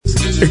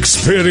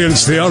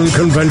Experience the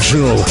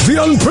unconventional, the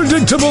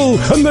unpredictable,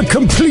 and the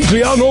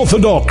completely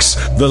unorthodox.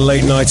 The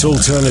Late Night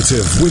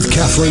Alternative with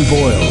Katherine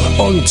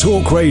Boyle on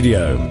Talk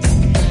Radio.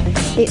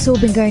 It's all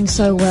been going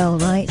so well,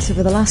 right? So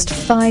for the last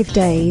 5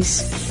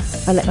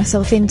 days, I let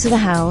myself into the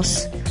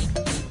house.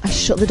 I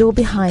shut the door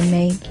behind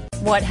me.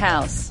 What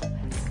house?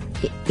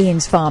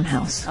 Iain's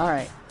farmhouse. All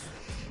right.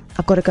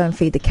 I've got to go and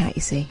feed the cat,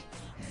 you see.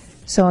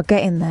 So I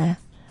get in there.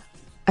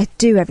 I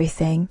do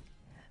everything.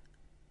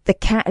 The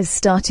cat has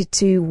started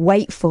to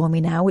wait for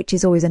me now, which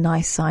is always a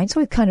nice sign. It's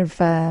always kind of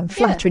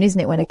flattering,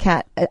 isn't it, when a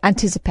cat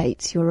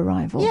anticipates your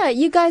arrival? Yeah,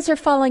 you guys are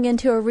falling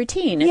into a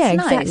routine. It's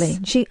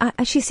exactly.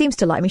 nice. She seems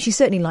to like me. She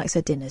certainly likes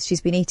her dinners.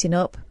 She's been eating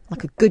up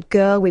like a good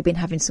girl. We've been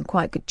having some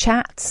quite good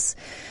chats.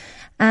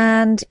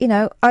 And, you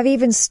know, I've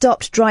even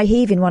stopped dry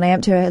heaving when I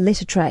empty her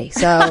litter tray.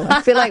 So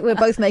I feel like we're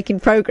both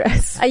making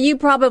progress. You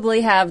probably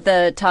have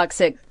the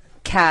toxic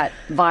cat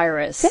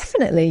virus.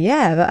 Definitely,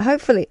 yeah. But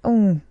hopefully...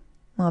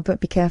 Well,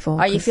 but be careful.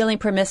 Are you feeling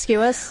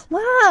promiscuous?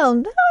 Well,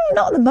 no,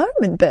 not at the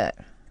moment, but...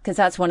 Because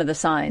that's one of the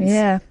signs.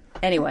 Yeah.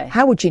 Anyway.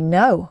 How would you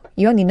know?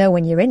 You only know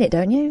when you're in it,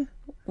 don't you?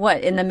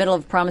 What, in the middle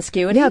of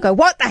promiscuity? Yeah, I go,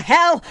 what the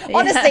hell?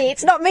 Honestly,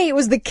 it's not me, it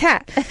was the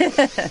cat.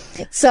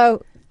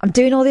 So, I'm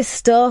doing all this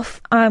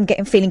stuff. I'm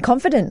feeling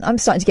confident. I'm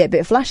starting to get a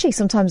bit flashy.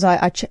 Sometimes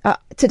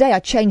today I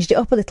changed it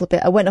up a little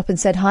bit. I went up and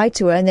said hi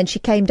to her, and then she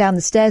came down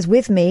the stairs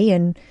with me,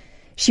 and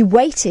she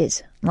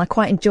waited. And I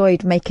quite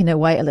enjoyed making her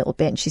wait a little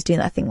bit. And she's doing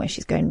that thing where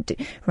she's going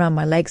around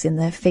my legs in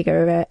the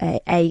figure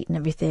 8 and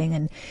everything.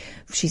 And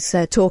she's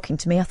talking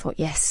to me. I thought,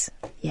 yes.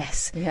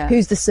 Yeah.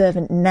 Who's the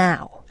servant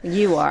now?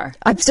 You are.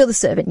 I'm still the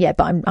servant, yeah,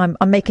 but I'm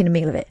making a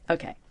meal of it.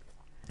 Okay.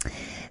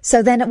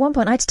 So then at one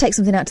point I had to take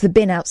something out to the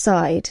bin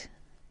outside.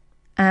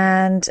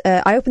 And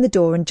I opened the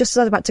door, and just as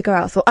I was about to go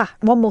out, I thought,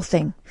 one more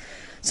thing.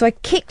 So I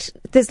kicked,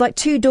 there's like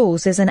 2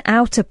 doors. There's an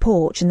outer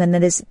porch, and then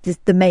there's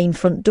the main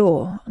front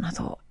door. And I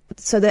thought,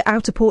 so the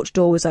outer porch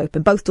door was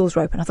open. Both doors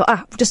were open. I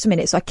thought, just a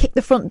minute. So I kicked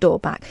the front door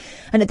back.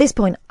 And at this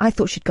point, I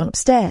thought she'd gone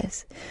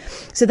upstairs.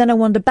 So then I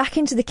wandered back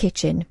into the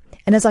kitchen.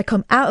 And as I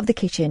come out of the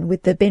kitchen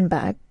with the bin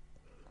bag,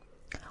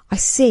 I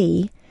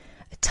see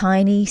a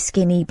tiny,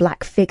 skinny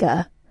black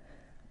figure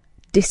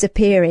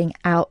disappearing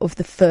out of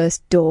the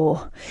first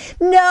door.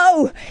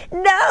 No!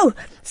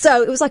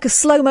 So it was like a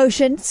slow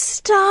motion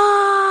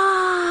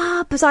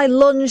stop as I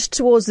lunged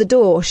towards the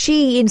door.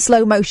 She, in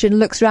slow motion,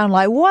 looks around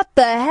like, what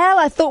the hell?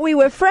 I thought we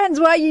were friends.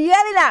 Why are you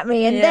yelling at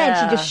me? And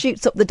then she just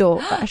shoots up the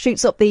door,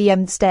 shoots up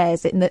the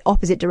stairs in the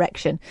opposite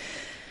direction.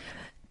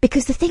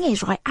 Because the thing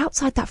is, right,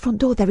 outside that front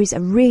door, there is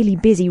a really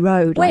busy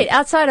road. Wait,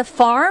 outside a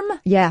farm?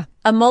 Yeah.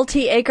 A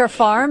multi-acre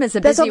farm is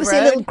a busy road? There's obviously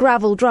a little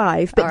gravel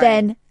drive, but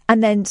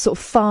and then sort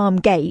of farm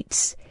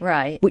gates,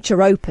 right, which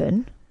are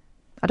open.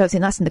 I don't think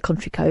that's in the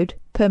country code,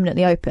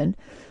 permanently open.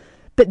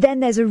 But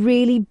then there's a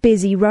really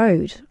busy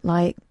road,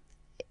 like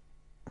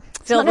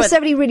it's not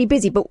necessarily really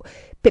busy, but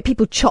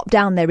people chop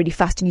down there really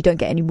fast and you don't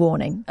get any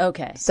warning.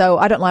 Okay. So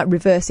I don't like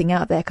reversing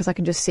out there because I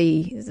can just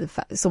see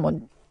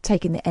someone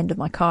taking the end of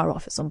my car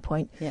off at some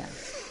point. Yeah.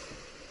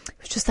 It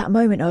was just that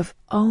moment of,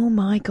 oh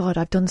my God,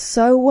 I've done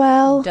so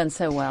well. You've done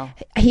so well.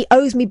 He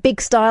owes me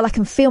big style. I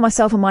can feel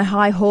myself on my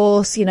high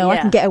horse. You know, I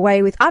can get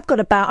away with, I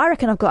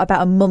reckon I've got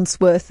about a month's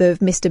worth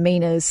of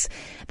misdemeanors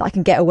that I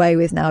can get away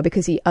with now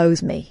because he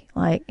owes me.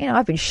 Like, you know,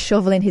 I've been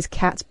shoveling his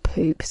cat's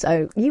poop.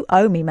 So you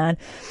owe me, man.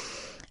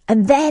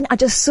 And then I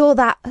just saw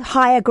that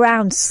higher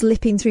ground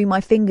slipping through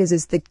my fingers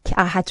as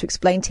I had to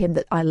explain to him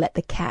that I let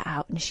the cat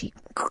out and she...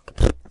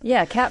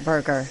 Yeah, cat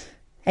burger.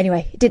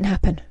 Anyway, it didn't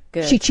happen.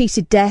 Good. She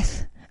cheated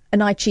death.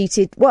 And I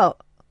cheated. Well,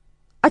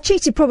 I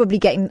cheated probably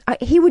getting.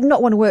 He would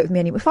not want to work with me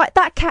anymore.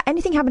 If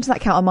anything happened to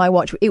that cat on my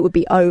watch, it would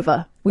be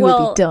over. We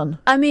would be done.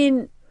 I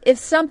mean,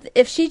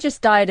 if she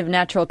just died of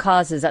natural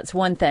causes, that's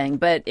one thing.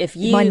 But if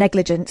my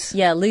negligence,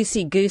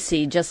 loosey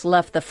goosey just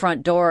left the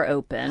front door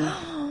open,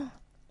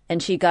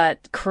 and she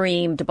got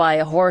creamed by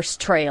a horse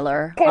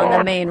trailer on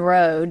the main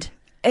road.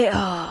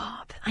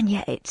 And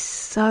yet it's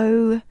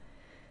so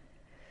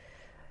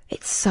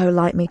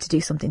like me to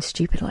do something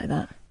stupid like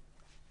that.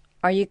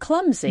 Are you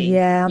clumsy?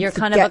 Yeah, you're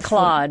kind of a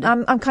clod.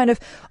 I'm kind of.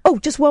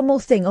 Just one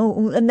more thing.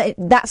 And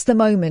that's the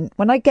moment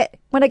when I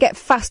get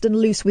fast and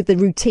loose with the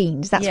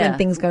routines. That's when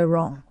things go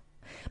wrong.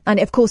 And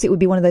of course, it would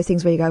be one of those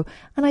things where you go,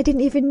 and I didn't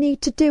even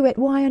need to do it.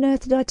 Why on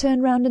earth did I turn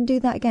around and do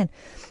that again?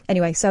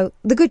 Anyway, so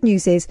the good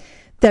news is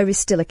there is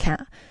still a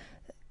cat,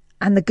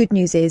 and the good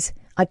news is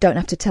I don't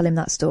have to tell him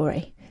that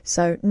story.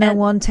 So no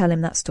one tell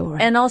him that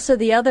story. And also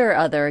the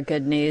other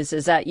good news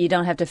is that you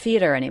don't have to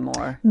feed her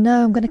anymore.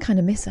 No, I'm going to kind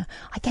of miss her.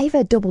 I gave her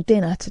a double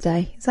dinner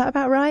today. Is that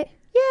about right?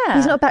 Yeah.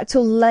 He's not back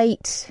till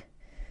late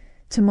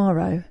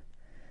tomorrow.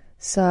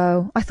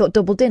 So I thought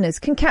double dinners.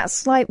 Can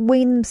cats like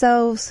wean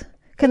themselves?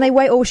 Can they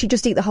wait, or will she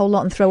just eat the whole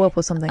lot and throw up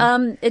or something?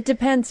 It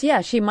depends.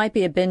 Yeah, she might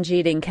be a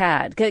binge-eating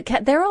cat.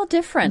 They're all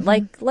different,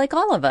 like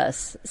all of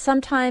us.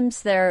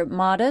 Sometimes they're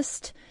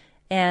modest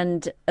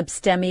and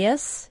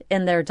abstemious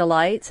in their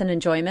delights and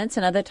enjoyments,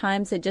 and other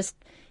times they just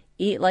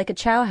eat like a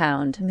chow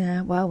hound.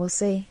 Yeah, well, we'll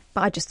see.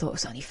 But I just thought it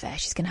was only fair.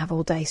 She's going to have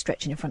all day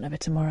stretching in front of her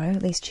tomorrow.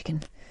 At least she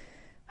can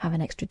have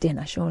an extra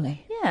dinner,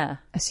 surely. Yeah.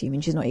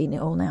 Assuming she's not eating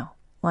it all now.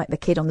 Like the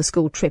kid on the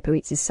school trip who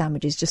eats his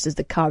sandwiches just as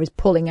the car is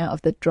pulling out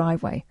of the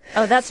driveway.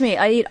 Oh, that's me.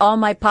 I eat all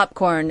my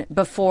popcorn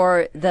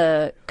before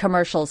the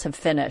commercials have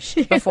finished,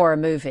 before a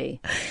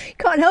movie.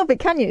 Can't help it,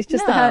 can you? It's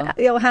just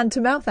the old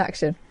hand-to-mouth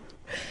action.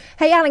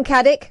 Hey, Alan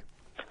Caddick.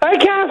 Hey,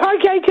 Kath. Hi,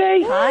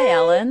 Katie. Hi,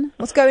 Alan.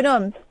 What's going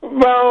on?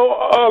 Well,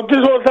 I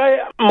just want to say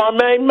my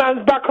main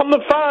man's back on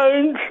the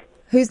phones.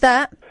 Who's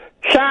that?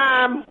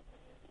 Sam.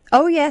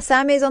 Oh, yeah,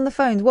 Sam is on the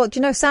phone. Well, do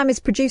you know Sam is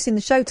producing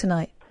the show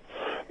tonight?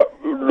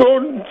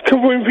 Lord,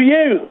 covering for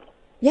you.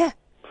 Yeah.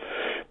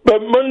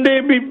 But Monday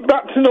will be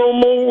back to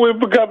normal with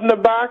the governor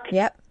back.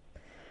 Yep.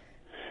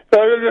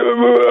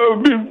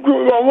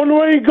 I wonder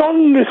where you've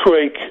gone this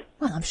week.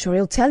 Well, I'm sure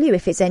he'll tell you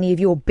if it's any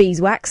of your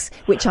beeswax,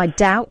 which I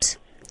doubt.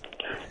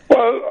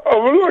 Well, I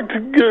would like to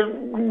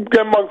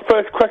get my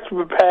first question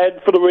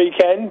prepared for the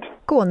weekend.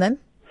 Go on, then.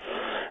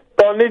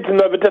 But I need to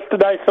know the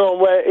destination on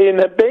where Iain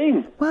had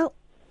been. Well,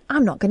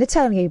 I'm not going to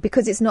tell you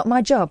because it's not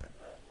my job.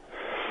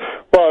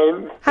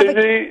 Well, Have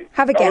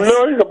a guess. I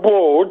know he's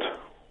abroad.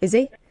 Is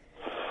he?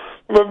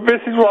 But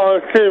this is what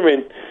I'm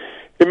assuming.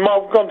 He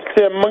might have gone to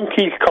see a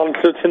Monkeys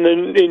concert in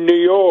New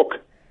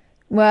York.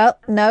 Well,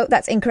 no,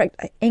 that's incorrect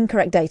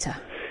data.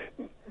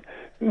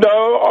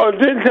 No, I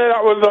didn't say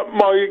that was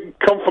my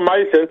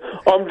confirmation.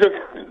 I'm just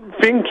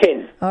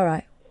thinking. All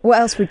right. What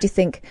else would you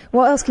think?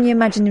 What else can you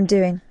imagine him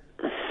doing?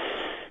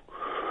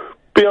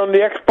 Be on the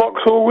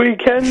Xbox all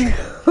weekend.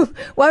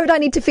 Why would I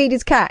need to feed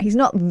his cat? He's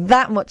not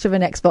that much of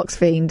an Xbox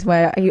fiend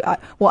where I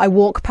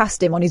walk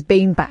past him on his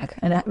beanbag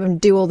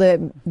and do all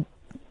the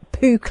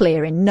poo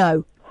clearing.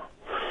 No.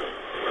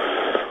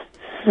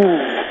 I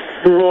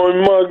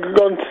might have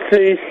gone to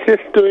see his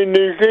sister in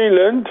New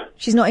Zealand.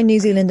 She's not in New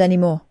Zealand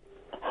anymore.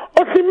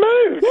 Oh, she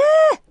moved?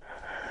 Yeah.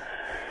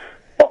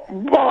 Oh,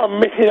 I'm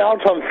missing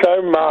out on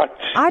so much.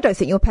 I don't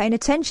think you're paying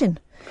attention.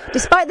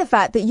 Despite the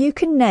fact that you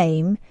can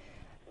name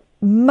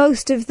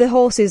most of the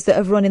horses that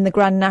have run in the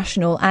Grand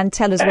National and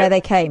tell us where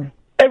they came.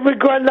 Every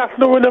Grand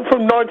National winner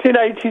from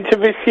 1980 to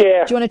this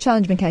year. Do you want to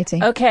challenge me,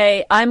 Katie?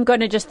 Okay, I'm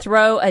going to just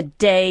throw a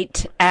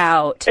date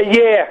out. A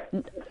year.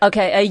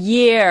 Okay, a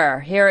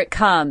year. Here it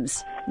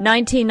comes.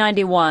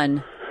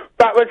 1991.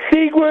 That was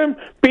Seagram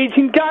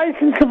beating Guys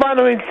and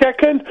Savannah in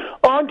second,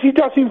 Auntie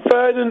Dot in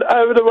third, and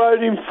Over the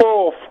Road in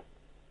fourth.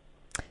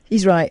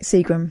 He's right,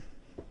 Seagram.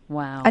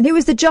 Wow. And who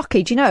was the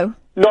jockey, do you know?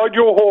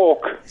 Nigel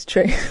Hawke. It's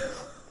true.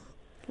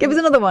 Give us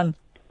another one.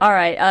 All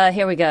right,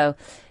 here we go.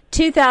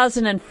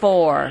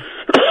 2004.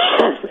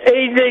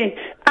 Easy.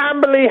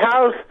 Amberley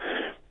House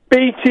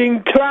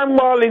beating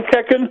Clanwell in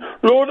second,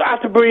 Lord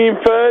Atterbury in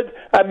third,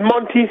 and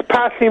Monty's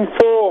Pass in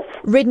fourth.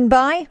 Ridden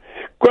by?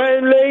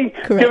 Graham Lee,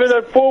 Correct. given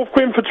a fourth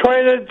win for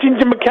trainer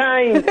Ginger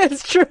McCain.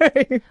 That's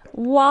true.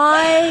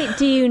 Why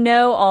do you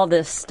know all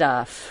this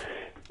stuff?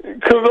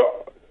 Because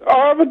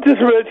I have a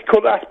disability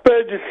called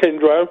Asperger's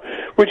syndrome,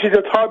 which is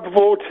a type of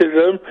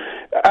autism,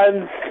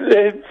 and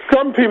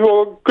some people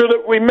are good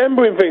at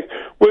remembering things.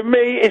 With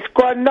me, it's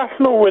Grand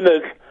National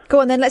winners. Go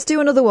on then, let's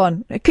do another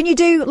one. Can you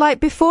do, like,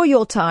 before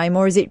your time,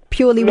 or is it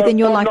purely within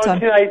your lifetime?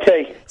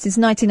 1980. Since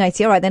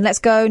 1980. All right, then let's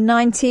go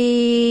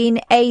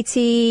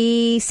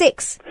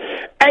 1986.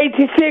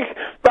 86,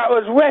 that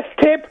was West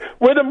Tip,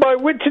 winner by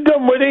Richard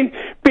Dunwoody,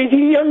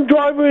 beating Young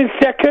Driver in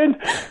second,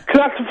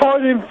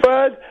 Classified in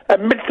third,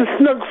 and Mr.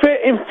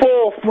 Snugfit in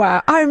fourth.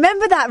 Wow, I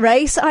remember that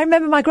race. I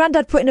remember my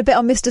granddad putting a bit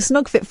on Mr.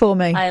 Snugfit for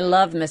me. I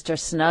love Mr.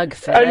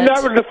 Snugfit. And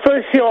that was the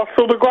first year I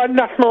saw the Grand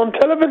National on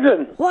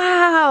television.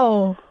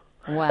 Wow.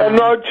 Wow. And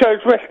I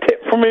chose West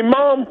Tip for my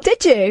mum.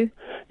 Did you?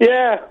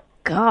 Yeah.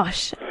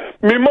 Gosh.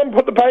 My mum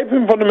put the paper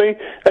in front of me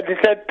and it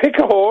said, pick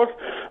a horse.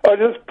 I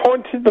just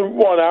pointed the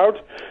one out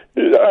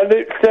and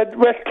it said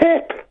West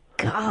Tip.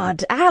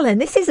 God, Alan,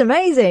 this is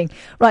amazing.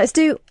 Right, let's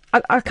do...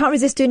 I can't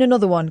resist doing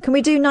another one. Can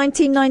we do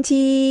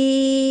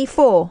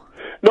 1994?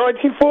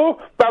 94,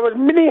 that was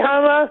Minnie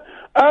Hammer,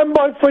 owned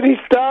by Freddie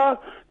Starr,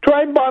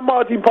 trained by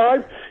Martin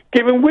Pipe,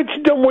 giving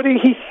Richard Dunwoody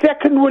his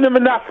second win of the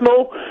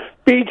National,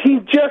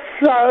 beating Just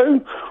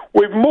So,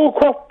 with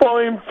Moorcroft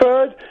Boy in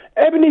third,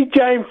 Ebony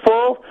Jane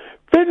fourth,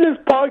 Fiddler's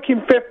Pike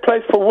in fifth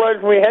place for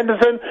Rosemary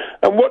Henderson,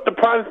 and What the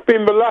Plan's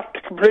been the last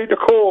to complete the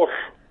course.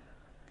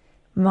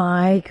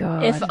 My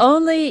God. If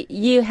only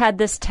you had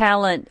this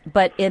talent,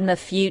 but in the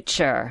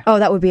future. Oh,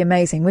 that would be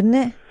amazing, wouldn't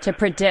it? To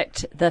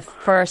predict the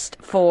first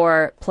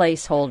four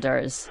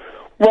placeholders.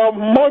 Well,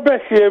 my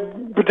best year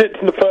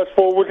predicting the first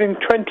four was in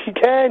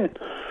 2010,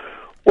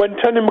 when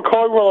Tony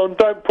McCoy won on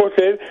Don't Put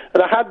It,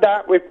 and I had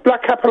that with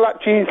Black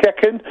Appalachie in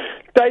second,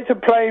 Data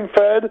Play in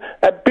third,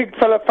 and Big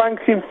Fella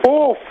Fanks in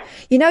fourth.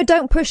 You know,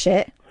 Don't Push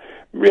It.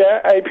 Yeah,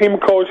 AP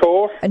McCoy's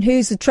horse. And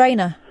who's the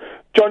trainer?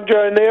 John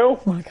Joe O'Neill,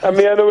 and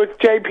the other was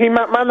JP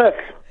McManus.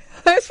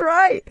 That's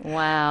right.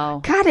 Wow.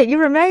 Caddick,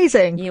 you're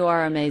amazing. You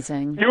are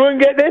amazing. You wouldn't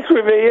get this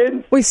with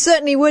Iain. We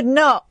certainly would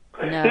not.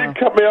 No. You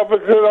cut me off as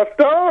soon as I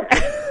start.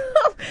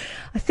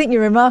 I think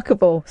you're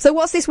remarkable. So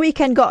what's this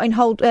weekend got in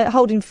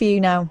holding for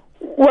you now?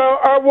 Well,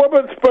 our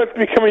Robert's supposed to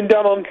be coming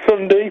down on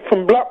Sunday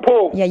from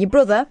Blackpool. Yeah, your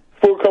brother.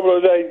 For a couple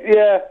of days,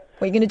 yeah.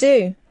 What are you going to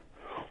do?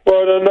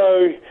 Well, I don't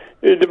know.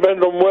 It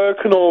depends on work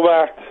and all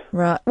that.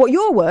 Right. What,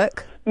 your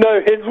work?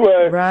 No, his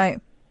work. Right.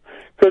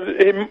 Because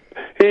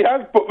he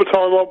has booked the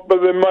time off,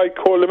 but they might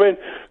call him in.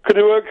 Because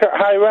he works at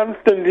Harry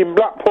Ramsden's in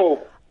Blackpool.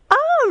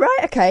 Oh, right,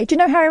 okay. Do you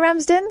know Harry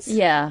Ramsden's?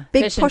 Yeah.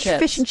 Big posh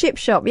fish and chip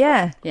shop,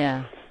 yeah.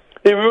 Yeah.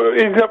 He's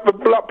at the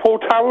Blackpool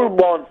Tower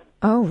one.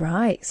 Oh,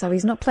 right. So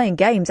he's not playing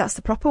games. That's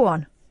the proper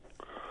one.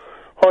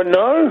 I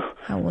know.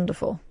 How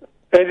wonderful.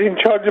 He's in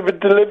charge of the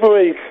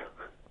deliveries.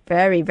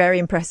 Very, very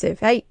impressive.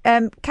 Hey,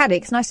 Caddy,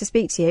 it's nice to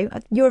speak to you.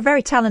 You're a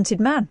very talented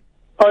man.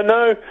 I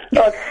know.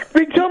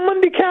 Speak to you on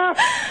Monday, Kath.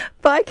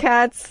 Bye,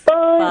 Cads. Bye.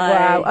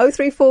 Wow.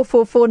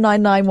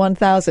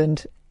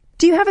 03444991000.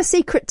 Do you have a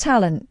secret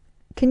talent?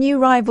 Can you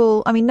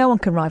rival... I mean, no one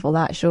can rival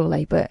that,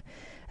 surely, but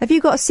have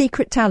you got a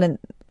secret talent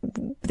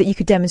that you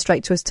could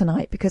demonstrate to us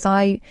tonight? Because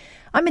I'm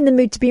in the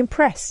mood to be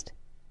impressed.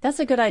 That's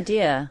a good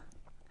idea.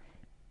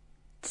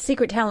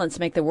 Secret talents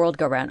make the world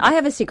go round. I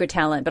have a secret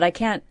talent, but I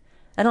don't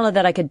know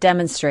that I could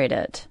demonstrate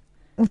it.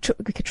 We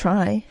could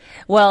try.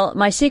 Well,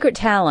 my secret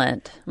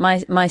talent, my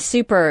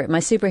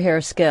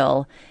superhero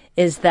skill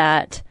is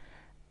that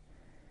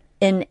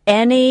in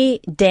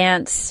any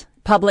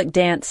public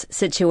dance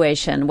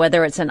situation,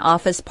 whether it's an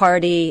office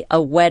party,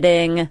 a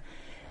wedding,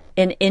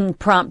 an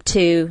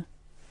impromptu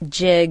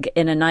jig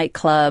in a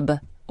nightclub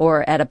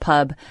or at a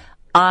pub,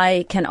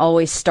 I can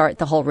always start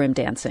the whole room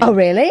dancing. Oh,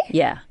 really?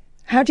 Yeah.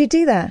 How do you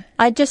do that?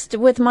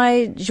 With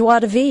my joie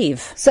de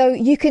vivre. So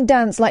you can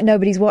dance like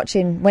nobody's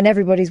watching when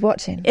everybody's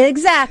watching?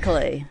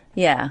 Exactly.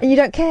 Yeah. And you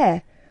don't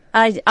care?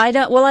 I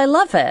don't. Well, I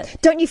love it.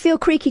 Don't you feel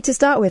creaky to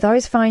start with? I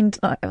always find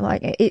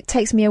like it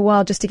takes me a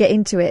while just to get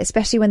into it,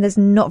 especially when there's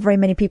not very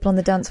many people on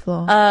the dance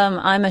floor.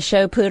 I'm a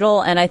show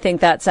poodle, and I think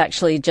that's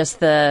actually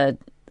just the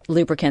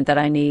lubricant that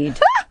I need.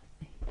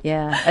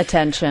 Yeah,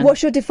 attention.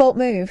 What's your default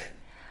move?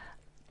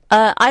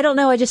 I don't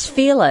know. I just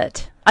feel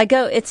it. I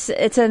go. It's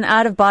an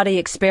out of body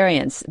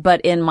experience,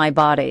 but in my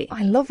body.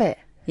 I love it.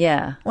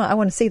 Yeah. Well, I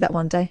want to see that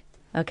one day.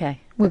 Okay.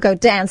 We'll go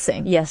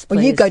dancing. Yes, please.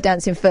 Well, you go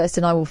dancing first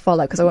and I will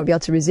follow because I won't be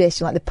able to resist.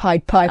 You're like the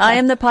Pied Piper. I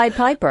am the Pied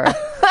Piper.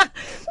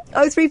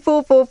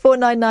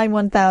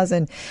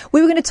 03444991000.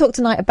 We were going to talk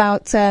tonight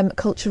about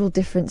cultural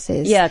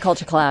differences. Yeah,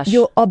 culture clash.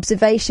 Your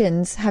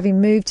observations having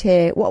moved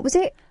here. What was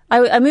it?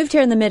 I moved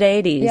here in the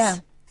mid-'80s. Yeah.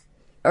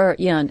 Or,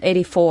 in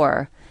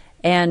 84.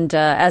 And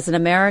as an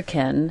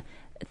American,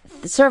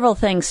 several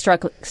things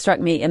struck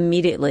me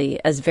immediately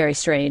as very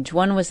strange.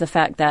 One was the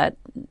fact that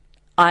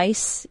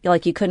ice,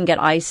 like you couldn't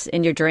get ice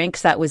in your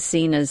drinks. That was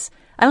seen as,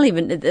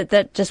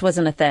 that just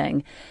wasn't a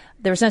thing.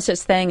 There was no such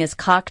thing as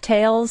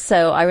cocktails.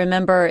 So I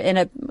remember in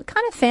a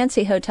kind of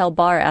fancy hotel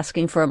bar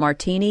asking for a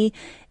martini,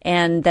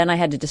 and then I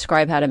had to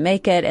describe how to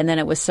make it, and then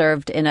it was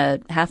served in a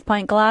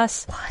half-pint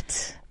glass.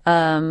 What?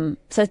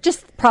 So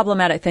just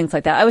problematic things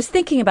like that. I was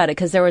thinking about it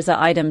because there was an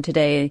item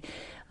today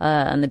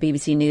on the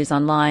BBC News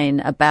Online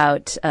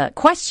about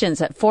questions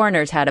that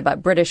foreigners had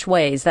about British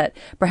ways that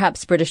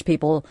perhaps British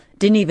people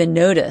didn't even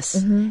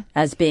notice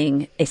as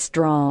being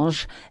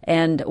étrange.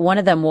 And one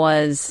of them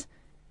was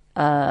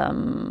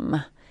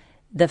the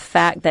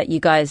fact that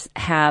you guys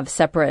have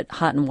separate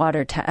hot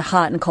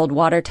and cold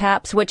water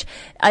taps, which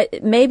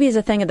maybe is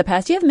a thing of the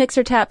past. Do you have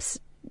mixer taps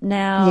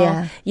now?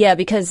 Yeah. Yeah,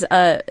 because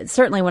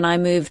certainly when I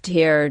moved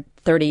here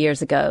 30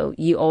 years ago,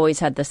 you always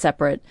had the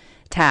separate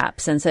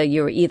taps, and so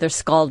you were either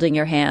scalding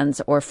your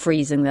hands or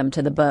freezing them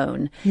to the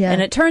bone. Yeah.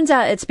 And it turns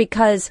out it's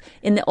because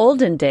in the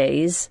olden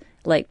days,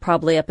 like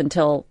probably up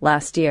until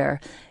last year,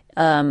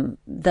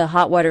 the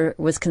hot water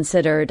was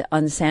considered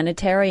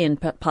unsanitary and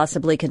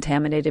possibly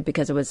contaminated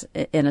because it was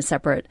in a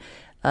separate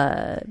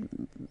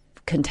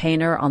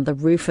container on the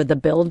roof of the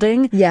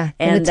building. Yeah,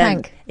 and in the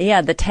tank.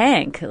 Yeah, the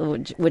tank,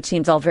 which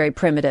seems all very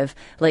primitive,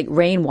 like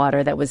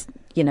rainwater that was,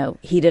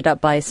 heated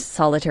up by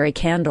solitary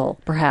candle,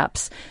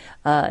 perhaps.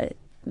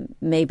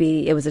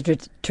 Maybe it was a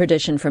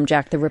tradition from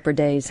Jack the Ripper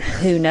days.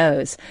 Who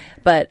knows?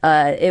 But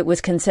it was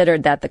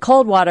considered that the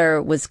cold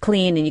water was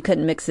clean and you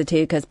couldn't mix the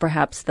two because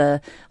perhaps the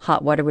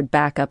hot water would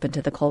back up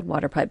into the cold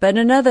water pipe. But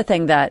another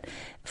thing that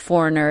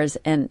foreigners,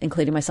 and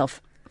including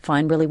myself,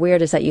 find really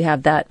weird is that you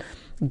have that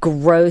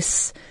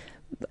gross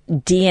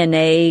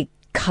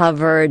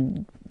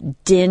DNA-covered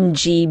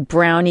dingy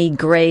brownie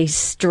gray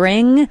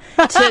string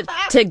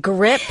to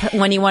grip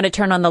when you want to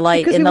turn on the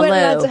light in the loo. Because we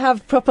weren't allowed to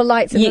have proper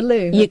lights in the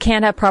loo. You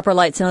can't have proper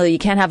lights in the loo. You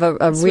can't have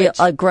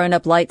a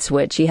grown-up light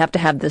switch. You have to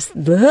have this,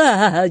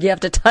 you have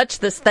to touch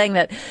this thing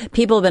that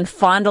people have been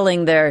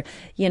fondling their,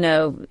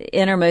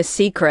 innermost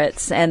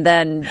secrets and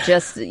then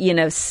just,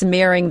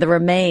 smearing the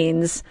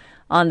remains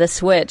on the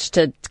switch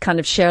to kind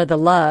of share the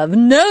love.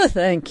 No,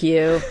 thank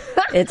you.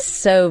 It's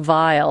so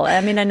vile.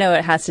 I mean, I know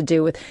it has to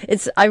do with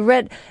I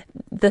read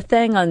the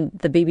thing on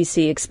the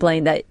BBC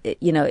explained that,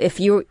 if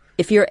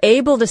you're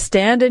able to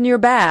stand in your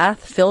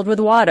bath filled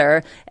with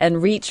water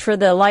and reach for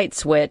the light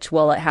switch,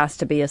 well, it has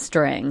to be a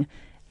string.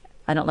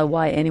 I don't know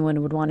why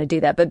anyone would want to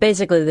do that, but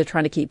basically they're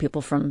trying to keep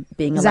people from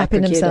being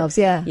zapping themselves.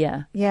 Yeah.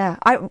 Yeah. Yeah.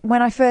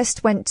 When I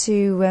first went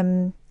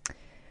to,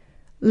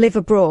 live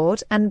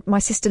abroad, and my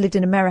sister lived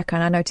in America,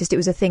 and I noticed it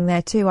was a thing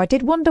there too. I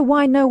did wonder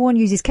why no one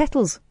uses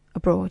kettles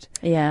abroad.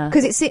 Yeah.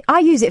 Because I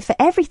use it for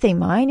everything,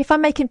 mine. If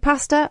I'm making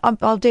pasta,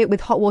 I'll do it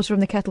with hot water from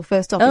the kettle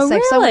first off. It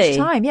saves so much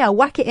time. Yeah, I'll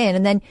whack it in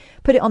and then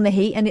put it on the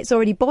heat and it's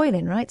already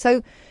boiling, right?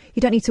 So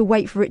you don't need to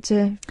wait for it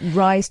to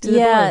rise to the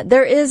boil. Yeah,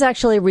 there is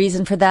actually a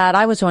reason for that.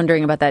 I was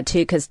wondering about that too,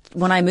 because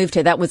when I moved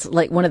here, that was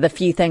like one of the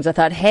few things I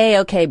thought, hey,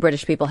 okay,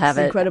 British people have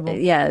it. Incredible.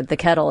 Yeah, the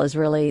kettle is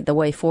really the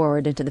way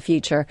forward into the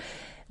future.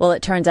 Well,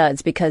 it turns out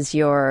it's because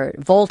your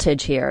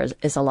voltage here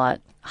is a lot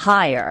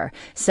higher.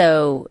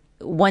 So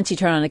once you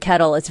turn on a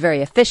kettle, it's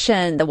very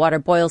efficient. The water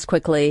boils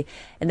quickly.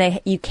 And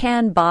you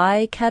can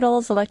buy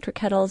kettles, electric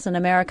kettles in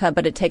America,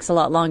 but it takes a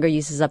lot longer,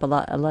 uses up a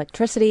lot of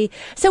electricity.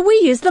 So we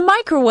use the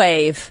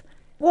microwave.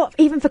 What,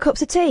 even for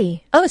cups of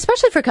tea? Oh,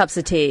 especially for cups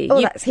of tea.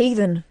 Oh, that's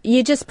heathen.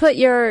 You just put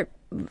your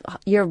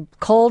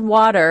cold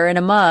water in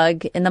a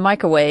mug in the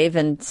microwave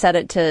and set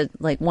it to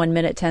like 1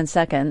 minute, 10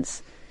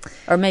 seconds.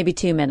 Or maybe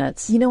 2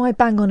 minutes. You know, I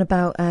bang on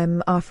about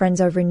our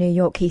friends over in New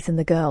York, Keith and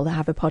the Girl, that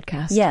have a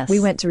podcast. Yes. We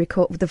went to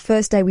record, the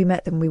first day we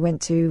met them, we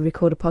went to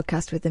record a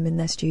podcast with them in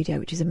their studio,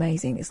 which is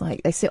amazing. It's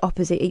like they sit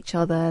opposite each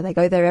other. They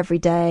go there every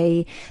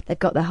day. They've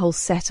got their whole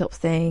setup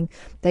thing.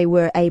 They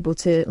were able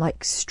to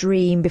like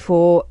stream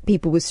before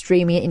people were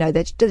streaming it. You know,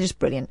 they're just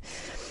brilliant.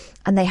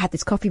 And they had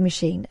this coffee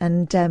machine,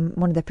 and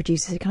one of their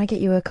producers said, "Can I get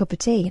you a cup of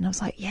tea?" And I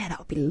was like, "Yeah, that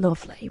would be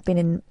lovely."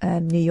 Been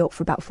in New York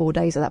for about 4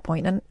 days at that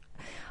point, and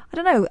I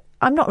don't know,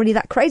 I'm not really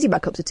that crazy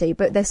about cups of tea,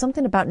 but there's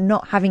something about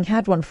not having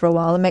had one for a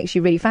while that makes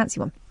you really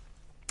fancy one.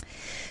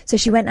 So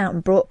she went out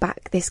and brought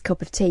back this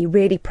cup of tea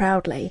really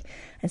proudly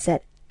and said,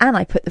 "And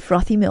I put the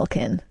frothy milk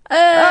in."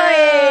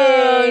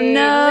 Oh,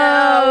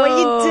 no. What are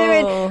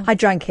you doing? I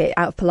drank it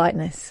out of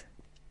politeness.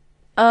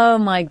 Oh,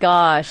 my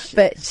gosh.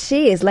 But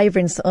she is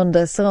labouring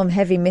under some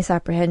heavy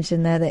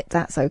misapprehension there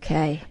that's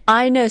okay.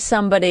 I know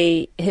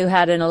somebody who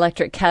had an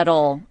electric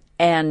kettle,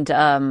 and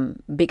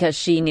because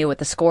she knew what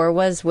the score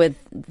was with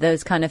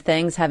those kind of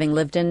things, having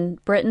lived in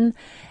Britain,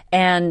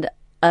 and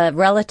a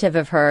relative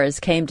of hers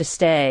came to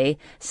stay,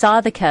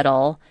 saw the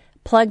kettle,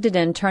 plugged it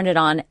in, turned it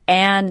on,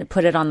 and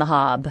put it on the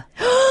hob.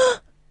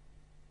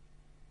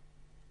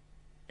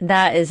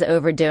 That is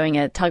overdoing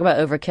it. Talk about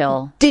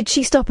overkill. Did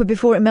she stop her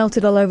before it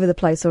melted all over the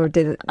place, or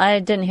did it? I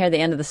didn't hear the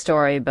end of the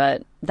story,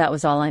 but that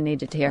was all I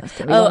needed to hear.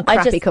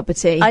 Crappy cup of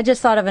tea. I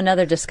just thought of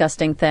another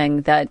disgusting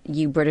thing that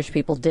you British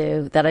people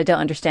do that I don't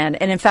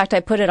understand. And in fact,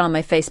 I put it on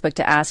my Facebook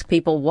to ask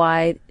people,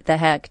 why the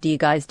heck do you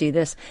guys do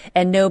this?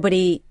 And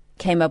nobody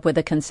came up with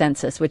a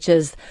consensus, which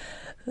is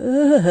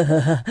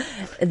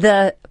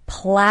the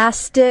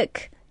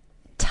plastic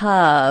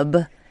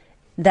tub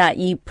that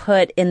you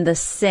put in the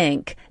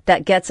sink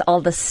that gets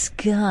all the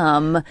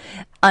scum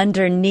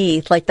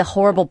underneath, like the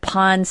horrible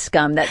pond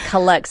scum that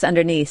collects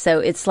underneath. So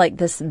it's like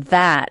this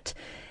vat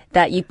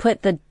that you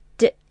put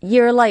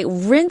you're like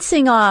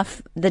rinsing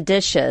off the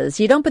dishes.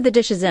 You don't put the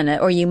dishes in it,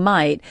 or you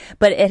might,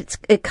 but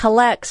it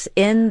collects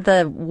in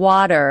the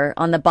water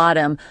on the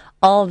bottom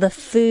all the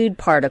food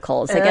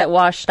particles that get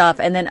washed off,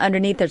 and then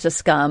underneath there's a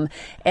scum.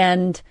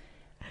 And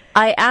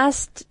I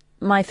asked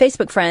my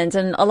Facebook friends,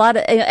 and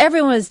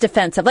everyone was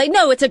defensive. Like,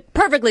 no, it's a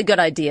perfectly good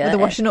idea. The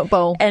washing up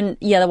bowl. And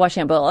yeah, the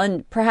washing up bowl.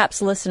 And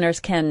perhaps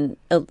listeners can,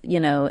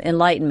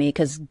 enlighten me,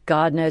 because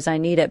God knows I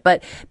need it.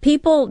 But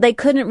they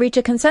couldn't reach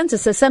a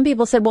consensus. So some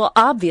people said, well,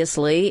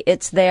 obviously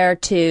it's there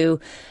to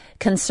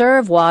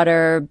conserve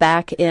water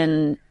back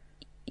in,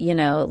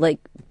 like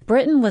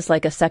Britain was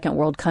like a second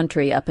world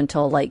country up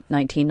until like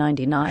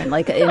 1999,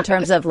 like in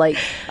terms of like,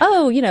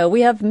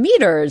 we have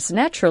meters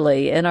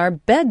naturally in our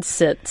bed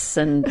sits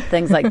and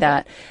things like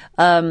that.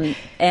 And,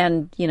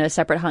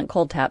 separate hot and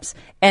cold taps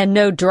and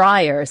no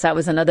dryers. That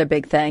was another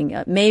big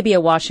thing. Maybe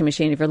a washing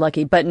machine if you're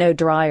lucky, but no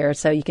dryer.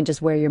 So you can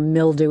just wear your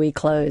mildewy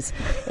clothes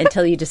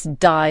until you just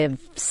die of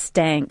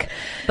stank.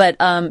 But,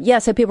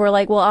 so people were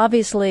like, well,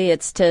 obviously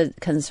it's to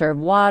conserve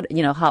water,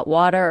 hot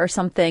water or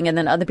something. And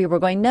then other people were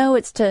going, no,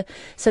 it's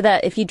so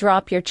that if you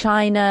drop your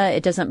china,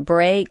 it doesn't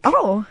break.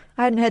 Oh,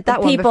 I hadn't heard that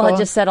one before. People had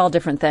just said all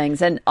different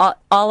things, and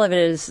all of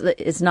it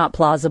is not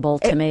plausible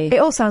to me. It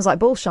all sounds like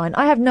bullshine.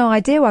 I have no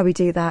idea why we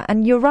do that,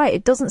 and you're right,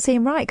 it doesn't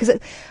seem right, because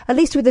at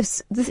least with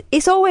this,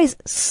 it's always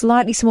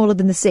slightly smaller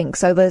than the sink,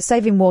 so the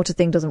saving water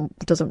thing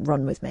doesn't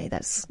run with me.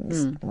 That's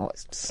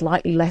it's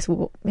slightly less,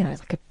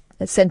 it's like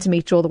a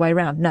centimetre all the way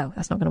around. No,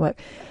 that's not going to work.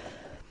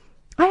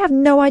 I have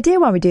no idea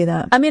why we do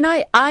that. I mean,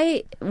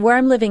 I where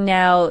I'm living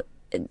now,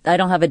 I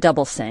don't have a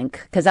double sink,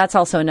 because that's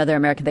also another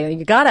American thing.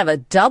 You got to have a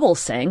double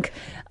sink.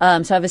 So I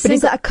have a But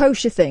is that a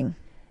kosher thing?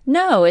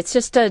 No, it's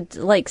just a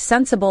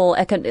sensible,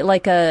 like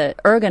a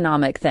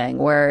ergonomic thing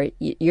where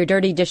your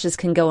dirty dishes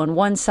can go on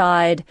one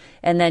side,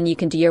 and then you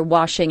can do your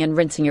washing and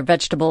rinsing your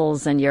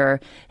vegetables and your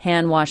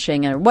hand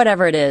washing or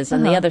whatever it is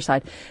on the other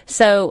side.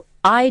 So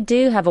I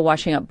do have a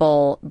washing up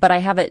bowl, but I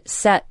have it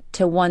set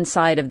to one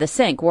side of the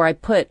sink where I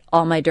put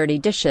all my dirty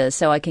dishes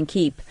so I can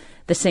keep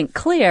the sink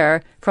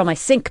clear for my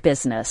sink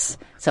business.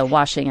 So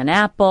washing an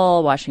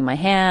apple, washing my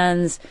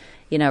hands,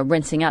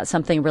 rinsing out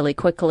something really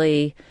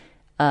quickly.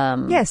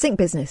 Sink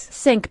business.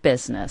 Sink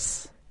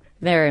business.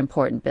 Very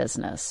important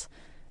business.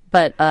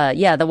 But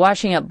yeah, the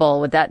washing up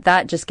bowl with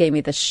that just gave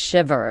me the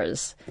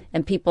shivers.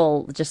 And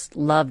people just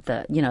loved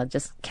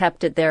just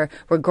kept it there.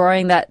 We're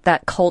growing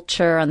that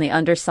culture on the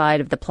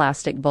underside of the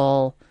plastic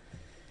bowl.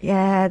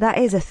 Yeah, that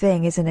is a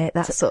thing, isn't it?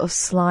 That sort of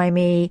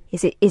slimy.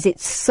 Is it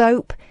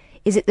soap?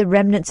 Is it the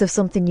remnants of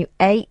something you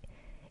ate?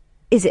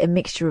 Is it a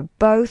mixture of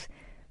both?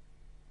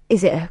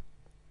 Is it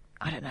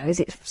is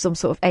it some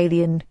sort of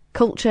alien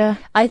culture?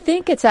 I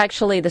think it's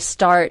actually the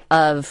start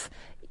of,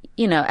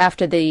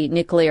 after the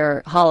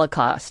nuclear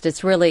holocaust.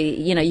 It's really,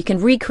 you can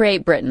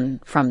recreate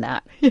Britain from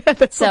that. Yeah,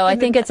 so I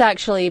think it's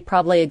actually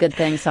probably a good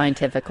thing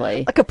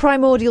scientifically. Like a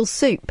primordial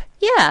soup.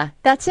 Yeah,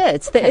 that's it.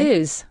 It's the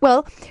ooze.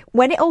 Well,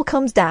 when it all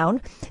comes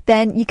down,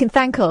 then you can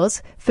thank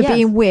us for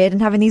being weird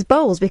and having these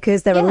bowls,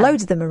 because there are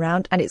loads of them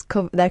around and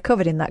they're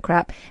covered in that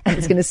crap, and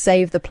it's going to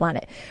save the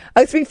planet.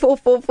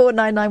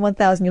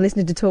 03444991000. You're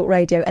listening to Talk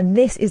Radio, and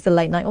this is the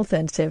Late Night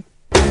Alternative.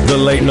 The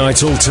Late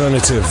Night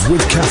Alternative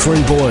with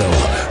Katherine Boyle.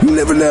 You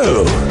never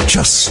know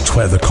just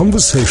where the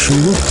conversation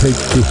will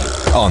take you.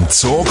 On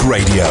Talk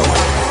Radio.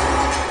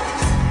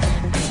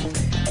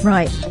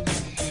 Right.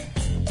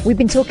 We've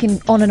been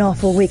talking on and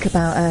off all week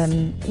about,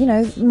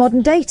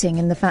 modern dating,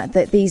 and the fact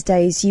that these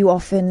days you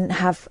often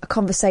have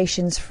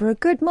conversations for a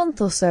good month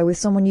or so with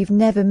someone you've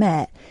never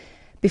met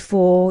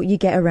before you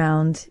get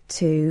around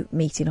to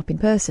meeting up in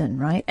person,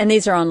 right? And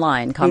these are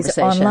online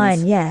conversations. These are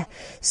online, yeah.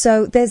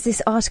 So there's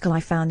this article I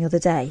found the other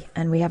day,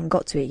 and we haven't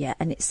got to it yet,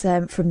 and it's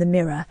from the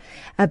Mirror,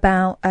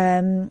 about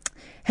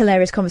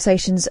hilarious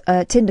conversations,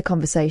 Tinder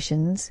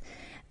conversations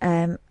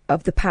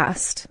of the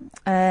past,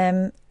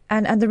 and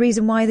the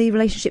reason why the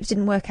relationships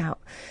didn't work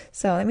out.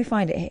 So let me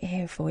find it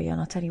here for you,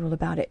 and I'll tell you all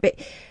about it. But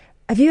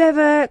have you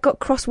ever got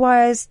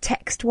cross-wires,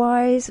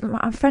 text-wise?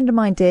 A friend of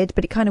mine did,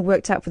 but it kind of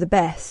worked out for the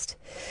best.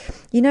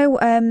 You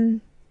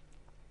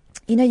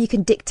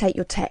can dictate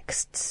your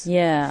texts.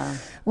 Yeah.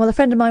 Well, a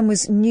friend of mine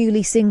was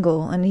newly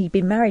single, and he'd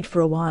been married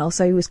for a while,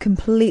 so he was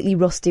completely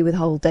rusty with the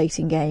whole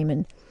dating game.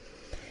 And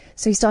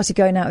so he started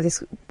going out with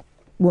this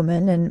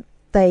woman, and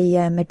they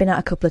had been out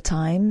a couple of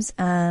times,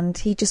 and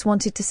he just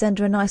wanted to send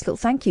her a nice little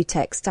thank you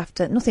text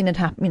after nothing had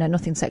happened.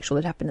 Nothing sexual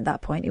had happened at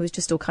that point. It was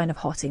just all kind of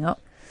hotting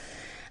up.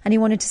 And he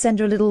wanted to send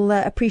her a little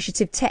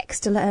appreciative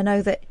text to let her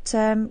know that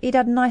he'd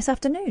had a nice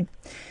afternoon.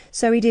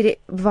 So he did it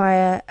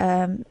via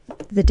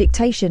the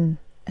dictation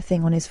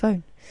thing on his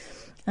phone.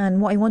 And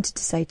what he wanted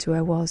to say to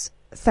her was,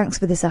 thanks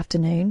for this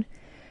afternoon.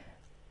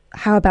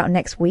 How about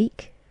next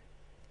week?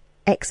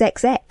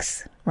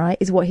 XXX, right,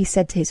 is what he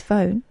said to his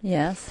phone.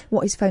 Yes.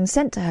 What his phone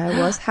sent to her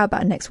was, how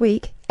about next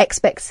week?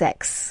 Expect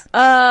sex. Oh.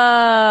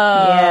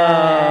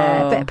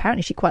 Yeah. But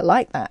apparently she quite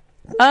liked that.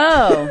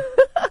 Oh.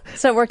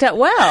 So it worked out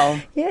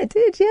well. Yeah, it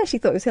did. Yeah, she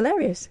thought it was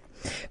hilarious.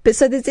 But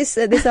so there's this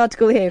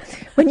article here.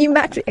 When you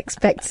match,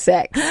 expect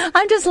sex.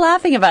 I'm just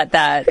laughing about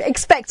that.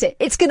 Expect it.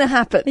 It's going to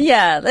happen.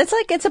 Yeah,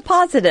 it's a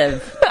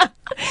positive.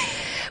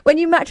 When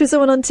you match with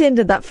someone on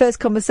Tinder, that first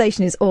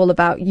conversation is all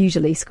about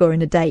usually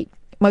scoring a date.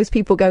 Most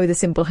people go with a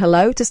simple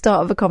hello to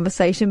start off a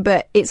conversation,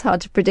 but it's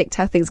hard to predict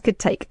how things could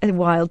take a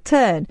wild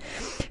turn.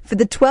 For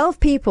the 12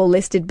 people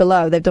listed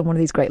below, they've done one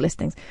of these great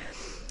listings.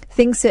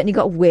 Things certainly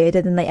got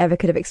weirder than they ever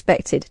could have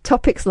expected.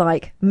 Topics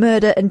like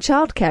murder and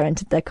childcare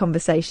entered their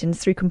conversations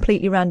through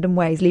completely random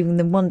ways, leaving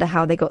them wonder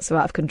how they got so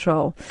out of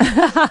control.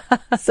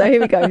 So here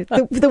we go.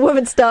 The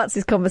woman starts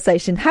this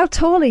conversation. How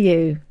tall are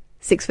you?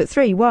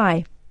 6'3".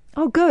 Why?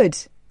 Oh, good.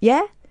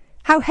 Yeah?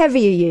 How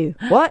heavy are you?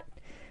 What?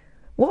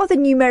 What are the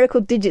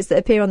numerical digits that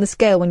appear on the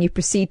scale when you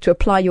proceed to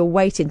apply your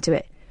weight into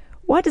it?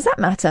 Why does that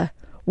matter?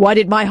 Why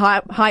did my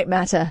height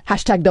matter?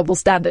 # double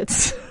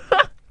standards.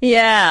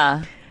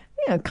 Yeah.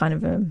 Kind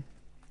of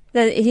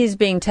he's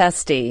being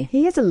testy.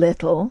 He is a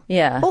little.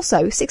 Yeah.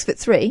 Also,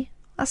 6'3".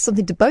 That's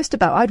something to boast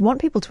about. I'd want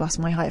people to ask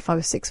my height if I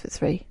was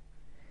 6'3".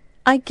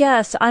 I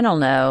guess. I don't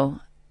know.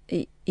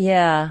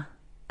 Yeah.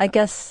 I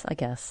guess.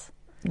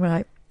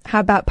 Right. How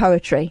about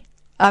poetry?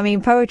 I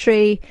mean,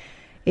 poetry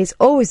is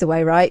always the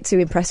way, right, to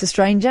impress a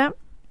stranger?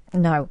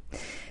 No.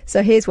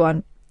 So here's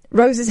one.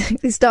 Roses.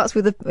 This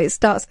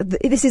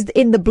is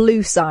in the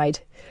blue side.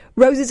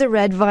 Roses are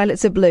red,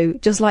 violets are blue,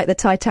 just like the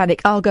Titanic,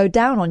 I'll go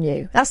down on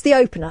you. That's the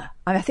opener.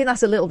 I think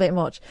that's a little bit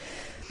much.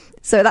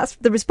 So that's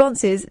the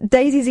response is,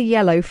 daisies are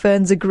yellow,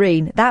 ferns are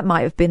green. That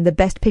might have been the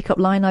best pickup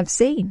line I've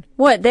seen.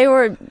 What, they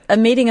were a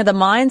meeting of the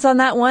minds on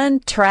that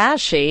one?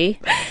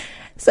 Trashy.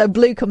 So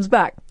blue comes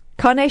back.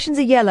 Carnations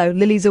are yellow,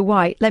 lilies are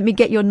white. Let me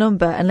get your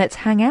number and let's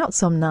hang out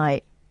some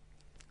night.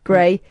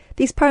 Grey,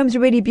 these poems are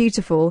really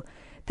beautiful.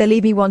 They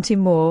leave me wanting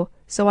more,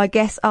 so I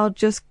guess I'll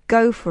just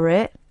go for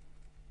it.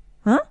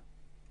 Huh?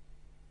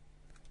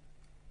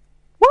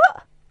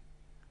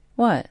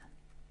 What?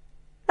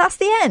 That's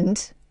the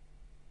end.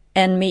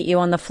 And meet you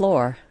on the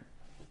floor.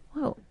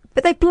 Well,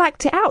 but they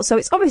blacked it out, so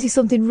it's obviously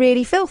something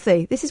really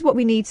filthy. This is what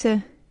we need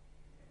to...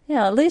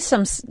 Yeah, at least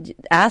some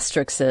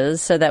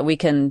asterisks so that we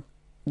can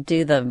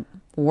do the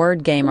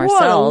word game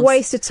ourselves. What a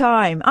waste of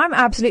time. I'm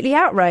absolutely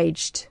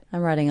outraged.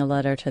 I'm writing a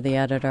letter to the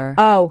editor.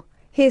 Oh,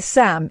 here's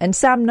Sam, and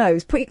Sam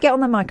knows. Get on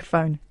the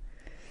microphone.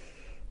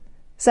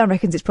 Sam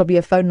reckons it's probably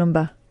a phone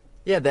number.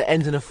 Yeah, that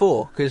ends in a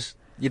 4, because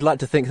you'd like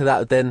to think that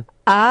would then...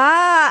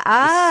 Okay.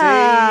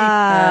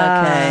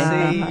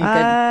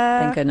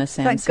 Thank goodness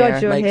Sam's Thank God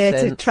here. you're Makes here to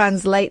sense.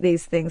 translate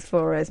these things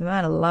for us.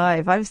 Man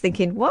alive. I was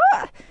thinking, what?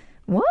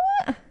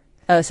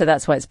 Oh, so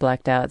that's why it's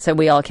blacked out. So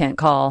we all can't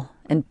call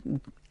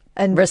and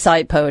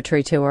recite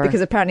poetry to her.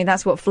 Because apparently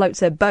that's what floats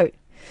her boat.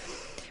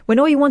 When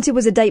all you wanted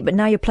was a date, but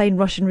now you're playing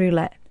Russian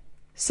roulette.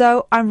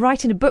 So I'm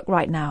writing a book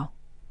right now.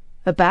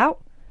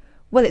 About?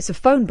 Well, it's a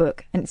phone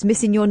book, and it's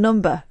missing your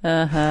number.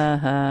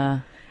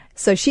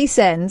 So she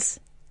sends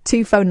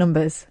 2 phone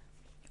numbers.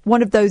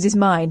 One of those is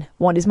mine.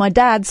 One is my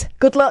dad's.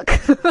 Good luck.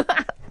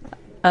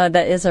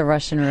 That is a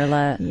Russian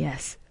roulette.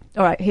 Yes.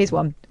 All right, here's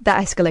one.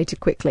 That escalated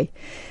quickly.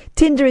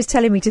 Tinder is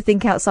telling me to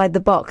think outside the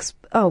box.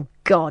 Oh,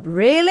 God,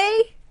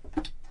 really?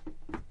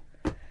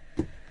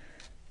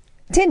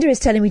 Tinder is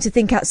telling me to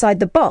think outside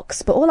the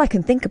box, but all I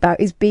can think about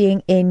is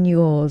being in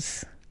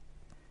yours.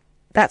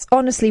 That's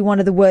honestly one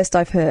of the worst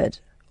I've heard.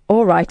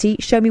 All righty,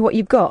 show me what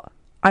you've got.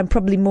 I'm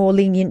probably more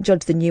lenient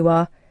judge than you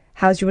are.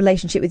 How's your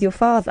relationship with your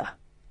father?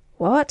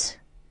 What?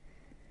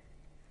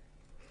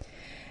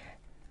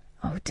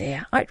 Oh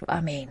dear.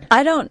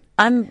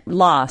 I'm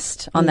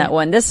lost on that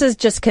one. This is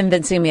just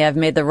convincing me I've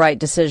made the right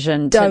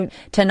decision to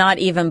not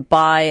even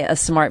buy a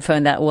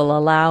smartphone that will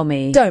allow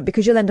me. Don't,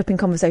 because you'll end up in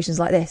conversations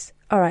like this.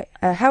 All right,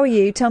 how are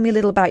you? Tell me a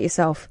little about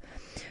yourself.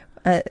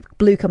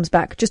 Blue comes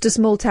back. Just a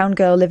small town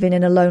girl living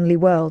in a lonely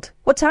world.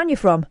 What town you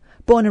from?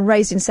 Born and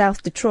raised in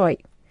South Detroit.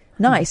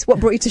 Nice. What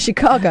brought you to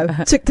Chicago?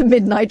 Took the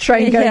midnight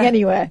train going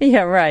anywhere.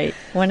 Yeah, right.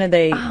 When are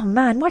they... Oh,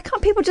 man, why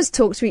can't people just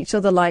talk to each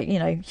other like,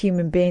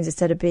 human beings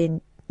instead of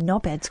being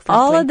knobheads? Frankly?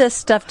 All of this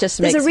stuff just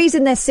makes... There's a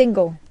reason they're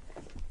single.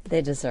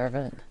 They deserve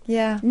it.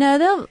 Yeah. No,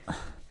 they'll...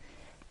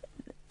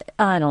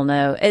 I don't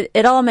know.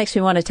 It all makes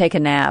me want to take a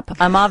nap.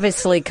 I'm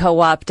obviously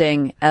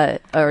co-opting,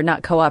 or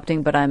not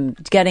co-opting, but I'm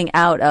getting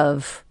out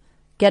of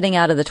the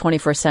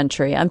 21st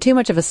century. I'm too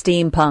much of a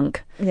steampunk.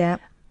 Yeah.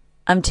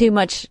 I'm too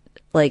much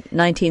like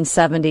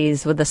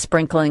 1970s with a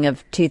sprinkling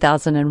of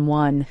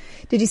 2001.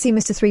 Did you see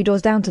Mr. Three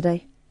Doors Down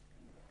today?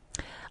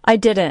 I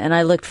didn't, and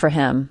I looked for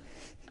him.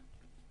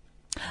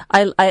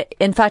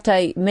 In fact,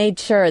 I made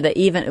sure that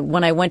even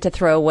when I went to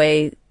throw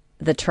away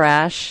the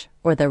trash,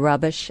 or the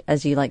rubbish,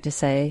 as you like to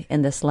say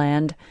in this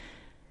land,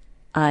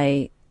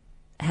 I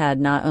had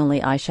not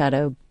only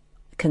eyeshadow,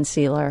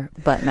 concealer,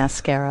 but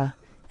mascara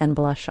and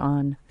blush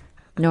on.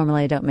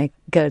 Normally I don't make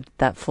good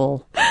that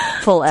full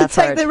effort. To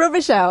take the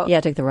rubbish out?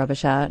 Yeah, take the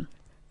rubbish out.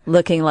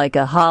 Looking like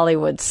a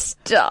Hollywood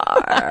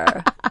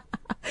star.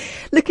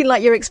 Looking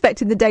like you're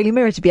expecting the Daily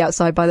Mirror to be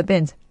outside by the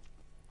bins.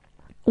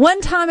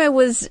 One time I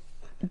was,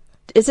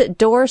 is it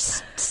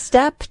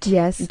doorstepped?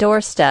 Yes.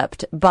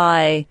 Doorstepped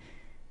by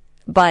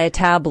a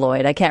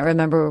tabloid. I can't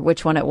remember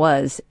which one it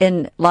was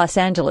in Los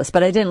Angeles,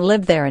 but I didn't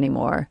live there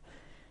anymore.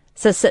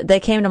 So they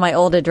came to my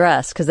old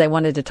address because they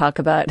wanted to talk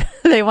about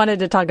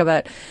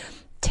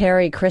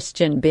Terry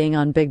Christian being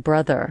on Big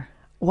Brother.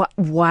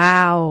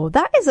 Wow,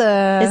 that is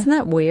isn't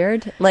that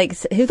weird? Like,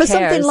 who for cares?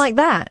 something like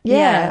that?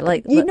 Yeah,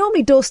 like you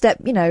normally doorstep,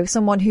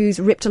 someone who's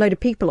ripped a load of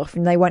people off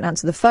and they won't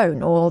answer the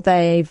phone, or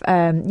they've,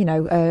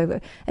 an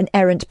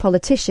errant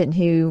politician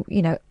who,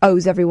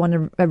 owes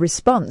everyone a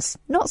response.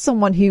 Not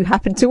someone who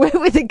happened to work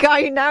with a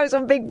guy who now is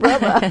on Big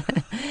Brother.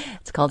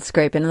 It's called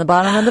scraping in the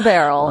bottom of the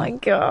barrel. Oh my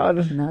God,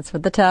 and that's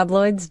what the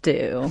tabloids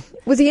do.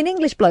 Was he an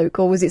English bloke,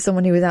 or was it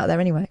someone who was out there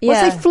anyway?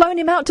 Yeah, they've flown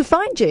him out to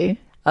find you.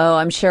 Oh,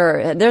 I'm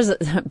sure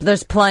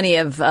there's plenty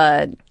of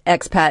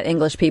expat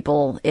English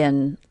people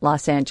in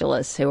Los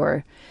Angeles who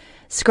are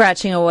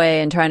scratching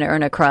away and trying to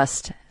earn a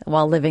crust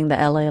while living the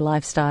LA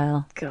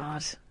lifestyle.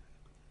 God.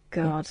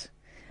 And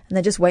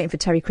they're just waiting for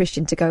Terry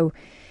Christian to go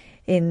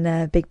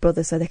in Big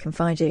Brother so they can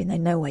find you and they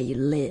know where you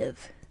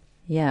live.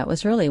 Yeah, it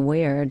was really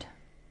weird.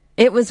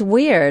 It was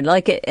weird,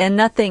 and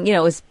nothing,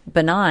 it was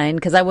benign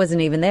because I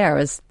wasn't even there. It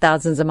was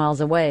thousands of miles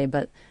away,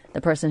 but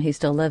the person who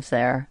still lives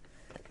there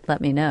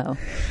let me know.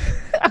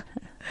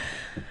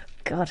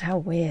 God, how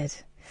weird.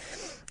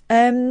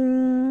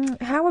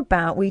 How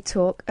about we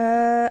talk...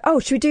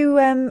 should we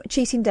do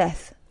Cheating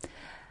Death?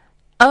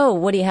 Oh,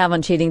 what do you have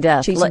on Cheating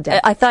Death? Cheating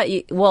Death. I thought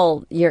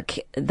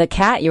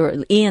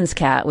Iain's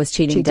cat was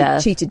cheating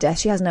death. Cheated death.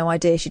 She has no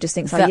idea. She just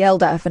thinks I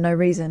yelled at her for no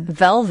reason.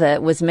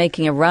 Velvet was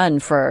making a run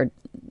for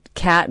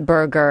cat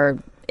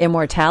burger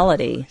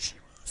immortality.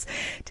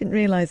 Didn't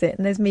realise it.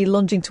 And there's me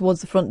lunging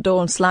towards the front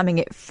door and slamming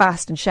it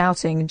fast and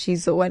shouting, and she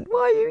sort of went,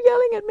 "Why are you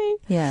yelling at me?"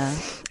 Yeah.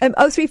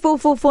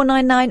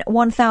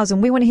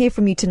 03444991000. We want to hear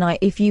from you tonight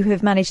if you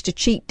have managed to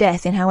cheat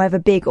death in however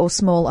big or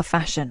small a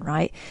fashion,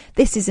 right?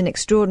 This is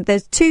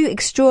there's 2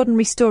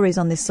 extraordinary stories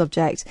on this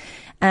subject.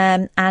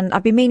 And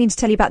I've been meaning to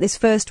tell you about this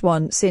first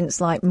one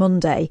since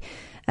Monday.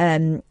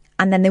 And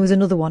then there was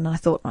another one, and I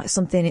thought, right,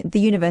 the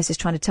universe is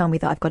trying to tell me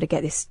that I've got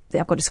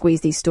to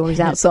squeeze these stories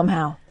out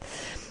somehow.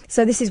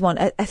 So this is one.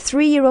 A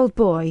 3-year-old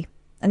boy,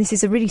 and this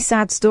is a really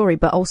sad story,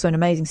 but also an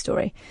amazing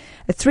story.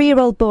 A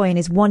 3-year-old boy and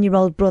his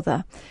 1-year-old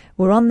brother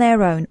were on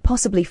their own,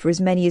 possibly for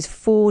as many as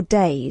 4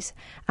 days,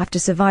 after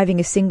surviving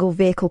a single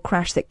vehicle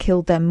crash that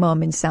killed their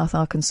mum in South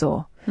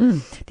Arkansas.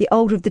 The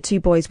older of the two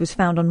boys was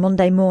found on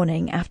Monday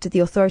morning after the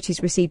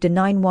authorities received a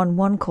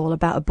 911 call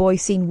about a boy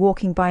seen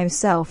walking by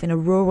himself in a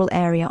rural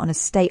area on a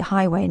state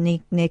highway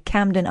near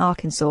Camden,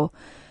 Arkansas.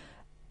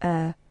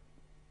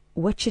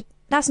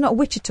 That's not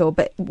Wichita,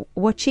 but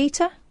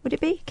Wachita, would it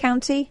be?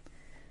 County?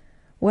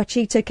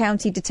 Wachita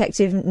County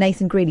Detective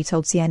Nathan Greeley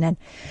told CNN.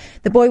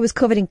 The boy was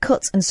covered in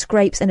cuts and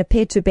scrapes and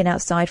appeared to have been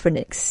outside for an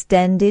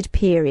extended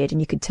period, and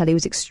you could tell he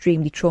was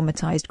extremely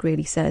traumatised,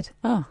 Greeley said.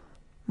 Oh.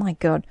 My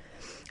God.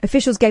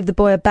 Officials gave the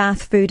boy a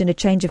bath, food and a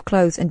change of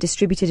clothes and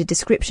distributed a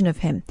description of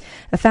him.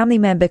 A family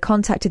member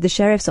contacted the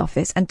sheriff's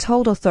office and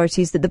told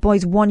authorities that the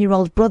boy's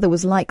 1-year-old brother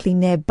was likely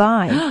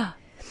nearby.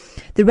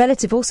 The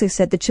relative also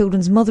said the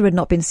children's mother had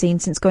not been seen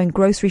since going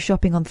grocery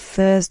shopping on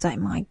Thursday.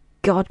 My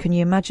God, can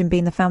you imagine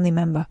being the family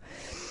member?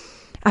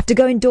 After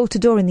going door to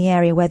door in the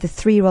area where the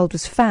 3-year-old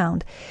was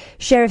found,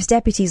 sheriff's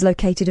deputies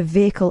located a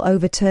vehicle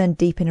overturned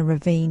deep in a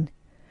ravine.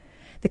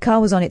 The car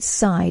was on its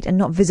side and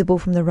not visible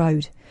from the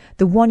road.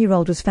 The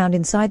 1-year-old was found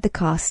inside the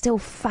car, still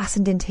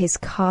fastened into his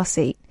car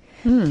seat.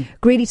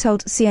 Greeley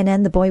told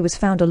CNN the boy was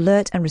found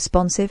alert and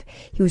responsive.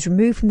 He was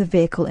removed from the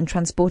vehicle and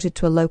transported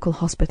to a local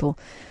hospital.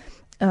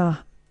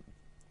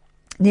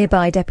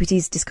 Nearby,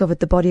 deputies discovered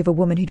the body of a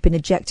woman who'd been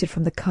ejected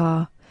from the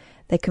car.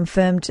 They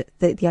confirmed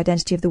that the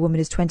identity of the woman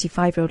is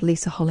 25-year-old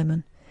Lisa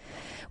Holliman.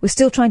 We're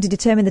still trying to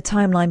determine the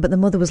timeline, but the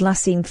mother was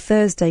last seen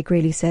Thursday,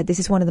 Greeley said. This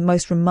is one of the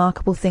most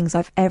remarkable things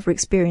I've ever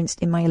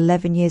experienced in my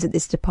 11 years at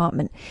this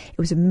department. It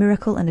was a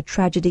miracle and a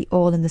tragedy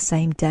all in the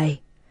same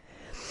day.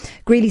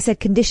 Greeley said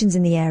conditions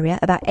in the area,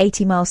 about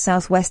 80 miles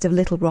southwest of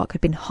Little Rock,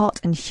 had been hot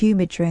and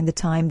humid during the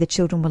time the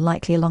children were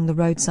likely along the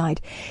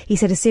roadside. He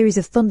said a series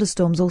of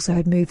thunderstorms also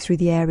had moved through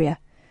the area.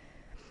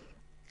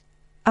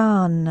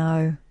 Oh,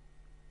 no.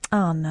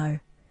 Oh, no.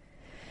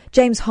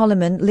 James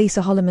Holliman,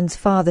 Lisa Holliman's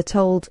father,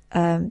 told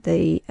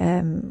the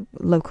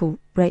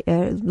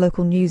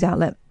local news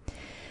outlet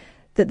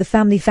that the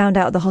family found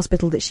out at the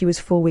hospital that she was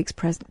 4 weeks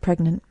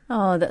pregnant.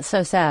 Oh, that's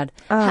so sad.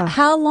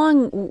 How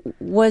long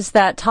was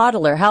that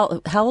toddler? How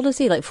old is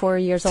he? Like 4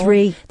 years old?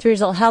 3. 3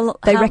 years old.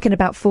 They reckon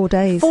about 4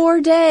 days. 4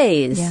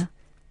 days? Yeah.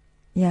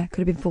 Yeah,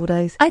 could have been 4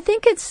 days. I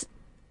think it's...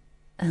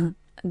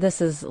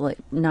 this is like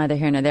neither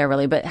here nor there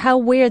really, but how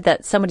weird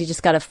that somebody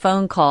just got a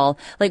phone call.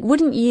 Like,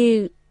 wouldn't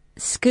you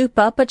scoop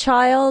up a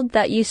child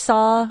that you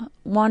saw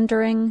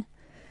wandering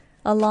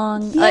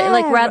along? Yeah.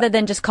 Like rather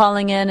than just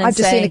calling in and I've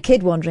just seen a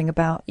kid wandering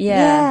about.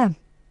 Yeah.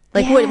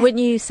 Like, yeah. Wouldn't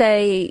you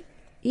say,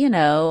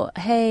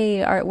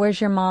 hey,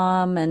 where's your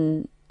mom?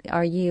 And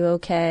are you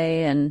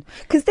okay? And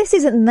because this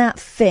isn't that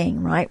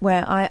thing, right,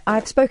 where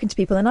I've spoken to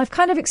people and I've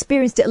kind of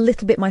experienced it a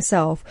little bit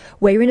myself,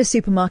 where you're in a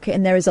supermarket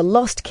and there is a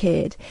lost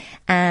kid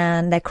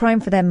and they're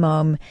crying for their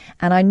mum.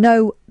 And I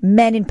know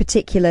men in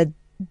particular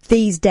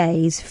these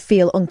days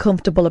feel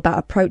uncomfortable about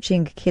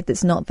approaching a kid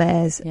that's not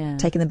theirs,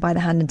 taking them by the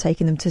hand and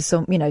taking them to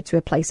to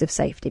a place of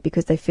safety,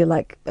 because they feel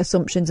like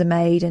assumptions are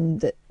made and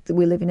that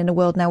we're living in a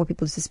world now where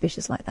people are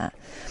suspicious like that.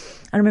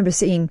 I remember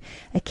seeing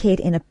a kid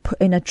in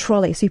a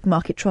trolley, a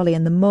supermarket trolley,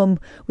 and the mum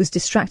was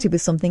distracted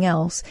with something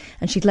else,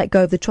 and she'd let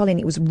go of the trolley and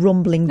it was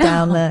rumbling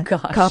down the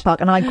car park,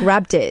 and I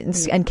grabbed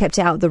it and kept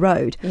it out of the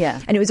road. Yeah.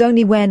 And it was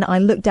only when I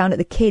looked down at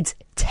the kid's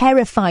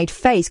terrified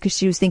face, because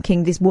she was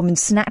thinking this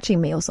woman's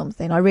snatching me or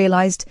something, I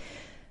realised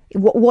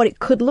what it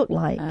could look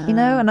like,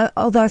 And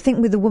although I think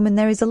with the woman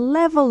there is a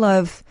level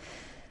of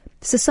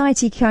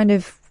society kind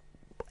of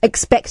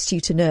expects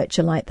you to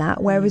nurture like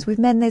that, whereas with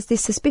men there's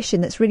this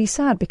suspicion that's really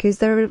sad, because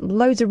there are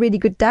loads of really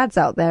good dads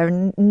out there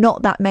and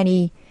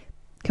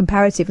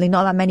comparatively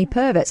not that many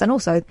perverts, and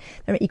also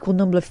there are an equal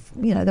number of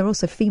there are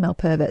also female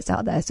perverts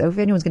out there, so if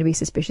anyone's going to be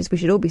suspicious we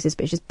should all be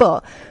suspicious,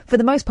 but for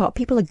the most part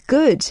people are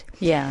good.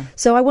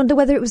 So I wonder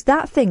whether it was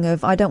that thing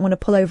of I don't want to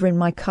pull over in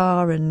my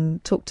car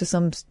and talk to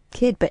some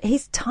kid, but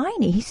he's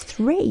tiny, he's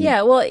 3.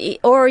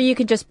 Or you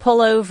could just pull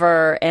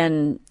over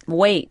and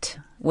wait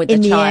with the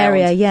child in the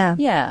area.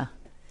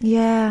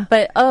 Yeah.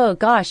 But, oh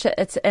gosh,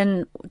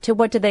 and to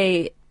what do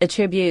they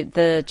attribute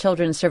the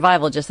children's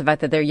survival? Just the fact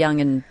that they're young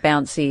and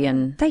bouncy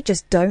and... They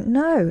just don't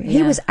know.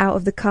 He was out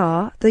of the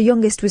car. The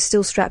youngest was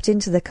still strapped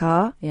into the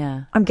car.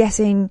 Yeah. I'm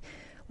guessing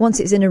once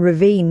it's in a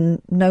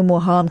ravine, no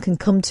more harm can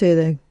come to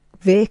the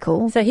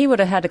vehicle. So he would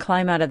have had to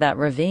climb out of that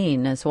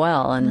ravine as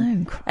well.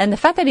 And the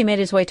fact that he made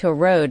his way to a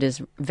road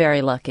is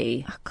very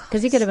lucky.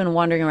 Because he could have been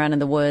wandering around in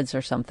the woods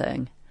or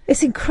something.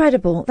 It's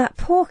incredible. That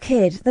poor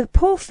kid, the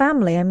poor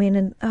family. I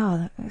mean,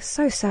 it's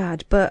so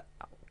sad, but...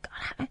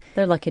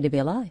 They're lucky to be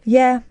alive.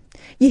 Yeah.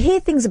 You hear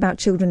things about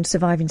children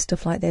surviving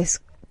stuff like this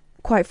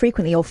quite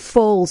frequently, or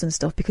falls and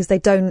stuff, because they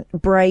don't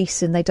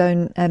brace and they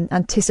don't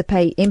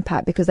anticipate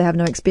impact because they have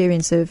no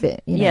experience of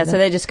it. So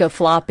they just go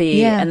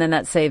floppy and then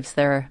that saves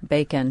their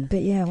bacon.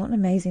 But yeah, what an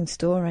amazing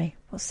story.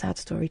 What a sad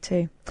story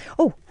too.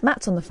 Oh,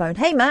 Matt's on the phone.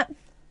 Hey, Matt.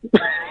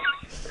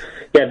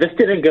 Yeah, this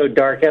didn't go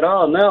dark at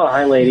all. No,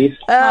 hi, ladies.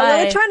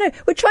 Hi. Well,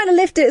 we're trying to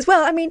lift it as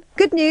well. I mean,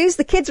 good news.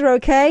 The kids are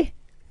okay.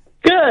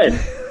 Good.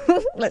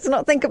 Let's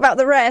not think about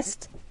the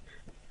rest.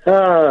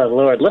 Oh,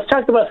 Lord. Let's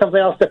talk about something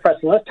else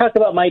depressing. Let's talk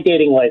about my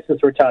dating life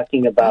since we're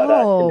talking about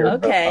Tinder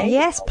okay.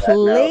 Yes,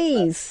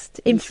 please.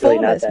 It's really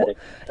Inform not us. that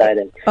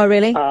exciting. Oh,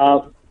 really?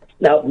 No,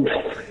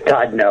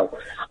 God, no.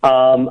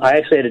 I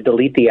actually had to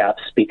delete the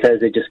apps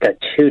because it just got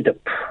too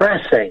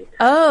depressing.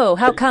 Oh,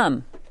 how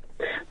come?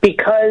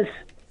 Because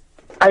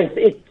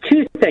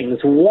two things.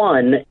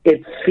 One,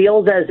 it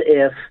feels as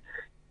if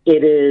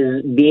it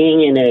is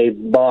being in a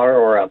bar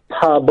or a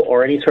pub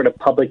or any sort of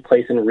public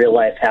place in real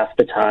life half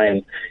the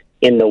time,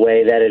 in the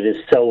way that it is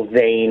so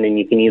vain and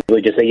you can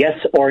easily just say yes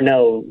or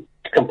no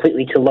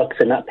completely to looks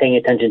and not paying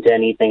attention to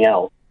anything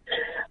else.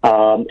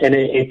 And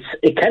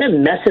it kind of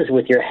messes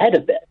with your head a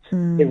bit.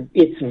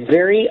 It's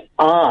very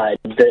odd,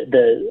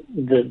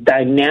 the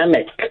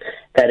dynamic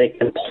that it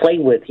can play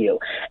with you.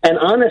 And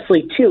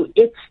honestly, too,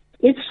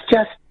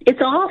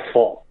 it's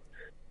awful.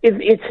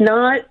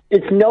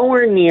 It's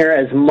nowhere near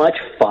as much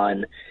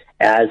fun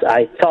as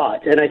I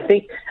thought. And I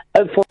think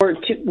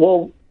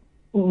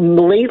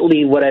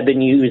lately what I've been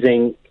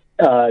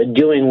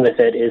doing with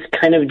it is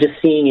kind of just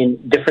seeing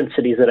in different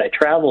cities that I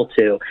travel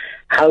to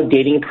how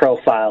dating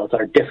profiles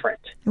are different.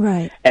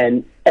 Right.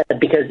 And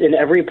because in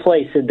every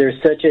place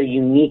there's such a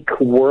unique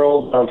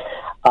world of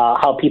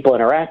how people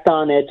interact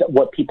on it,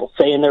 what people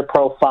say in their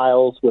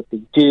profiles, what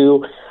they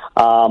do.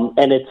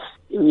 And it's,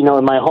 in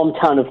my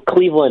hometown of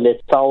Cleveland,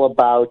 it's all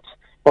about,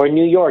 or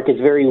New York,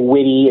 it's very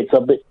witty, it's a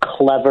bit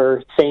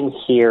clever, same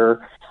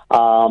here.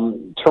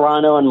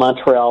 Toronto and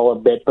Montreal a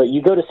bit, but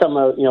you go to some,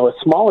 a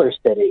smaller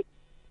city,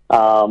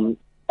 and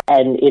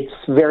it's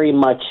very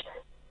much,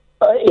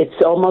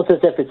 it's almost as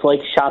if it's like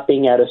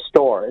shopping at a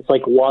store. It's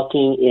like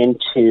walking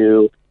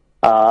into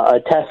a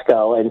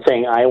Tesco and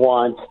saying, I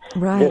want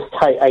this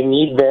type, I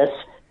need this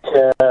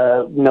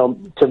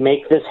to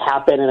make this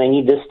happen, and I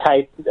need this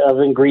type of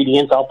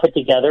ingredients all put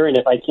together, and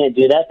if I can't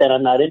do that, then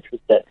I'm not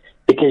interested.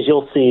 Because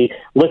you'll see,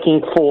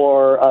 looking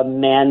for a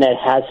man that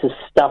has his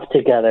stuff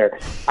together.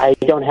 I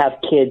don't have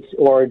kids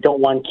or don't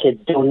want kids,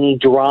 don't need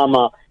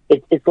drama.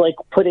 It's like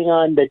putting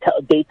on the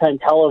daytime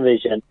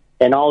television,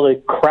 and all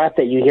the crap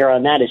that you hear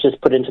on that is just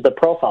put into the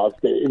profiles.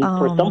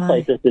 For some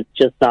places, it's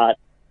just not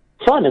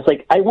fun. It's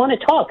like, I want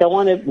to talk. I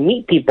want to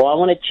meet people. I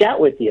want to chat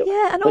with you.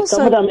 Yeah, and but also...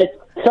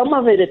 some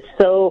of it, it's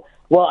so,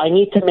 well, I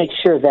need to make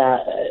sure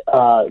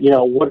that,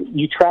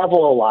 you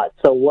travel a lot.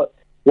 So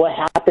what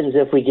happens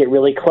if we get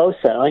really close?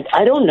 Like,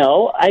 I don't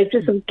know. I'm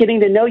just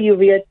getting to know you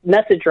via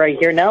message right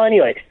here now.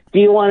 Anyway, do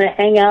you want to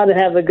hang out and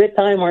have a good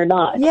time or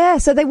not? Yeah,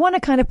 so they want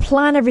to kind of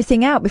plan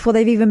everything out before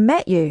they've even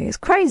met you. It's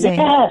crazy.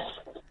 Yes.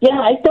 Yeah,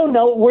 I don't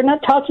know. We're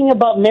not talking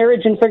about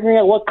marriage and figuring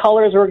out what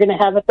colors we're going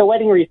to have at the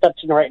wedding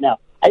reception right now.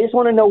 I just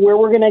want to know where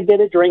we're going to get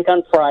a drink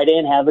on Friday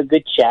and have a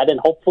good chat, and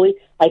hopefully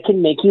I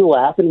can make you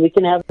laugh and we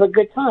can have a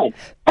good time.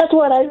 That's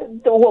what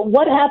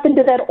happened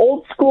to that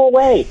old school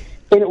way.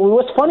 And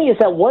what's funny is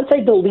that once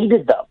I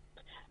deleted them,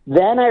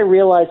 then I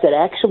realized that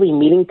actually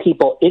meeting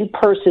people in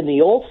person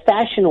the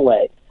old-fashioned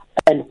way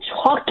and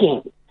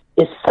talking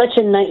is such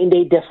a night and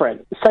day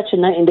difference,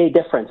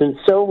 and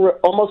so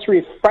almost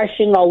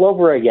refreshing all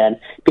over again,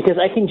 because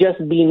I can just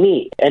be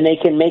me, and they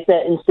can make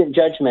that instant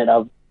judgment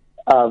of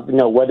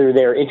whether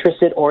they're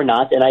interested or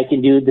not, and I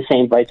can do the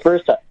same vice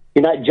versa.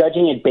 You're not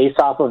judging it based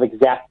off of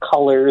exact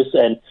colors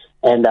and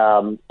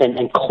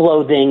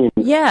clothing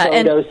and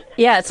photos.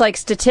 It's like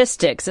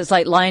statistics. It's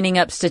like lining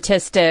up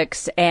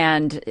statistics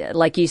and,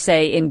 like you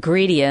say,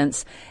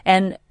 ingredients.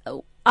 And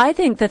I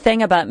think the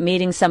thing about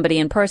meeting somebody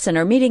in person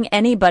or meeting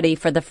anybody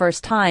for the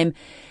first time,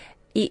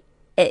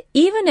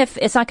 even if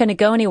it's not going to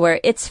go anywhere,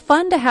 it's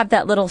fun to have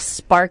that little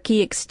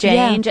sparky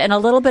exchange and a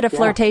little bit of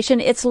flirtation.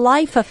 It's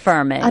life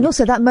affirming. And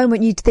also that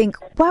moment you'd think,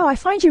 wow, I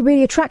find you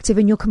really attractive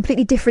and you're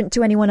completely different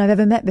to anyone I've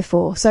ever met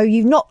before. So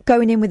you're not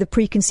going in with a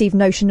preconceived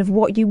notion of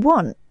what you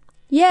want.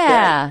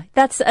 Yeah.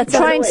 That's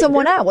trying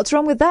someone out. What's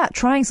wrong with that?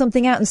 Trying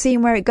something out and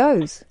seeing where it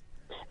goes.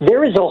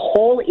 There is a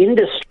whole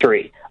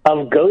industry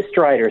of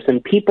ghostwriters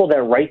and people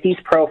that write these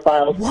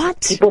profiles.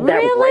 What? People that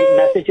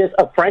write messages.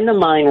 A friend of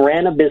mine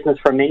ran a business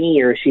for many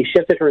years. She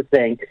shifted her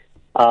thing.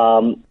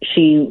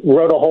 She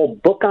wrote a whole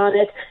book on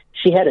it.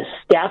 She had a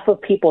staff of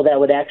people that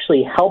would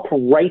actually help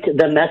write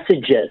the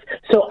messages.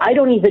 So I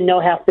don't even know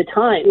half the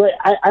time.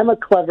 I'm a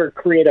clever,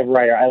 creative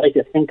writer. I like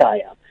to think I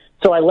am.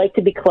 So I like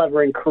to be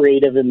clever and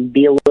creative and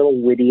be a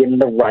little witty in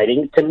the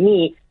writing. To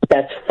me,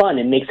 that's fun.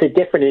 It makes it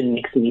different and it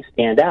makes me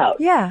stand out.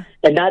 Yeah.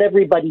 And not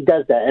everybody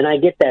does that. And I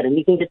get that. And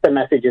you can get the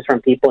messages from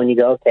people and you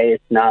go, okay,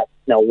 it's not,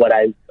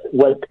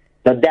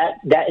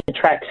 that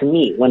attracts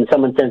me when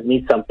someone sends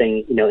me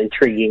something,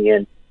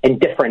 intriguing and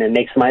different and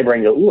makes my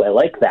brain go, ooh, I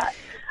like that.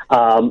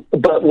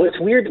 But what's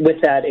weird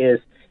with that is,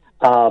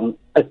 a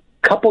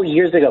couple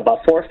years ago,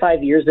 about 4 or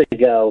 5 years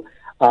ago,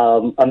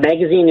 a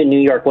magazine in New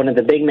York, one of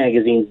the big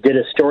magazines, did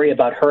a story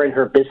about her and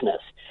her business.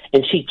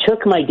 And she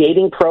took my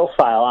dating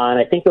profile on,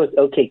 I think it was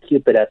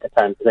OkCupid at the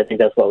time, because I think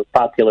that's what was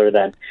popular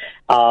then.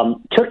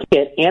 Took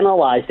it,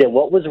 analyzed it,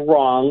 what was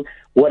wrong,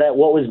 what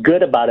was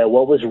good about it,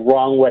 what was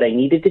wrong, what I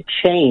needed to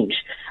change.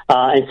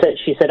 And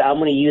she said, I'm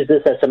going to use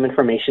this as some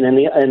information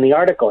in the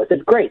article. I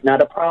said, great,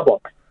 not a problem.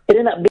 It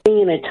ended up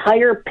being an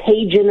entire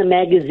page in the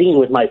magazine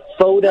with my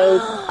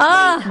photos,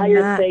 the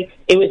entire thing.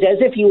 It was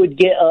as if you would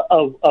get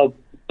a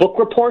book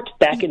report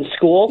back in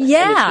school.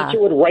 Yeah. And the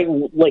teacher would write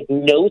like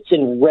notes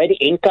in red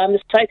ink on the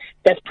side.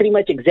 That's pretty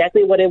much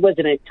exactly what it was,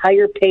 an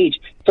entire page.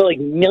 So like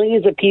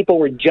millions of people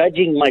were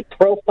judging my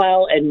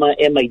profile and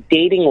my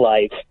dating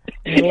life.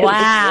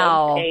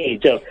 Wow. One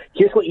page of,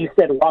 here's what you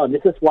said wrong.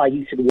 This is why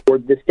you should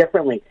word this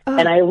differently.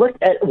 And I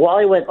looked at, while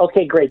I went,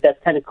 okay, great,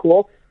 that's kind of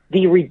cool.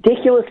 The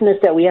ridiculousness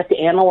that we have to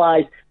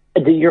analyze.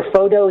 Your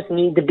photos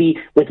need to be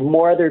with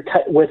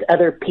with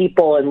other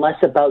people and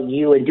less about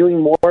you, and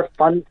doing more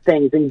fun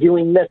things and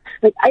doing this.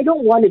 Like, I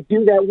don't want to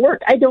do that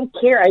work. I don't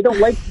care. I don't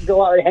like to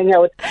go out and hang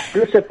out with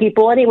groups of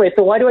people anyway.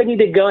 So why do I need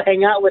to go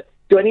hang out with?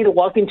 Do I need to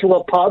walk into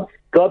a pub,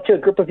 go up to a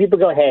group of people,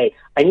 go, hey,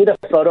 I need a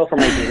photo for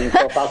my dating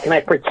profile. Can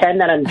I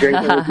pretend that I'm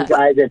drinking with you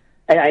guys and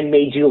I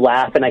made you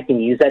laugh and I can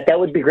use that? That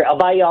would be great. I'll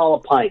buy you all a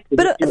pint.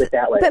 We'll just do it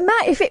that way. But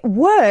Matt, if it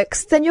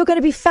works, then you're going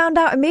to be found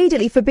out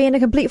immediately for being a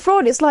complete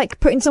fraud. It's like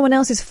putting someone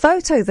else's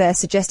photo there,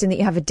 suggesting that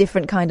you have a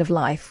different kind of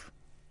life.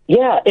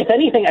 Yeah, if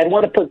anything, I'd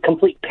want to put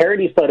complete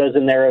parody photos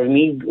in there of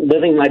me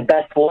living my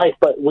best life.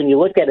 But when you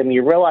look at them,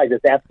 you realize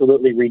it's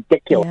absolutely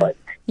ridiculous.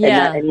 Yeah.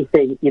 And not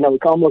anything,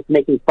 it's almost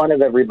making fun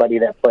of everybody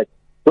that puts,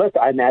 look,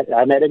 I'm at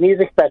a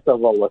music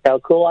festival. Look how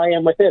cool I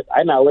am with this.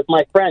 I'm out with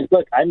my friends.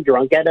 Look, I'm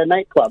drunk at a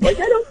nightclub. Like,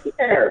 I don't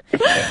care.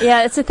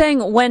 Yeah, it's the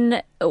thing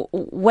when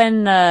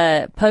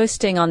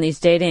posting on these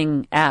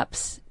dating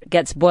apps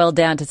gets boiled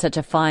down to such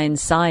a fine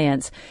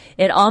science,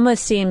 it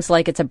almost seems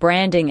like it's a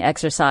branding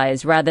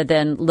exercise rather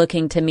than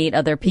looking to meet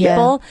other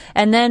people. Yeah.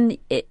 And then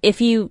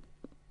if you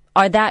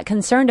are that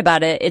concerned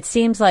about it, it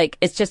seems like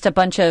it's just a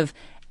bunch of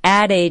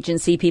ad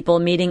agency people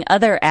meeting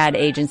other ad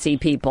agency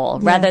people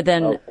rather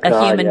than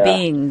a human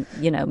being,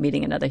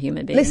 meeting another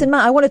human being. Listen,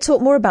 Matt, I want to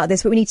talk more about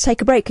this, but we need to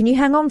take a break. Can you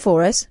hang on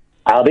for us?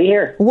 I'll be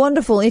here.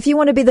 Wonderful. If you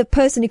want to be the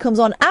person who comes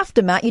on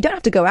after Matt, you don't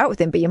have to go out with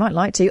him, but you might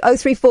like to.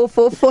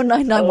 0344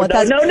 499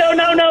 1000.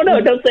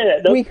 No, don't say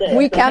it.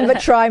 We can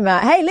but try,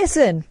 Matt. Hey,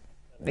 listen.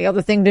 The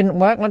other thing didn't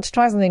work. Let's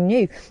try something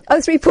new.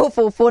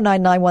 0344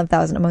 499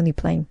 1000. I'm only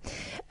playing.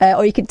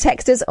 Or you can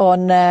text us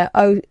on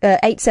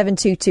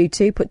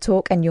 87222. Put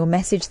talk and your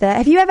message there.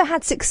 Have you ever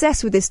had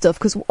success with this stuff?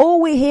 Because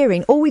all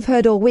we've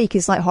heard all week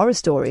is like horror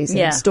stories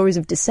and stories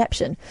of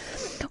deception.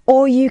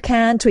 Or you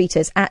can tweet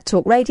us at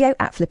Talk Radio,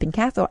 at Flippin'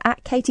 Kath, or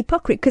at Katie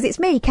Puckrick. Because it's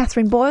me,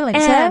 Katherine Boyle,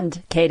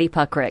 and Katie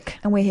Puckrick.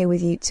 And we're here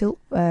with you till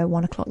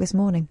 1 o'clock this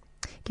morning.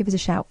 Give us a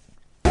shout.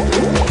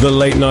 The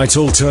Late Night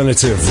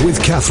Alternative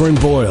with Katherine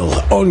Boyle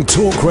on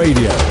Talk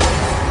Radio.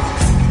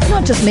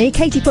 Not just me,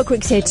 Katie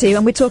Puckrick's here too,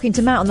 and we're talking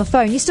to Matt on the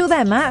phone. You still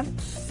there, Matt?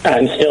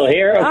 I'm still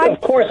here.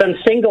 Of course, I'm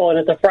single and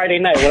it's a Friday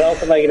night. What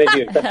else am I going to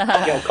do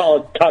except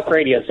call a talk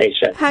radio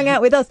station? Hang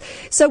out with us.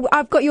 So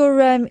I've got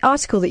your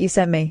article that you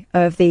sent me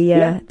of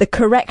the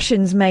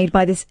corrections made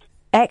by this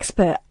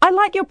expert. I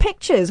like your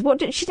pictures.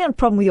 She didn't have a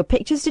problem with your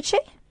pictures, did she?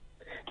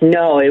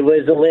 No, it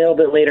was a little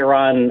bit later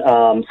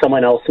on.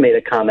 Someone else made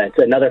a comment,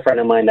 another friend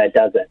of mine that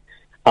doesn't,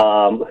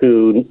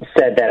 who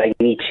said that I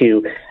need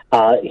to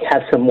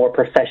have some more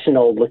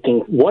professional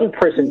looking. One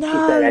person,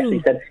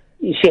 she said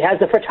she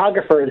has a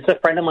photographer. This is a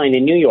friend of mine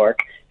in New York.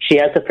 She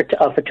has a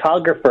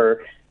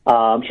photographer.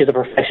 She's a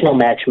professional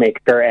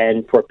matchmaker,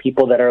 and for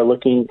people that are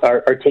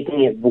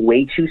taking it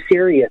way too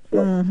seriously,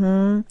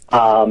 I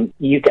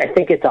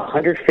think it's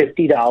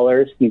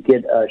 $150. You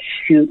get a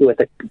shoot with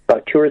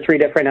about 2 or 3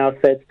 different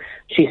outfits.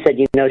 She said,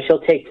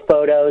 she'll take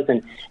photos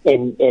and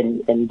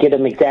get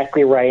them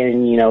exactly right,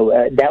 and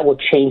that will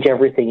change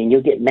everything, and you'll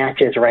get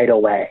matches right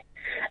away.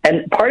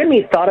 And part of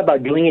me thought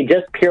about doing it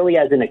just purely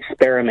as an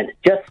experiment,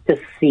 just to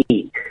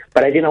see.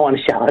 But I didn't want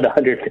to shell out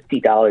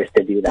 $150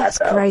 to do that. That's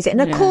crazy. And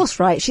of course,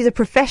 right, she's a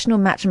professional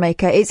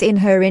matchmaker. It's in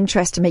her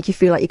interest to make you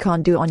feel like you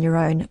can't do it on your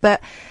own.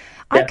 But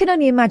I can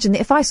only imagine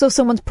that if I saw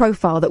someone's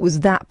profile that was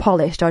that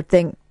polished, I'd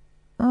think,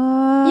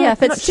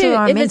 if it's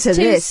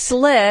too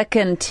slick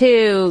and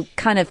too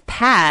kind of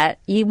pat,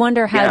 you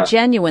wonder how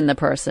genuine the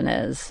person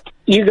is.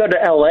 You go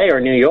to L.A. or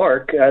New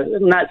York,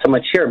 not so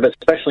much here, but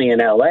especially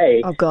in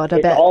L.A. Oh, God, I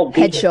bet.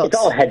 Headshots. It's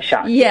all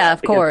headshots. Yeah,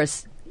 of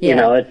course.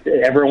 Yeah. It's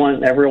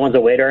everyone's a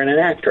waiter and an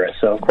actress,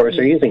 so of course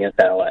they're using it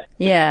that way.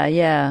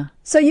 Yeah.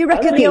 So you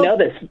reckon you know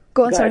this?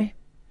 Go on, sorry.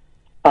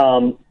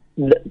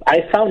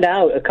 I found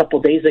out a couple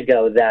days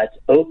ago that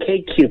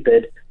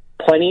OkCupid,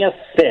 Plenty of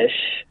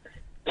Fish,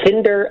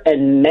 Tinder,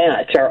 and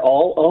Match are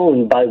all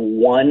owned by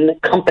one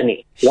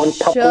company, one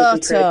publicly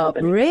traded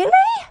company. Really?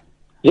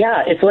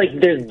 Yeah, it's like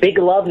there's Big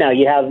Love now.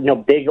 You have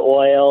Big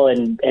Oil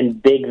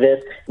and Big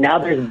this. Now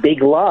there's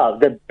Big Love.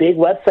 The big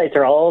websites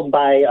are all owned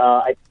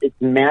by it's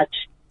Match.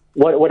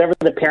 Whatever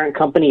the parent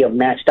company of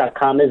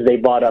Match.com is, they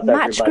bought up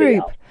Match everybody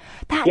Group. else.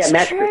 That's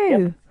Match true.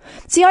 Group, yep.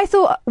 See, I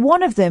thought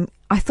one of them,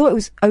 I thought it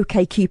was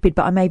OK Cupid,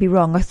 but I may be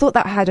wrong. I thought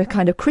that had a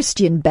kind of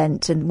Christian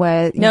bent, and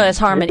where no, it's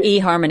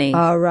eHarmony.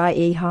 Oh right,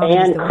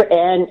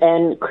 eHarmony.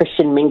 And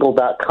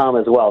ChristianMingle.com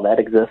as well. That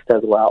exists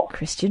as well.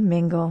 Christian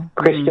Mingle.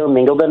 Christian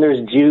Mingle. Then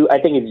there's I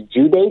think it's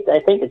Judate. I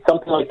think it's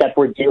something like that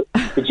where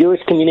the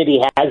Jewish community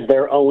has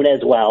their own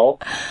as well.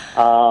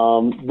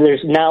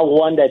 There's now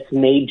one that's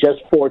made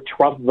just for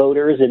Trump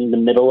voters in the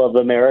middle of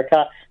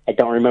America. I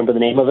don't remember the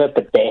name of it,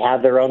 but they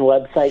have their own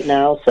website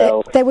now.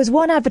 So there was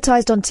one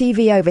advertised on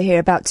TV over here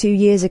about 2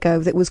 years ago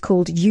that was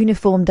called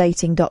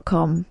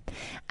uniformdating.com,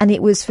 and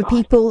it was for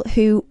people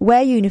who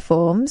wear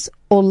uniforms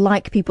or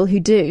like people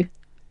who do.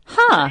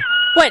 Huh.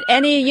 What,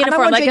 any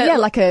uniform, like a dinner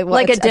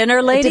lady? A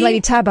dinner lady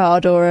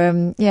tabard or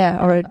a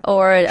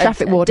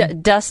traffic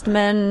warden.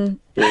 Dustman.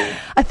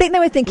 I think they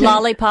were thinking...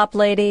 Lollipop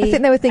lady. I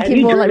think they were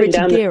thinking more like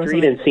Richard Gere or something. Have you driven down the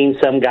street and seen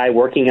some guy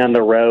working on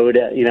the road,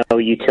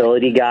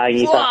 utility guy, and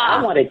you thought,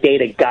 I want to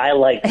date a guy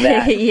like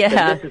that.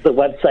 Yeah. This is the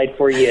website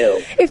for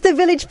you. If the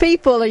Village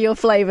People are your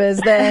flavours,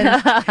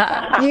 then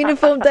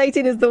uniform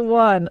dating is the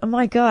one. Oh,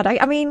 my God.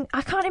 I mean,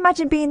 I can't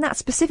imagine being that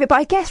specific, but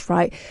I guess,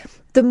 right,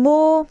 the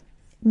more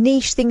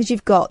niche things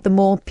you've got, the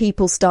more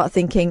people start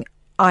thinking,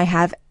 I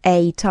have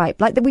a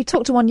type. Like we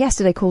talked to one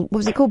yesterday called, what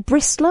was it called,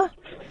 Bristler?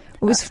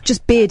 It was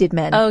just bearded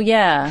men. Oh,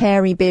 yeah.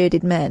 Hairy,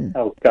 bearded men.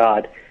 Oh,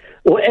 God.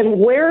 And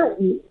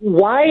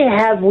why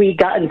have we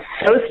gotten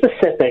so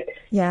specific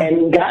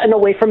and gotten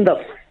away from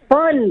the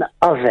fun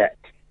of it?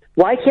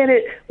 Why can't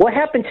it, what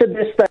happened to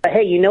this,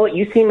 hey, you know what,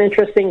 you seem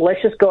interesting,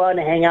 let's just go out and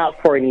hang out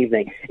for an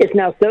evening. It's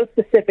now so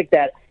specific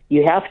that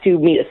you have to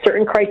meet a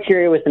certain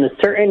criteria within a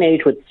certain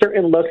age with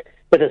certain looks,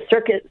 with a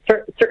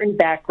certain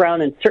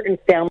background and certain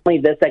family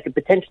that could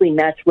potentially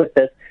match with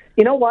this.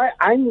 You know what?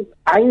 I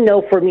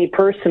know for me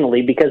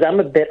personally, because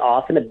I'm a bit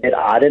off and a bit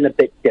odd and a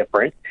bit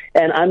different,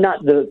 and I'm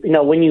not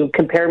when you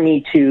compare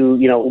me to,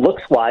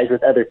 looks-wise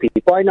with other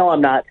people, I know I'm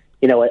not,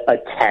 a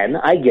 10.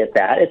 I get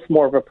that. It's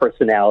more of a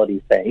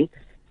personality thing.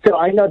 So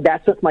I know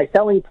that's what's my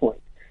selling point.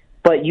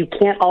 But you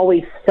can't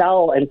always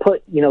sell and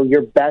put,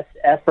 your best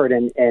effort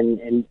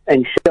and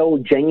show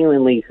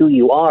genuinely who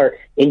you are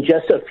in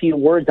just a few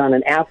words on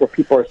an app where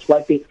people are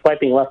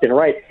swiping left and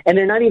right. And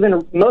they're not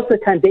even, most of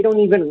the time, they don't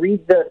even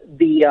read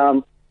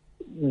the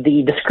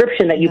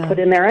description that you put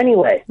in there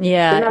anyway.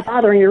 Yeah. They're not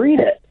bothering to read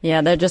it.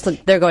 Yeah,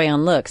 they're going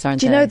on looks, aren't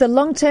they? Do you know, the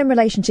long-term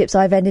relationships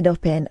I've ended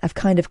up in have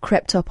kind of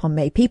crept up on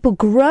me. People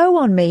grow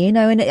on me,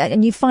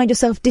 and you find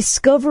yourself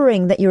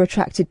discovering that you're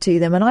attracted to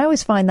them. And I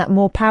always find that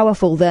more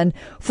powerful than,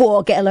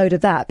 get a load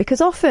of that.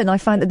 Because often I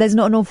find that there's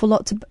not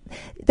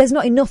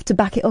not enough to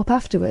back it up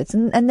afterwards.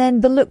 And then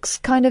the looks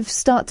kind of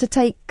start to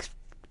take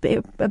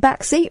a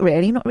back seat,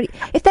 really. You're not really,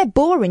 if they're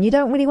boring, you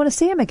don't really want to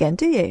see them again,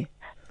 do you?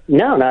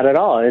 No, not at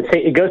all.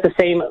 It goes the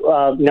same,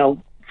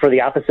 for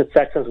the opposite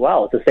sex as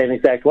well. It's the same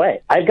exact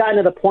way. I've gotten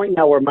to the point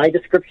now where my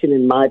description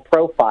in my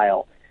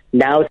profile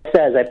now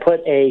says I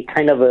put a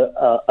kind of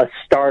a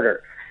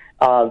starter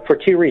for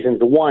two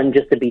reasons. One,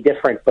 just to be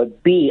different,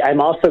 but B, I'm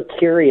also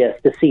curious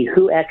to see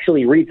who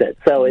actually reads it.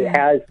 So it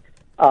has,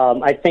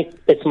 I think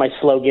it's my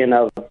slogan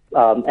of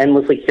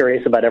endlessly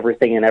curious about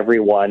everything and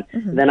everyone.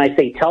 Mm-hmm. Then I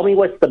say, tell me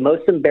what's the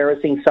most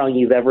embarrassing song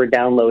you've ever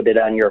downloaded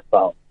on your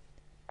phone.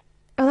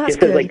 Oh, that's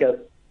just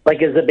good.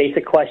 As a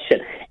basic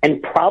question.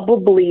 And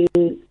probably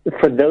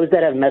for those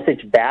that have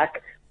messaged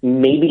back,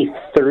 maybe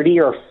 30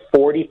 or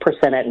 40%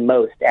 at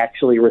most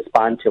actually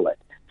respond to it.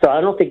 So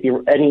I don't think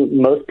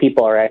most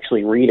people are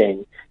actually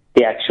reading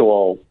the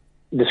actual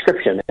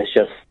description. It's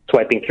just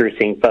swiping through,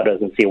 seeing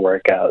photos, and see where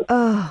it goes.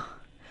 Oh,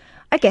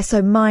 I guess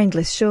so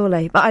mindless,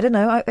 surely. But I don't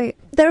know.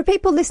 There are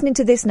people listening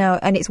to this now,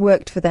 and it's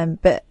worked for them,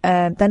 but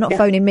they're not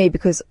phoning me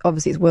because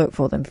obviously it's worked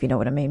for them, if you know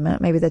what I mean,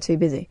 Matt. Maybe they're too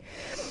busy.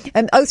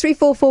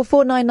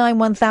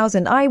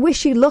 03444991000. I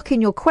wish you luck in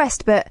your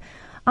quest, but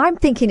I'm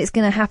thinking it's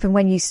going to happen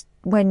when you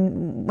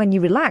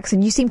relax,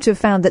 and you seem to have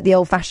found that the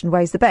old-fashioned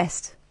way is the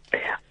best.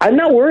 I'm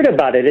not worried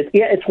about it.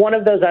 It's one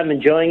of those, I'm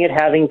enjoying it,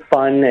 having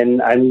fun,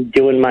 and I'm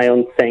doing my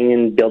own thing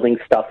and building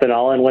stuff and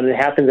all. And when it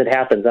happens, it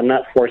happens. I'm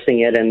not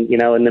forcing it. And,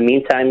 in the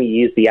meantime, you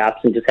use the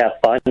apps and just have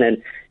fun.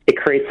 And it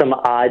creates some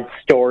odd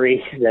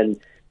stories and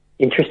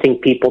interesting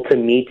people to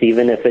meet,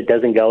 even if it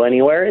doesn't go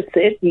anywhere.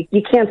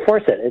 You can't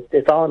force it.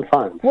 It's all in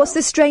fun. What's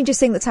the strangest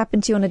thing that's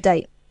happened to you on a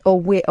date,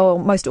 or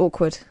most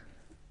awkward?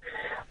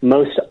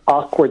 Most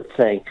awkward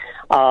thing.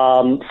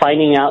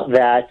 Finding out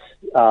that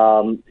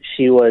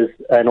she was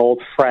an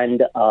old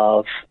friend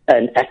of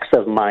an ex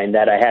of mine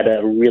that I had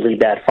a really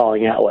bad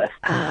falling out with.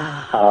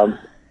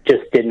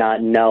 Just did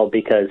not know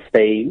because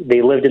they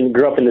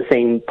grew up in the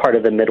same part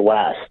of the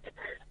Midwest.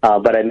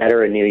 But I met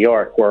her in New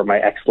York, where my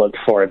ex lived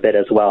for a bit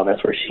as well, and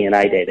that's where she and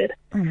I dated.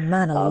 Oh,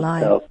 man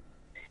alive. So,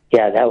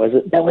 yeah, that was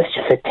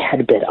just a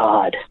tad bit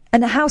odd.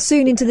 And how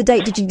soon into the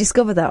date did you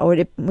discover that, or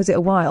was it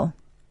a while?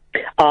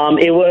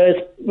 It was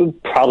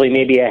probably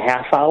maybe a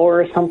half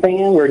hour or something.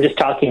 We were just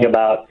talking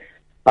about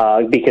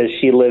because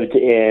she lived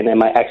and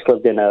my ex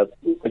lived in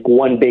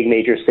one big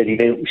major city.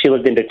 She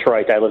lived in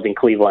Detroit. I lived in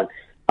Cleveland.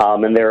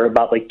 And they're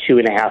about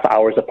 2.5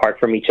 hours apart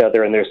from each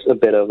other, and there's a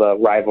bit of a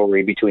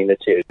rivalry between the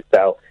two.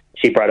 So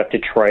she brought up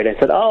Detroit. I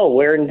said, oh,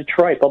 we're in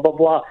Detroit, blah, blah,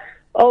 blah.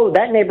 Oh,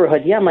 that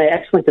neighborhood. Yeah, my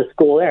ex went to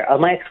school there.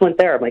 My ex went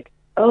there. I'm like,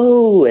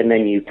 oh, and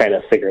then you kind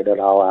of figured it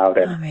all out.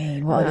 And, I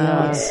mean, what are the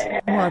odds?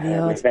 What are the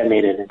odds? That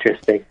made it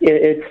interesting.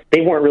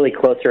 They weren't really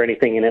close or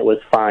anything, and it was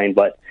fine,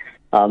 but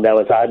that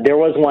was odd. There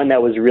was one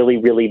that was really,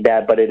 really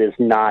bad, but it is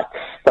not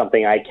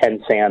something I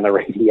can say on the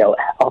radio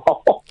at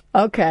all.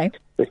 Okay.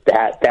 It's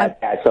that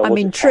bad. So I'm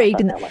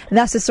intrigued, and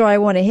that's the story I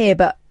want to hear,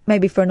 but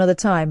maybe for another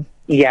time.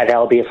 Yeah,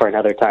 that'll be for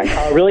another time.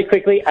 Really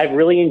quickly, I've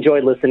really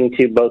enjoyed listening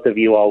to both of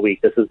you all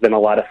week. This has been a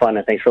lot of fun,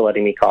 and thanks for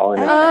letting me call in.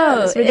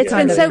 It's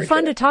been so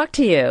fun to talk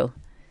to you.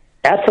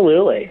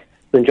 Absolutely.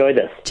 Enjoy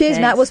this. Cheers,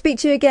 Matt. We'll speak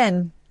to you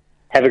again.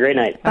 Have a great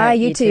night. Bye,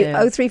 you too.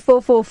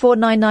 0344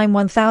 499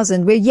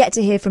 1000. We're yet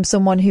to hear from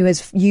someone who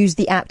has used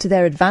the app to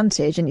their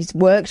advantage and it's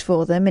worked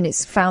for them and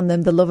it's found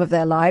them the love of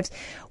their lives.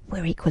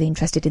 We're equally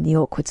interested in the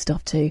awkward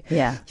stuff too.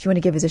 Yeah. If you want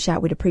to give us a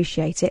shout, we'd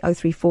appreciate it.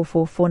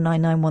 0344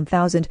 499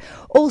 1000.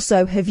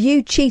 Also, have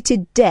you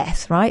cheated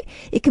death, right?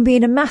 It can be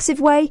in a massive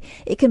way.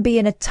 It can be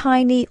in a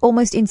tiny,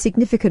 almost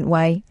insignificant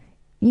way.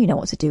 You know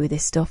what to do with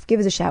this stuff. Give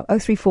us a shout.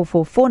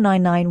 0344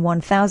 499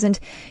 1000.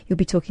 You'll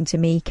be talking to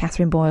me,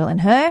 Katherine Boyle,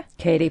 and her,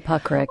 Katie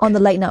Puckrick, on the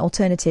Late Night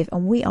Alternative,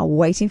 and we are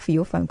waiting for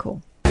your phone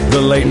call.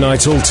 The Late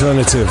Night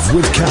Alternative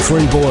with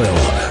Katherine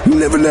Boyle. You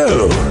never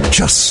know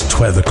just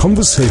where the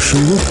conversation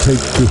will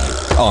take you.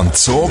 On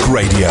Talk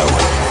Radio.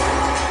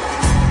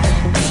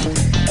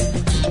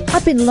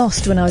 I've been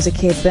lost when I was a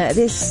kid, but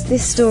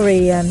this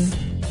story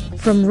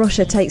from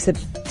Russia takes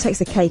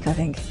the cake, I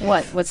think.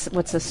 What's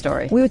the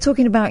story? We were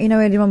talking about,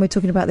 earlier on we were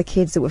talking about the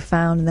kids that were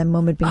found and their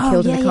mum had been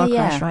killed in a car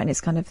crash, right? And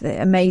it's kind of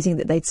amazing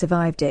that they'd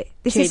survived it.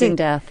 Cheating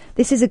death.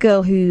 This is a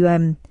girl who,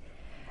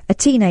 a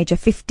teenager,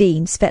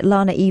 15,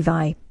 Svetlana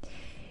Evai.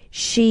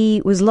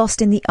 She was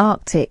lost in the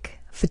Arctic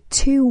for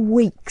 2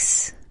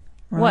 weeks.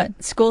 Right?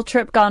 What? School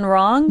trip gone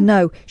wrong?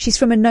 No, she's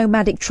from a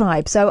nomadic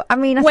tribe. So, I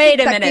think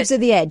that gives her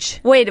the edge.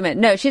 Wait a minute.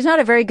 No, she's not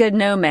a very good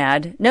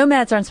nomad.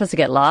 Nomads aren't supposed to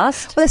get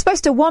lost. Well, they're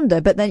supposed to wander,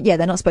 but then,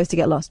 they're not supposed to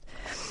get lost.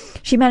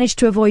 She managed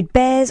to avoid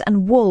bears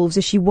and wolves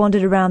as she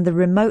wandered around the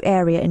remote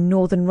area in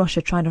northern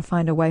Russia trying to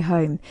find her way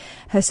home.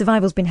 Her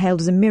survival's been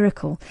hailed as a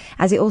miracle,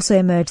 as it also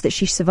emerged that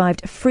she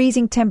survived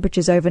freezing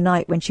temperatures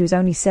overnight when she was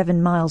only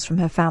 7 miles from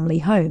her family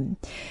home.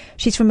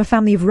 She's from a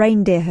family of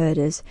reindeer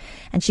herders,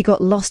 and she got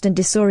lost and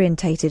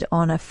disorientated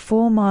on a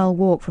 4-mile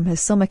walk from her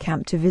summer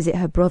camp to visit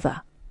her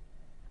brother.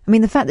 I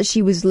mean, the fact that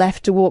she was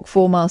left to walk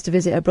 4 miles to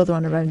visit her brother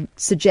on her own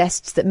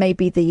suggests that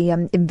maybe the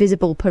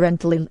invisible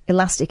parental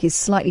elastic is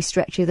slightly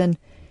stretchier than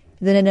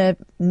in a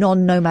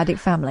non-nomadic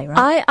family,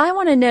 right? I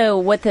want to know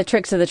what the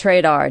tricks of the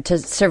trade are to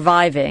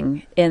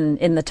surviving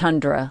in the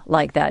tundra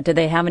like that. Do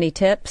they have any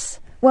tips?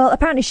 Well,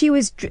 apparently she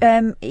was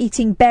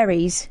eating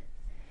berries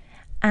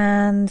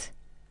and...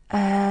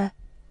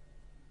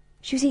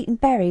 she was eating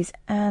berries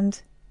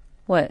and...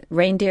 What,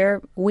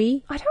 reindeer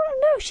wee? I don't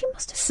know, she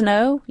must have...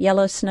 Snow?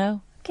 Yellow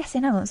snow? I'm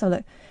guessing, let's have a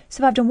look.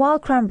 Survived on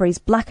wild cranberries,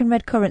 black and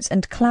red currants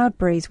and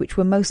cloudberries, which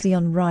were mostly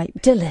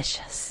unripe.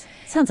 Delicious.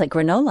 Sounds like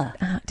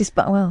granola.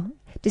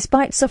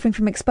 Despite suffering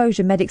from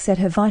exposure, medics said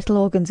her vital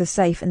organs are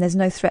safe and there's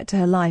no threat to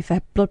her life.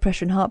 Her blood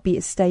pressure and heartbeat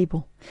is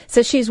stable.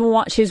 So she's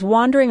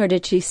wandering, or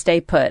did she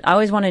stay put? I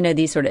always want to know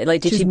these sort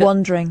of she's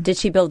wandering. Did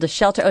she build a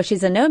shelter? Oh,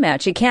 she's a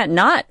nomad. She can't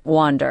not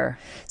wander.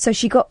 So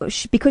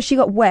because she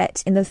got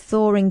wet in the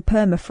thawing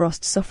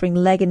permafrost, suffering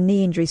leg and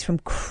knee injuries from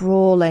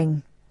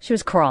crawling. She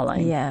was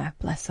crawling. Yeah,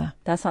 bless her.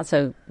 That's not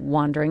so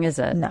wandering, is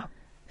it? No.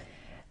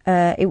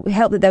 It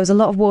helped that there was a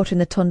lot of water in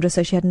the tundra,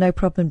 so she had no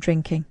problem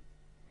drinking.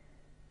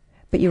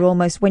 But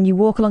when you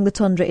walk along the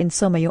tundra in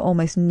summer, you're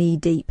almost knee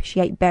deep. She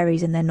ate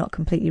berries and they're not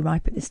completely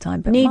ripe at this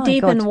time. But knee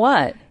deep in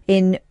what?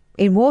 In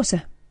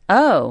water.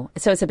 Oh,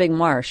 so it's a big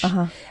marsh.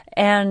 Uh-huh.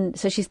 And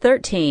so she's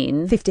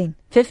 13. 15.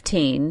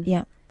 15.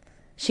 Yeah.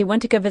 She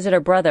went to go visit her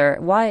brother.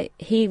 Why?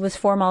 He was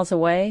 4 miles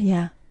away?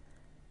 Yeah.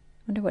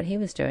 Wonder what he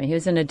was doing. He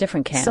was in a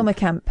different camp. Summer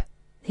camp.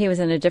 He was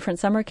in a different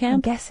summer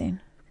camp? I'm guessing.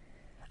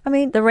 I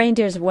mean... The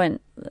reindeers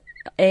went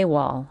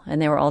AWOL,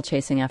 and they were all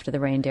chasing after the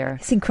reindeer.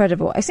 It's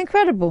incredible. It's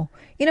incredible.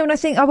 And I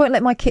think I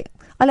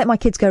let my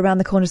kids go around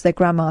the corner to their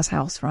grandma's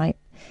house, right?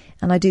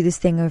 And I do this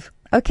thing of,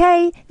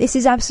 okay, this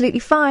is absolutely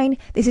fine.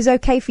 This is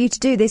okay for you to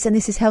do this, and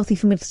this is healthy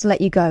for me to let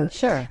you go.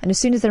 Sure. And as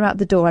soon as they're out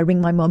the door, I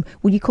ring my mum.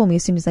 Will you call me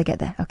as soon as they get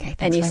there? Okay,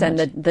 thanks. And you send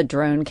the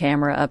drone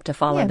camera up to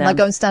follow them. I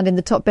go and stand in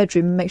the top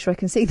bedroom and make sure I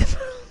can see them.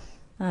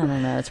 I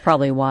don't know. It's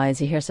probably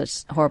wise. You hear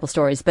such horrible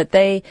stories. But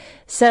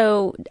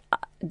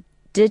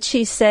did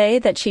she say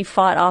that she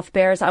fought off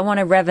bears? I want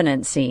a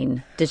revenant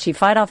scene. Did she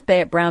fight off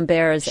brown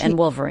bears and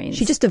wolverines?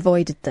 She just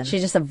avoided them.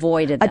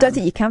 I don't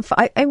think you can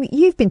fight. I mean,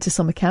 you've been to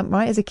summer camp,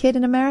 right, as a kid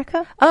in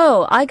America?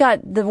 Oh, I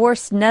got the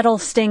worst nettle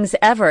stings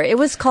ever. It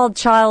was called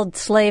child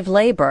slave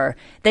labor.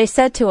 They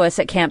said to us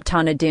at Camp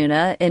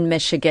Tonaduna in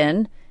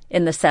Michigan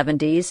in the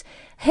 70s,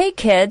 hey,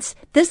 kids,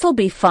 this'll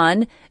be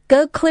fun.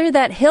 Go clear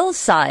that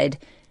hillside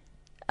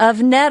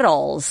of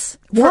nettles.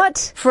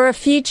 What? For a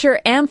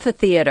future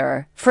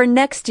amphitheater for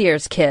next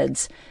year's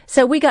kids.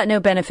 So we got no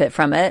benefit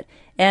from it.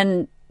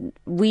 And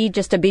we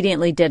just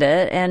obediently did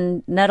it,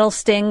 and nettle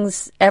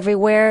stings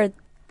everywhere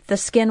the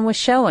skin was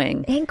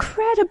showing.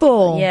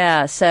 Incredible.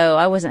 Yeah, so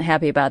I wasn't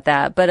happy about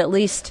that, but at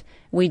least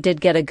we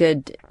did get a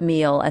good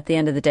meal at the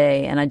end of the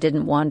day, and I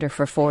didn't wander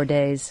for 4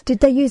 days. Did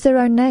they use their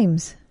own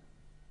names?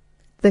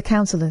 The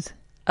counsellors?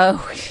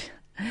 Oh.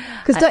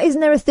 Because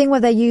isn't there a thing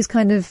where they use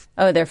kind of...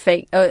 Oh, they're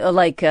fake,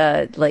 like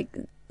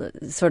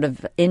sort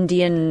of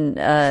Indian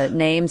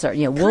names, or,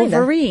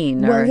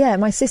 Wolverine. Well, yeah,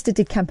 my sister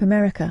did Camp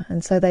America,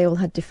 and so they all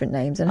had different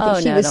names. And I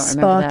think she was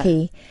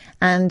Sparky,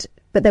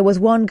 but there was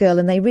one girl,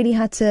 and they really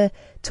had to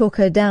talk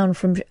her down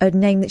from a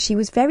name that she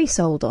was very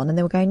sold on, and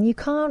they were going, you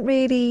can't,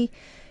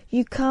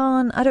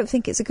 I don't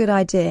think it's a good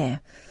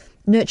idea.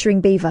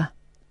 Nurturing Beaver.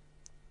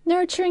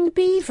 Nurturing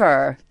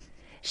Beaver.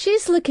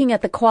 She's looking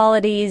at the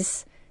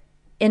qualities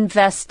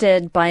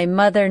invested by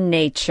Mother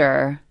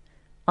Nature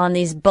on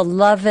these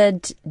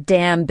beloved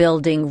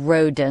dam-building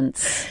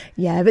rodents.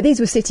 Yeah, but these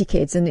were city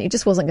kids, and it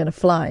just wasn't going to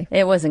fly.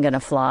 It wasn't going to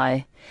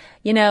fly.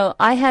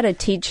 I had a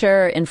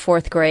teacher in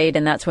 4th grade,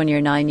 and that's when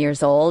you're 9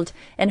 years old,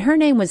 and her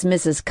name was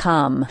Mrs.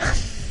 Kumm.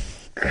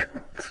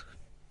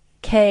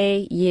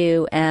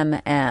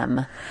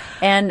 Kumm.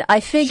 And I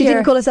figure... She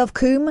didn't call herself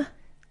Kumm?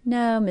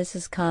 No,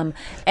 Mrs. Kumm.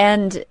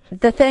 And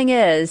the thing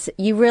is,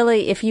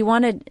 if you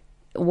want to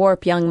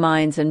warp young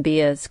minds and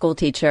be a school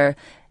teacher,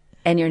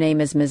 and your name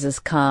is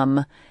Mrs.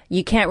 Kumm,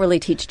 you can't really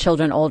teach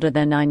children older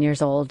than 9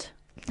 years old.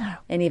 No.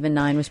 And even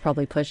 9 was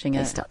probably pushing it.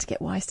 They start to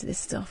get wise to this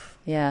stuff.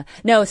 Yeah.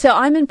 No, so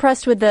I'm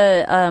impressed with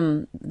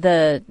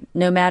the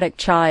nomadic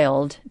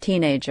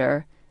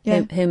teenager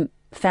who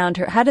found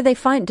her. How did they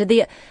find?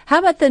 How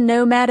about the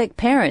nomadic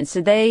parents?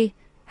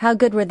 How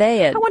good were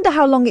they at? I wonder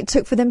how long it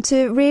took for them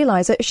to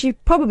realise that she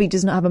probably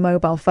does not have a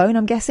mobile phone,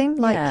 I'm guessing.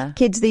 Like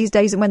kids these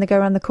days, when they go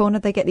around the corner,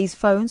 they get these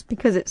phones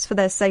because it's for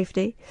their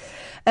safety.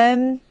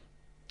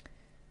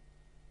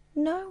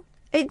 No,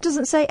 it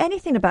doesn't say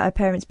anything about her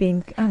parents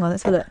being... Hang on,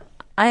 let's have a look.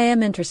 I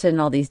am interested in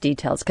all these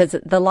details because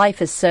the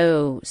life is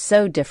so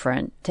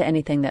different to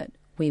anything that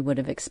we would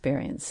have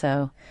experienced.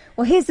 So,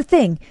 well, here's the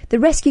thing. The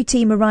rescue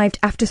team arrived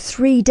after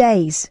 3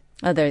 days.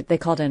 Oh, they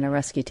called in a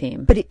rescue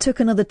team. But it took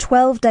another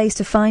 12 days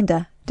to find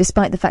her,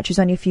 despite the fact she was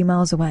only a few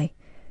miles away.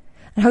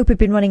 And hope had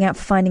been running out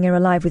for finding her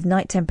alive, with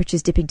night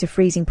temperatures dipping to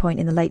freezing point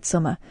in the late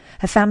summer.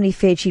 Her family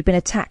feared she'd been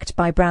attacked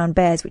by brown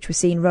bears, which were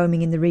seen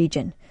roaming in the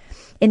region.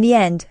 In the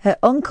end, her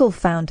uncle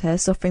found her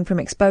suffering from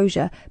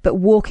exposure, but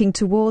walking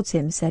towards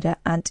him, said her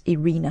Aunt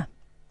Irina.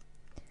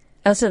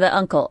 Oh, so the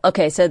uncle.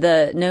 Okay, so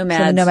the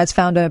nomads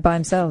found her by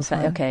themselves.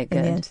 Okay,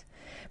 good.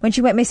 When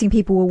she went missing,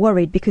 people were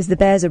worried because the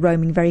bears are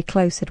roaming very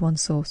close, said one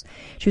source.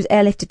 She was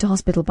airlifted to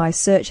hospital by a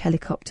search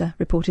helicopter,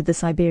 reported the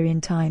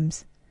Siberian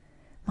Times.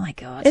 My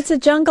God. It's a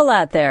jungle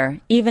out there,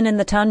 even in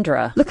the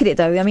tundra. Look at it,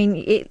 though. I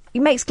mean, it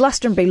makes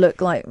Glastonbury look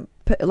like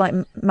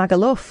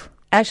Magaluf.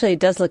 Actually, it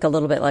does look a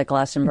little bit like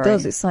Glastonbury. It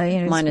does. It's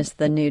like, minus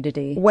the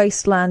nudity.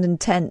 Wasteland and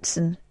tents,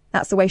 and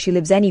that's the way she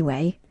lives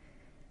anyway.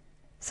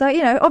 So,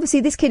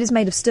 obviously this kid is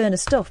made of sterner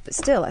stuff, but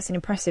still, that's an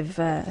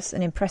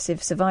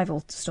impressive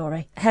survival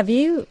story. Have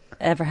you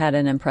ever had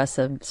an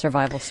impressive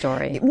survival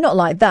story? Not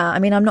like that. I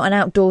mean, I'm not an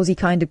outdoorsy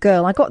kind of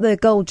girl. I got the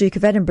Gold Duke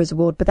of Edinburgh's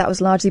award, but that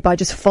was largely by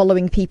just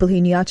following people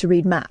who knew how to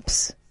read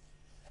maps.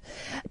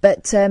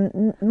 But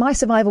my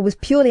survival was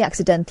purely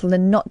accidental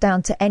and not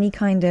down to any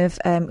kind of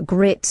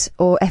grit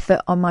or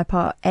effort on my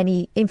part.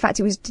 In fact,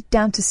 it was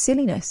down to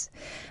silliness.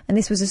 And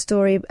this was a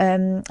story,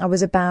 I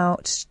was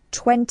about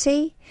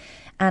 20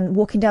 and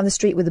walking down the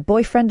street with a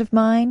boyfriend of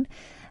mine.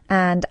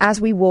 And as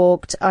we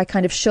walked, I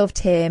kind of shoved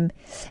him.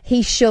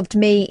 He shoved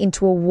me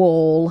into a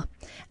wall.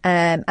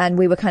 And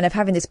we were kind of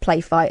having this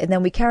play fight. And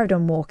then we carried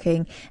on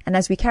walking. And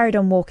as we carried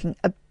on walking,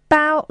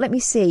 about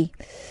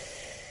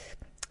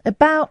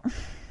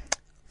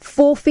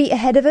 4 feet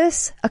ahead of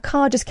us, a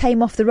car just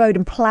came off the road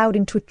and ploughed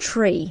into a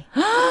tree.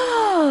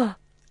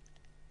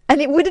 And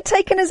it would have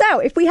taken us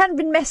out. If we hadn't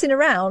been messing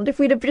around, if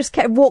we'd have just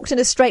walked in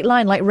a straight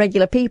line like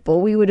regular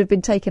people, we would have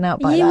been taken out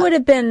by that. You would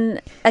have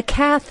been a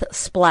cath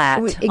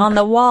splat on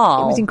the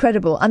wall. It was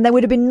incredible. And there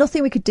would have been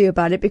nothing we could do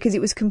about it because it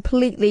was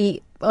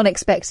completely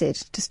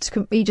unexpected.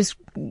 He just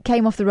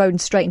came off the road and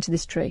straight into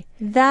this tree.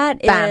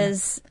 That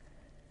is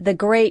the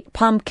great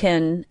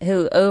pumpkin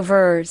who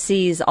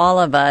oversees all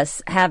of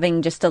us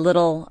having just a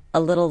little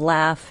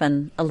laugh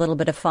and a little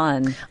bit of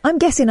fun. I'm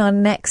guessing our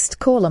next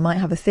caller might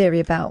have a theory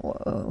about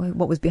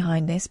what was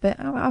behind this, but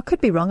I could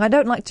be wrong. I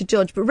don't like to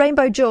judge. But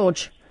Rainbow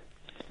George.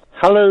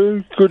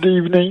 Hello, good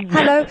evening.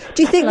 Hello.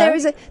 Do you think there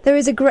is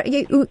a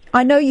great?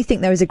 I know you think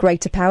there is a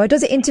greater power.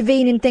 Does it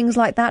intervene in things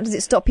like that? Does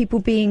it stop people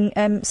being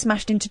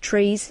smashed into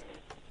trees?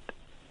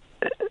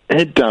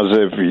 It does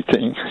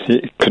everything.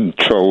 It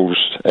controls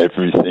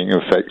everything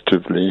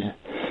effectively.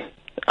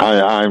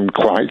 I'm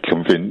quite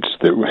convinced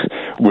that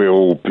we're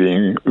all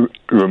being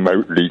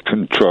remotely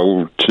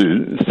controlled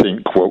to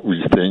think what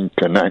we think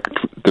and act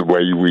the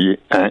way we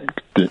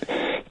act.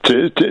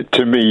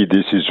 To me,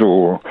 this is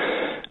all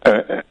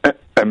a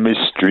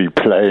mystery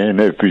play, and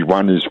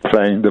everyone is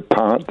playing the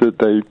part that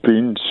they've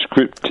been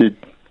scripted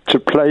to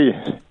play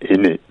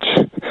in it.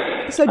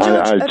 So,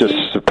 George, I just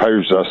suppose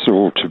suppose us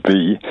all to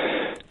be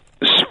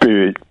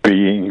spirit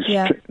beings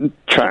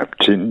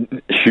trapped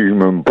in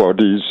human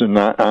bodies, and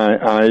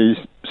I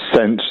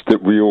sense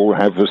that we all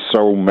have a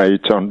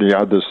soulmate on the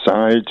other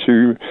side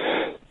who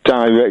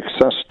directs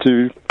us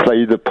to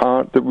play the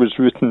part that was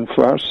written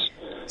for us.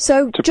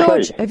 So,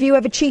 George, have you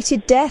ever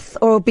cheated death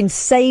or been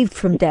saved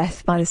from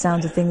death by the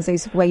sounds of things,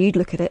 the way you'd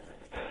look at it?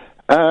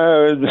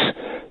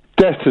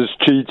 Death has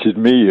cheated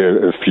me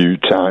a few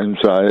times.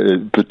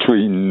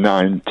 Between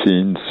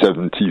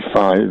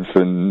 1975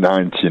 and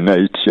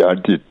 1980, I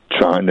did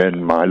try and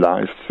end my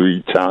life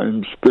 3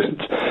 times,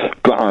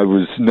 but I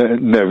was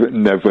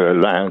never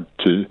allowed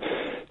to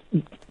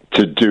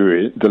do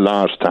it. The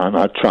last time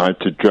I tried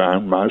to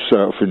drown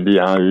myself in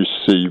the Irish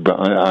Sea, but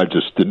I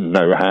just didn't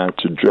know how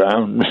to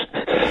drown.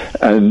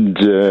 And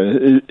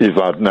if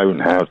I'd known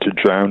how to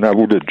drown, I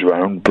would have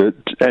drowned. But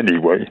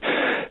anyway,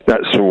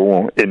 that's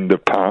all in the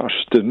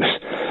past. And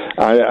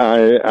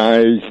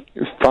I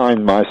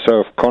find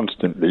myself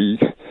constantly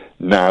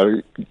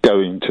now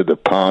going to the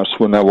past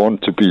when I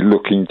want to be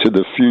looking to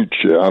the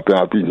future. I've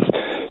been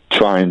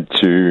trying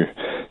to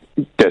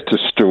get a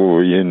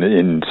story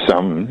in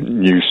some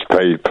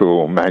newspaper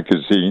or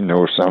magazine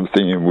or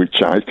something in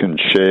which I can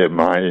share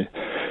my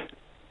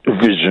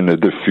vision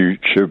of the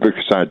future,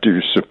 because I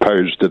do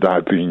suppose that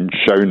I've been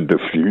shown the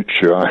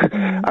future.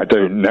 I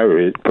don't know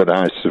it, but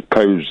I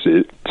suppose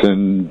it,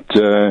 and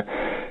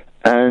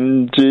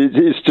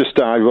it's just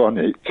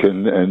ironic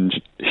and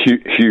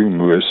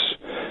humorous.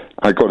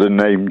 I got a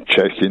name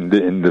check in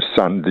the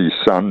Sunday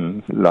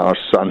Sun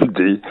last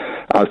Sunday.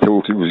 I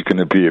thought it was going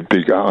to be a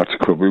big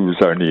article, but it was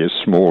only a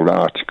small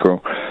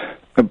article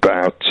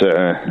about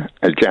a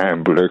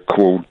gambler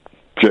called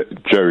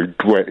Joe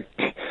Dweck,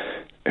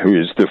 who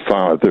is the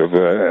father of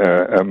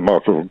a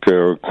model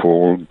girl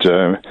called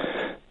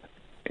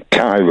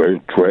Cairo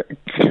Dweck.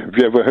 Have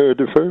you ever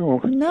heard of her?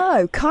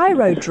 No,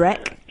 Cairo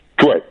Dweck.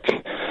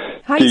 Dweck.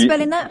 How are you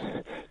spelling that?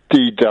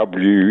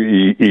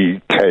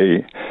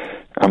 Dweek.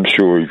 I'm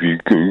sure if you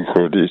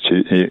Googled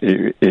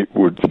it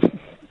would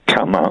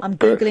come up. I'm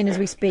Googling as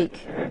we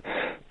speak.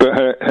 But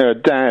her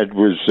dad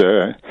was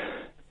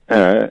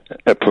a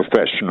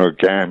professional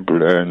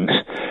gambler, and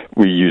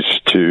we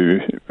used to...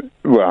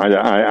 Well,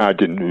 I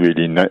didn't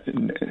really know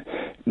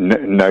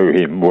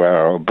him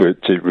well,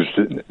 but it was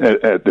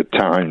at the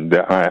time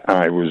that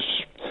I was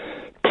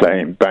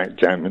playing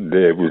backgammon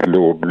there with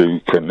Lord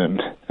Lucan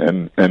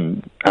and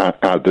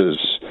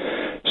others.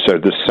 So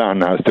the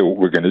Sun, I thought,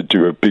 were going to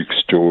do a big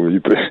story,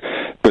 but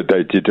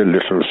they did a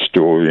little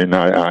story, and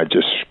I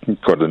just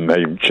got a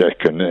name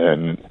check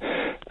and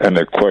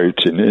a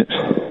quote in it.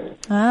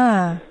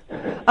 Oh,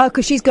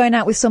 because she's going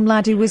out with some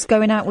lad who was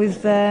going out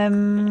with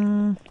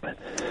some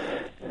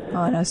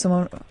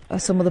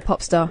other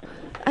pop star.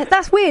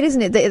 That's weird,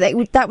 isn't it?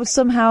 That would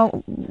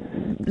somehow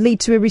lead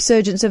to a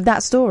resurgence of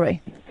that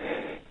story.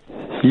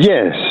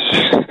 Yes.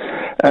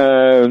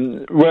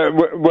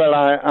 Well,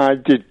 I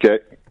did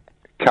get.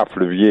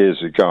 Couple of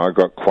years ago, I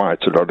got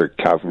quite a lot of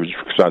coverage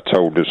because I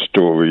told a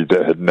story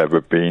that had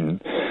never been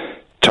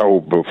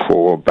told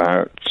before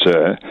about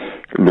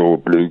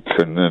Lord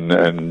Lucan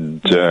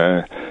and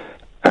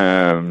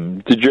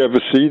did you ever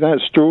see that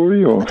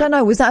story? Or? I don't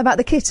know. Was that about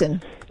the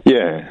kitten?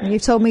 Yeah.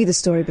 You've told me the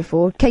story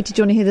before. Katie,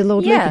 do you want to hear the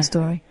Lord Lucan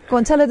story? Go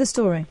on, tell her the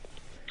story.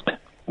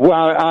 Well,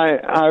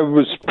 I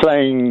was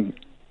playing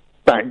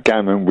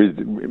backgammon with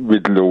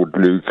Lord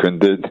Lucan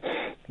the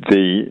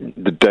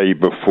day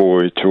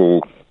before it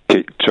all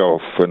kicked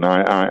off, and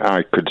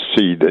I could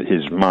see that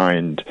his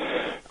mind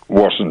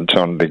wasn't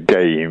on the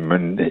game,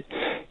 and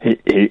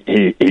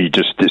he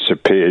just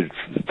disappeared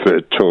for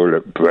a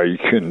toilet break,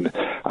 and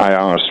I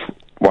asked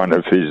one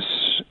of his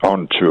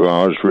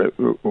entourage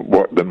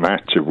what the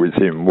matter with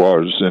him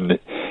was,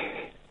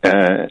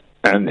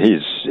 and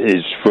his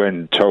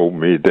friend told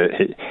me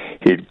that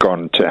he'd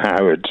gone to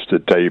Harrods the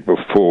day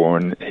before,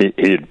 and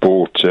he'd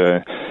bought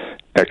a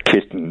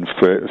kitten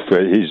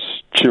for his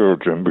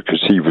children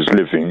because he was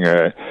living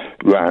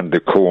round the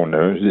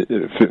corner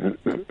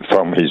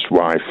from his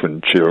wife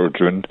and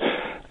children.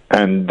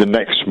 And the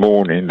next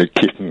morning, the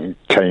kitten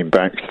came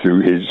back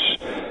through his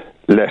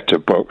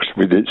letterbox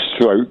with its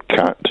throat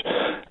cut,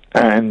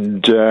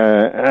 and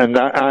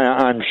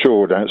I'm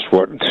sure that's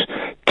what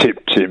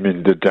tipped him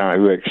in the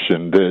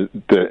direction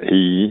that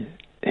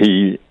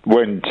he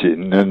went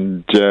in,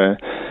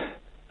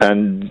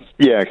 and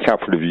yeah, a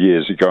couple of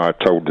years ago I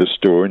told the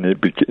story, and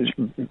it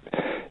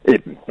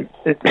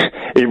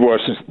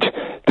wasn't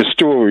the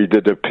story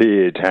that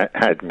appeared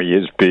had me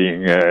as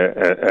being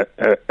a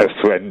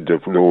friend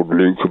of Lord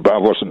Lucan, but I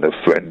wasn't a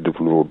friend of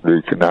Lord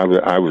Lucan. I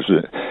was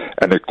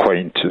an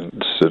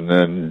acquaintance,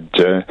 and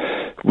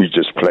we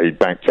just played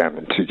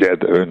backgammon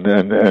together, and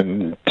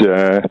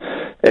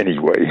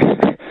anyway,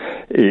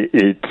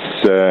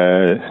 it's.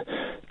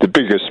 The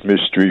biggest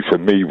mystery for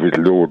me with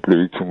Lord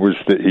Lucan was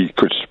that he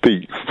could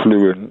speak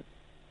fluent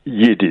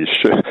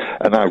Yiddish,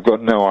 and I've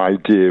got no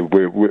idea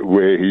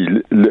where he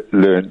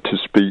learned to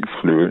speak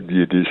fluent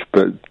Yiddish,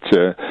 but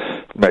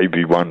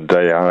maybe one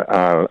day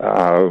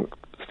I'll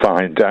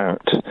find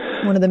out.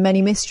 one of the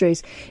many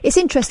mysteries. It's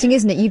interesting,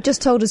 isn't it? You've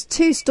just told us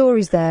 2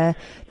 stories there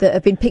that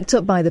have been picked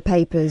up by the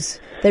papers.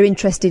 They're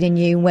interested in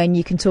you when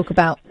you can talk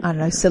about, I don't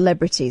know,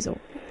 celebrities, or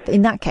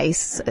in that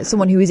case,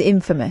 someone who is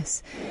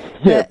infamous.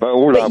 Yeah, but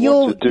all I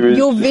want to do is...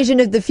 Your vision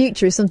of the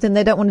future is something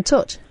they don't want to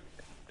touch.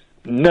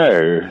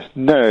 No,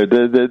 that's...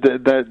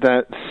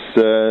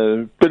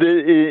 but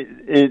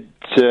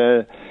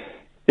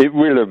it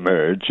will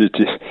emerge. It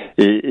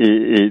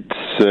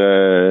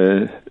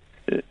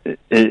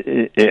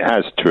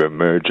has to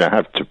emerge. I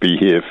have to be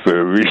here for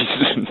a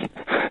reason,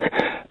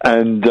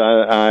 and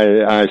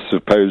I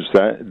suppose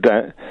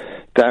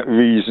that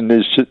reason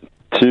is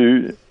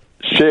to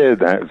share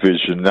that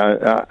vision.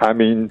 I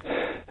mean,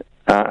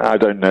 I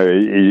don't know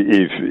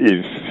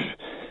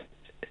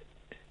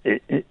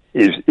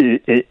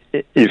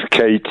if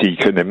Katie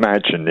can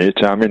imagine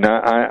it. I mean,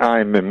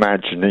 I'm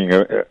imagining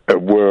a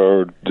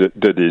world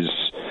that is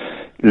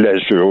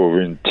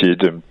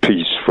leisure-oriented and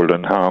peaceful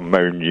and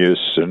harmonious,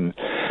 and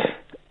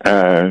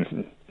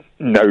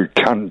no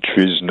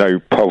countries, no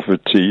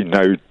poverty,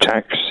 no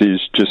taxes,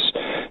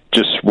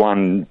 just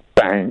one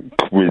bank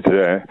with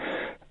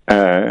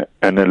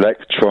an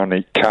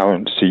electronic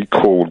currency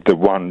called the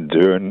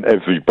Wonder, and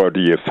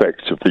everybody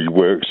effectively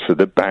works for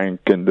the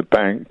bank, and the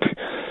bank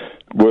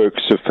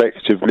works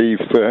effectively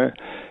for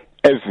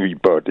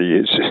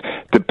everybody.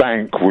 The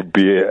bank would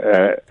be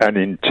an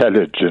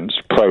intelligence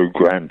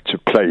program to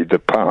play the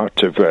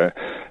part of a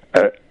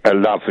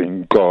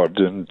loving God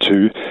and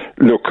to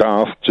look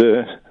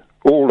after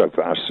all of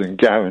us and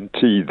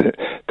guarantee that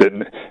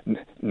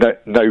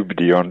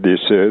nobody on this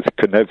earth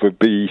can ever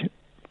be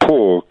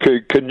poor.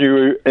 Can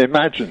you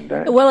imagine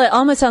that? Well, it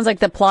almost sounds like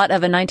the plot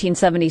of a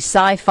 1970s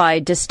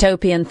sci-fi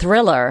dystopian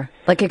thriller.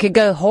 Like it could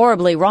go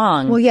horribly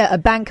wrong. Well, yeah, a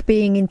bank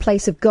being in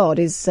place of God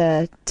is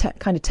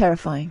kind of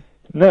terrifying.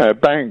 No, a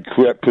bank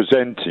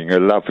representing a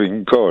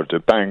loving God, a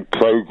bank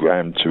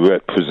programmed to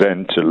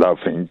represent a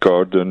loving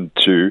God and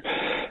to...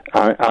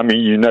 I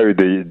mean, you know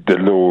the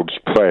Lord's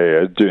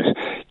Prayer,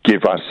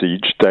 give us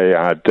each day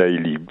our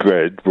daily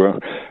bread. Well,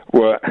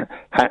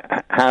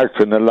 how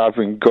can a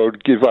loving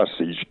God give us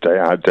each day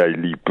our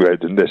daily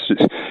bread unless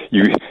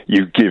you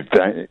give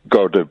that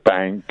God a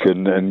bank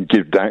and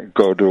give that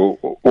God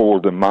all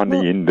the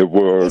money in the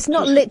world? It's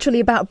not literally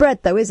about bread,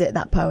 though, is it?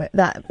 That poem.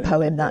 I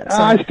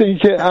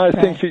think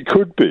it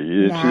could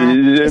be.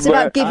 It's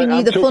about giving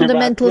you the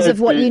fundamentals of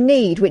what you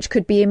need, which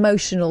could be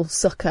emotional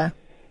succour.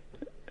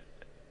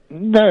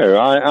 No,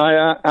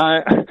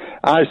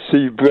 I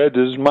see bread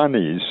as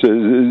money. So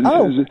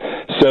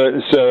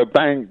a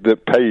bank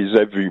that pays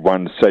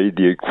everyone, say,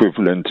 the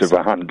equivalent of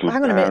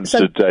 £100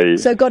 a day.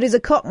 So God is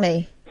a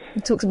Cockney. He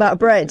talks about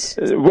bread,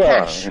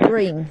 cash,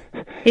 green.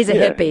 He's a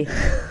hippie.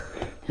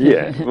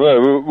 Yeah,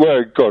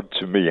 well, God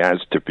to me has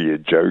to be a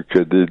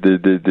joker.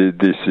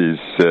 This is.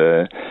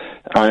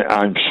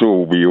 I'm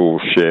sure we all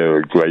share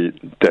a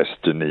great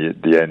destiny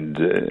at the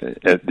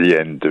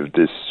end of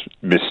this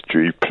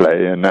mystery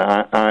play, and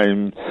I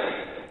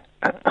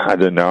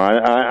don't know.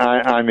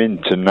 I'm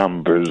into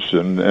numbers,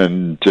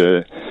 and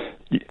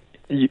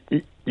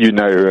you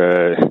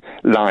know,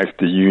 life,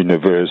 the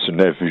universe,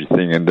 and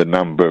everything, and the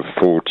number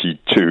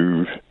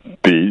 42.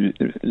 Do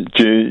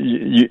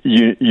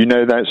you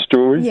know that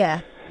story?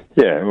 Yeah.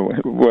 Yeah.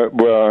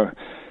 Well,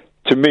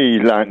 to me,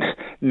 like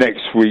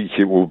next week,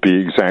 it will be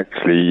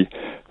exactly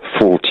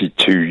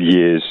 42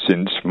 years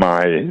since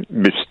my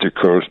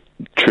mystical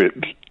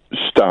trip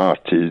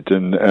started,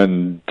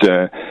 and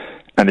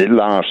it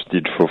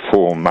lasted for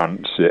 4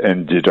 months. It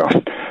ended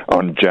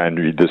on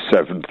January the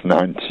 7th,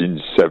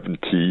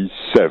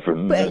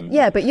 1977.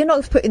 But you're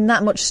not putting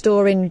that much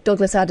store in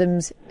Douglas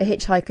Adams' A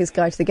Hitchhiker's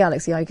Guide to the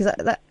Galaxy, are you? Because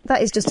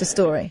that is just a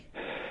story.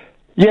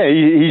 Yeah,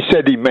 he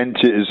said he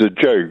meant it as a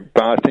joke,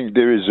 but I think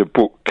there is a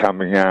book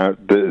coming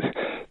out that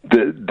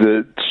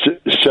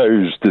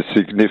shows the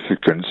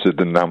significance of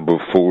the number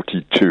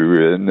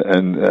 42,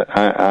 and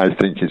I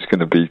think it's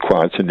going to be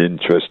quite an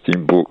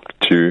interesting book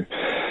to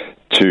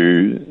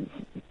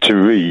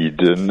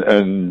read,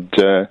 and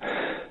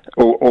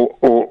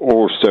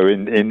also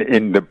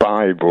in the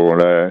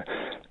Bible.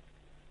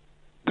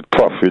 The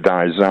prophet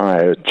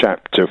Isaiah,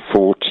 chapter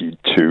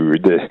 42,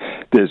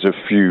 there's a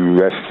few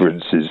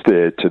references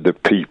there to the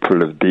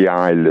people of the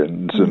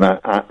islands, and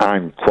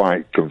I'm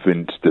quite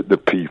convinced that the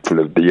people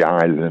of the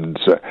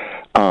islands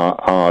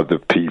are the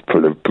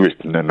people of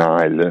Britain and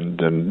Ireland,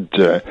 and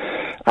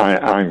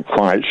I'm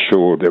quite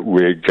sure that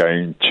we're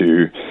going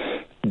to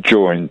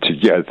join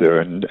together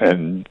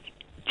and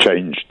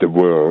change the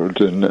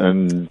world.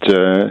 And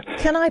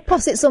can I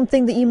posit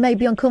something that you may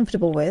be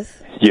uncomfortable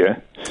with? Yeah.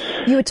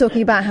 You were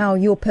talking about how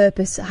your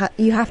purpose,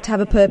 you have to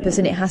have a purpose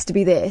and it has to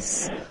be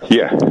this.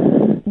 Yeah.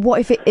 What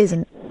if it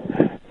isn't?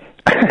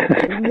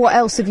 What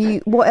else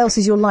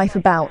is your life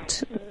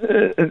about?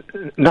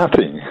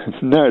 Nothing.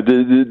 No,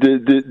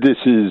 this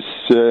is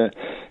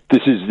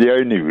the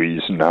only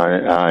reason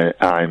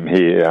I'm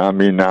here. I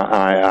mean,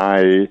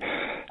 I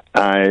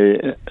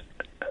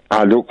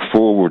look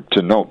forward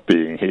to not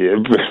being here,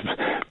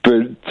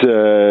 But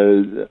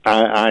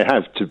I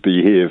have to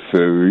be here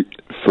for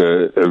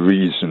a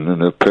reason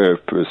and a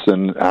purpose,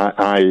 and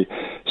I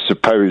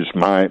suppose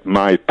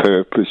my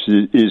purpose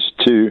is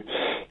to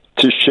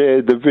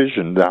share the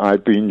vision that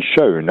I've been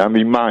shown. I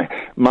mean,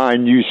 my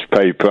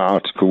newspaper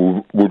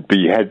article would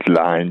be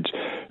headlined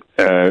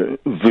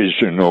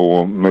 "Vision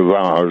or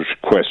Mirage?"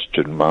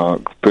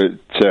 But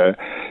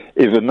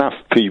if enough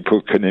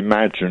people can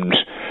imagine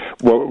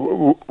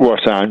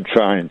what I'm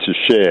trying to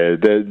share,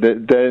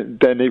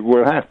 then it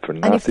will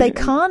happen. And if they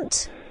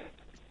can't?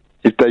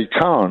 If they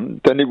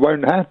can't, then it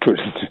won't happen.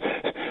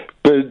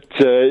 But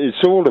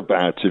it's all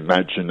about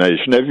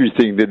imagination.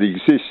 Everything that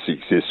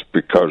exists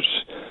because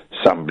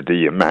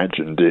somebody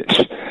imagined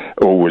it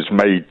or was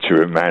made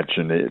to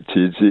imagine it.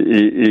 It's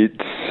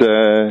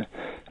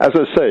as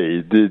I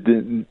say,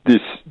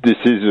 this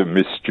is a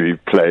mystery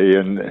play,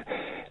 and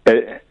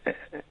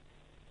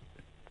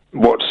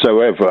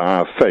whatsoever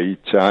our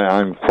fate,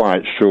 I'm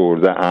quite sure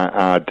that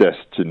our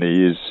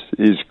destiny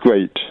is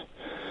great.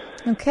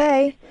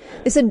 Okay.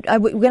 Listen,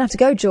 we're going to have to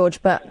go,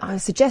 George, but I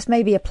suggest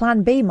maybe a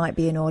plan B might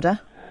be in order.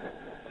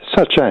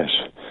 Such as?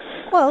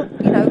 Well,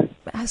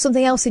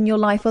 something else in your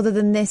life other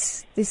than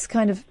this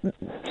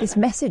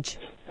message.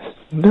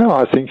 No,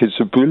 I think it's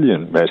a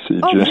brilliant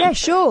message. Oh, yeah,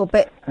 sure,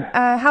 but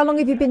how long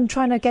have you been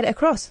trying to get it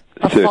across?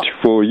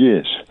 34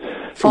 years.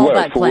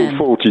 Fallback plan.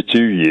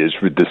 42 years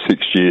with the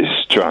 6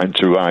 years trying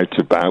to write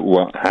about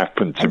what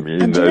happened to me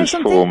in those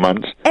 4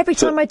 months. Every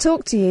time I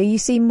talk to you, you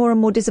seem more and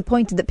more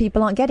disappointed that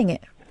people aren't getting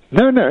it.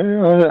 No,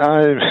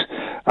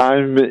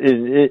 I'm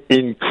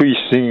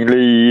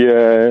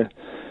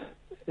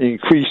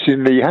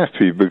increasingly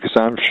happy because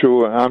I'm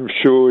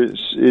sure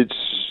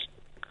it's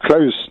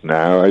close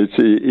now. It's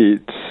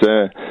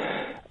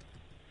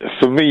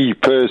for me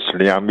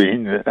personally. I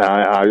mean,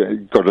 I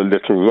got a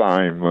little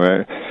rhyme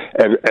where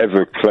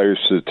ever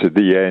closer to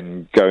the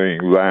end,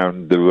 going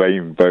round the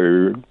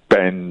rainbow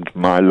bend,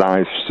 my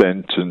life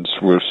sentence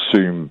will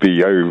soon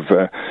be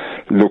over.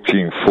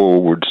 Looking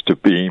forwards to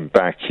being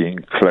back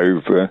in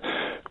clover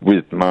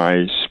with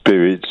my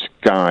spirit's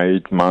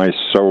guide, my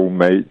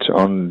soulmate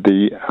on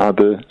the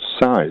other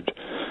side.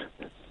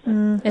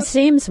 It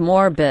seems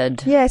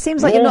morbid. Yeah, it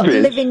seems like you're not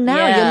living now.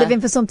 Yeah. You're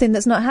living for something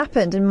that's not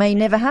happened and may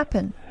never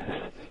happen.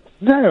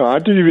 No, I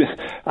do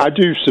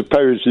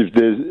suppose if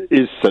there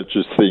is such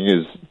a thing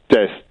as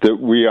death, that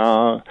we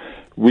are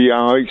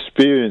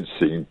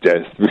experiencing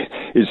death.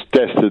 It's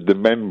death of the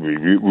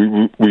memory.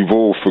 We've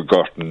all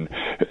forgotten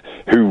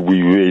who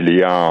we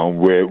really are, and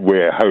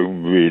where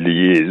home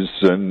really is,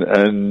 and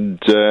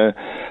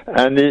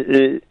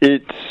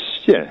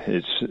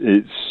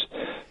it's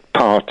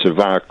part of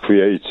our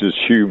Creator's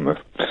humour.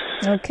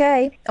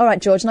 Okay, all right,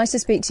 George. Nice to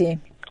speak to you.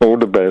 All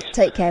the best.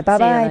 Take care.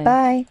 Bye.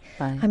 Bye.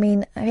 I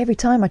mean, every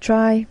time I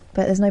try,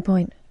 but there's no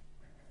point.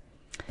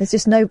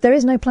 There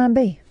is no plan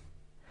B.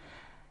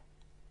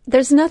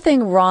 There's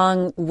nothing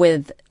wrong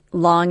with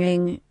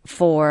longing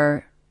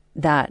for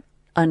that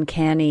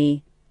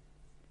uncanny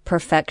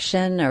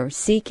perfection or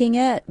seeking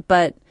it,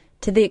 but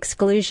to the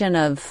exclusion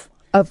of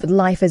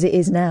life as it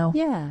is now.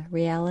 Yeah,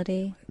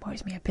 reality. It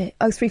worries me a bit.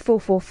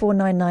 0344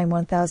 499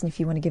 1000 if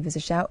you want to give us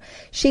a shout.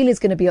 Sheila's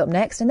going to be up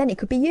next, and then it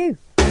could be you.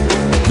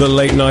 The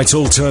Late Night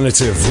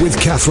Alternative with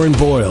Katherine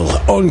Boyle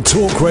on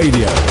Talk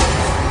Radio.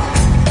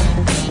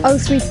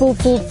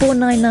 0344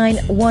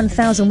 499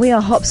 1000. We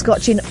are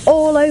hopscotching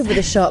all over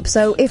the shop,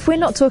 so if we're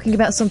not talking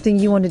about something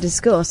you want to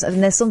discuss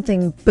and there's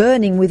something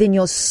burning within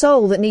your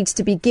soul that needs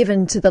to be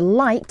given to the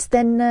light,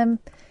 then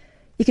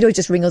you could always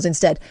just ring us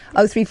instead.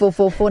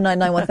 0344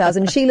 499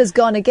 1000. Sheila's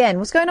gone again.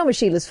 What's going on with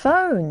Sheila's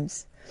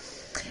phones?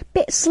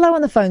 Bit slow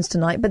on the phones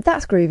tonight, but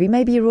that's groovy.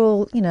 Maybe you're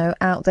all,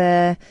 out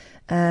there,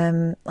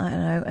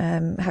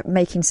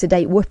 making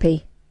sedate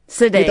whoopee.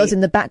 With us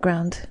in the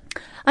background.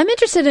 I'm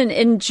interested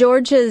in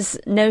George's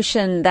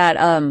notion that,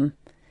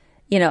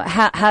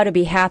 how to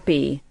be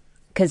happy,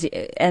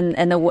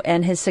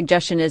 and his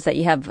suggestion is that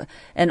you have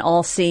an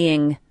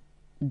all-seeing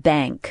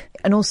bank.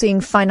 An all-seeing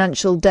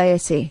financial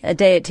deity. A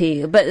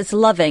deity, but it's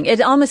loving.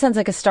 It almost sounds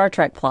like a Star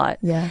Trek plot.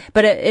 Yeah.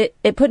 But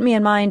it put me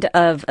in mind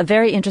of a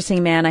very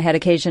interesting man I had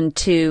occasion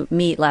to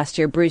meet last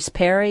year, Bruce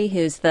Perry,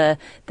 who's the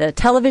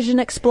television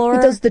explorer.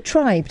 He does The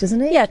Tribe,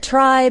 doesn't he? Yeah,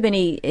 Tribe, and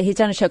he's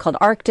done a show called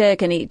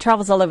Arctic, and he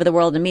travels all over the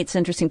world and meets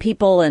interesting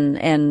people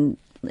and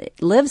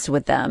lives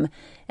with them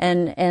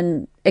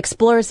and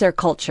explores their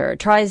culture,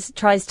 tries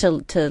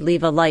to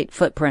leave a light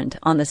footprint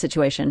on the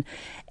situation.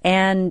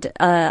 And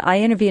I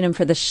interviewed him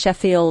for the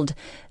Sheffield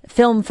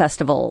Film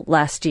Festival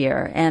last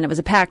year, and it was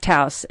a packed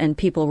house, and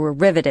people were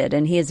riveted.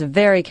 And he is a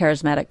very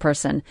charismatic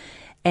person.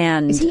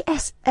 And is he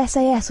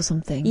SAS or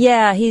something?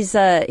 Yeah, he's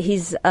I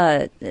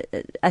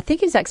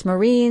think he's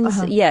ex-Marines.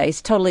 Uh-huh. Yeah,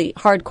 he's totally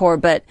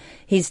hardcore, but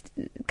he's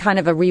kind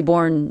of a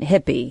reborn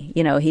hippie.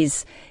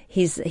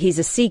 He's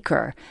a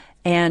seeker.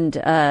 And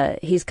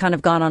he's kind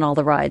of gone on all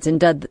the rides and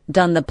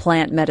done the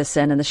plant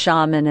medicine and the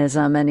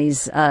shamanism, and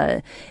he's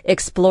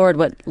explored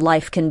what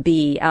life can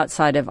be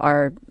outside of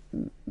our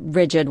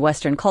rigid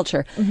Western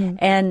culture. Mm-hmm.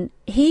 And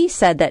he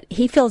said that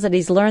he feels that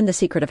he's learned the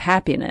secret of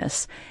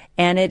happiness,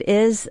 And it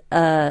is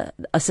a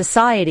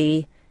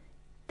society,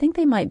 I think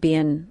they might be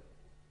in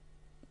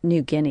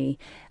New Guinea,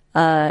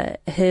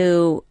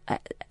 who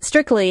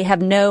strictly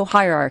have no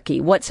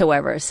hierarchy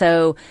whatsoever.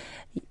 So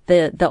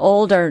the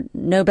old are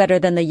no better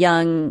than the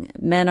young,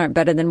 men aren't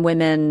better than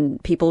women,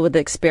 people with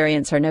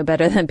experience are no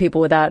better than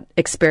people without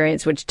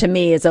experience, which to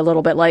me is a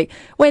little bit like,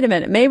 wait a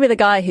minute, maybe the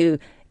guy who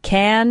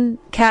can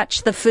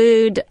catch the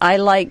food,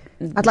 I'd like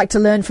to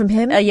learn from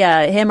him.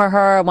 Him or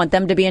her. I want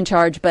them to be in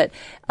charge, but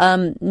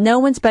no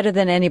one's better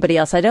than anybody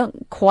else. I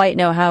don't quite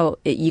know how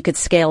you could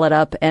scale it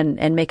up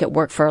and make it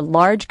work for a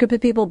large group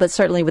of people, but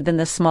certainly within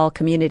this small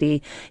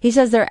community. He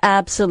says they're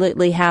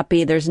absolutely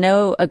happy. There's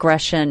no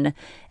aggression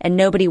and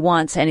nobody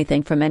wants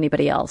anything from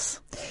anybody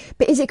else.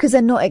 But is it because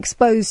they're not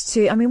exposed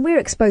to, I mean, we're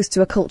exposed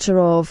to a culture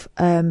of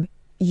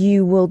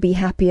you will be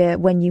happier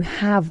when you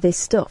have this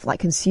stuff, like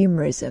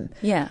consumerism.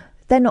 Yeah.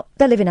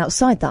 They're living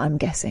outside that, I'm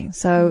guessing.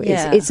 So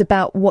it's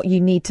about what you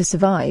need to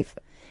survive.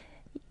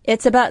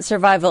 It's about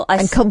survival.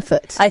 And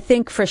comfort. I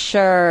think for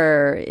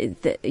sure,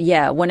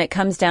 when it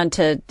comes down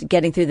to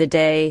getting through the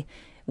day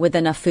with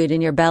enough food in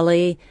your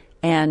belly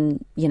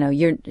and,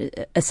 your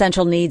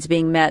essential needs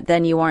being met,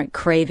 then you aren't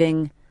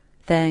craving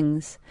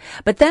things.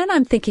 But then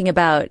I'm thinking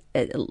about,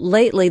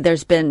 lately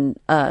there's been,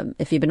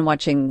 if you've been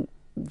watching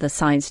the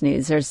science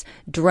news, there's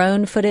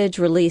drone footage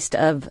released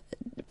of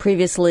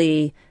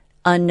previously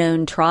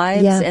unknown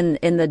tribes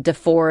in the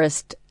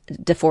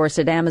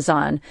deforested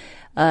Amazon,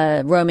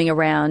 roaming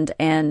around,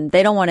 and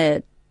they don't want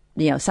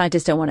to,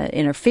 scientists don't want to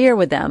interfere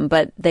with them,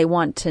 but they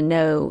want to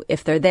know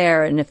if they're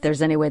there and if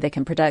there's any way they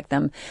can protect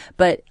them.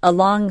 But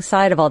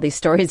alongside of all these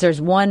stories,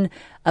 there's one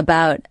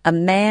about a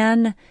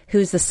man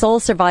who's the sole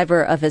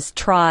survivor of his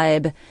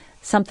tribe.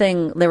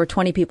 There were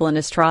 20 people in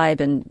his tribe,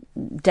 and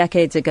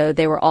decades ago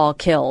they were all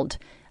killed.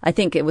 I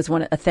think it was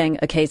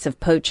a case of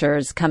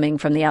poachers coming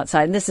from the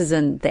outside. And this is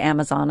in the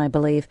Amazon, I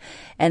believe.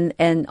 And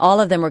all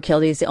of them were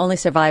killed. He's the only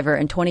survivor.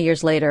 And 20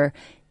 years later,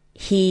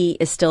 he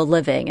is still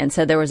living. And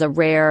so there was a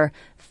rare,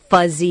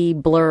 fuzzy,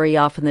 blurry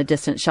off in the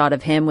distance shot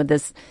of him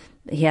with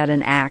he had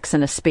an axe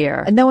and a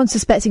spear. And no one's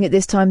suspecting at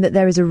this time that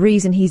there is a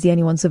reason he's the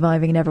only one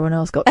surviving and everyone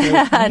else got killed. He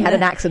had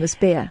an axe and a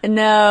spear.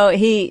 No,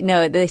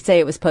 they say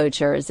it was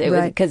poachers. It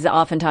was because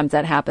oftentimes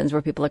that happens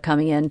where people are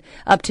coming in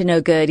up to no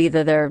good.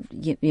 Either they're,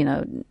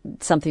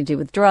 something to do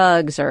with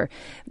drugs or,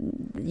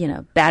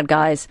 bad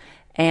guys.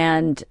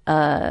 And,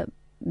 so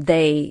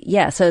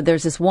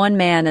there's this one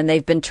man and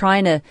they've been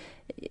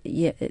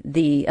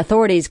the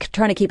authorities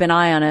trying to keep an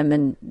eye on him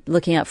and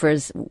looking out for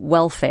his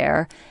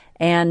welfare.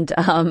 And,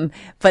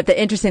 but the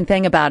interesting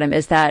thing about him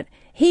is that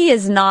he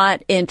is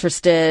not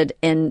interested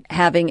in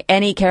having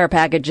any care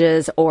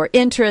packages or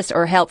interest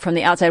or help from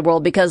the outside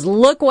world, because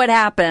look what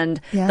happened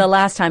the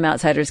last time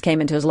outsiders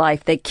came into his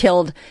life. They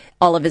killed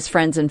all of his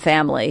friends and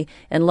family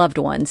and loved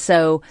ones.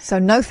 So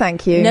no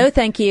thank you. No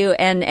thank you.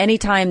 And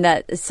anytime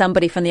that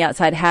somebody from the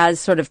outside has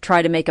sort of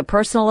tried to make a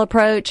personal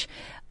approach,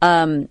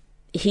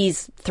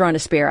 he's thrown a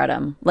spear at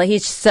him. Like,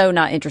 he's so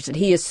not interested.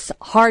 He is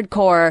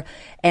hardcore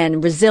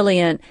and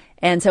resilient.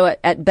 And so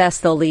at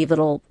best they'll leave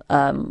little,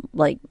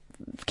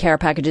 care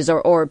packages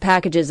or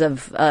packages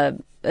of,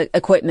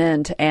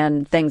 equipment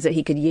and things that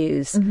he could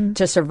use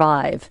to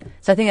survive.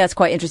 So I think that's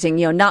quite interesting.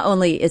 Not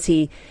only is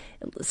he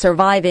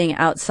surviving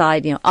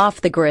outside,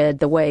 off the grid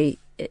the way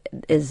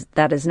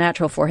that is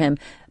natural for him,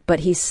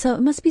 but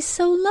must be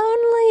so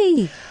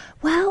lonely.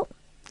 Well,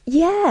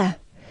 yeah.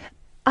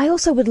 I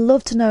also would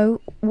love to know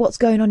what's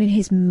going on in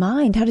his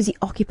mind. How does he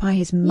occupy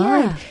his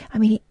mind? Yeah. I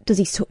mean, does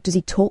he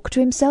talk to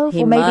himself?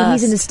 He or maybe must.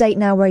 he's in a state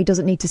now where he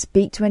doesn't need to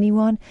speak to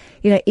anyone.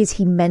 Is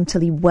he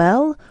mentally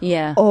well?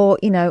 Yeah. Or,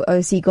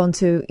 has he gone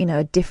to,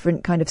 a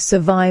different kind of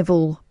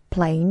survival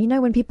plane?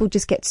 When people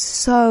just get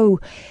so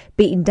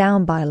beaten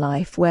down by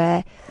life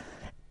where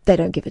they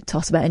don't give a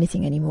toss about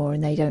anything anymore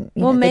and they don't,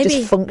 they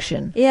just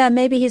function. Yeah,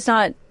 maybe he's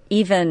not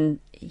even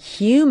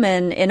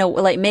human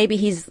maybe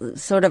he's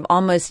sort of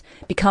almost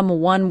become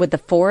one with the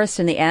forest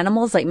and the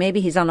animals. Like, maybe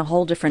he's on a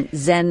whole different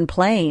Zen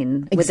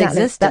plane with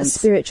existence. That's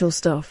spiritual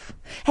stuff.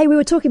 Hey, we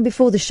were talking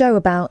before the show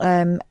about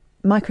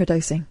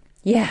microdosing.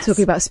 Yes.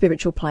 Talking about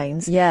spiritual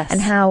planes. Yes.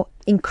 And how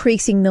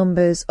increasing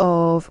numbers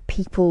of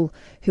people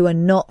who are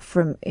not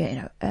from,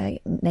 a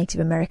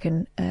Native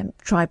American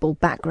tribal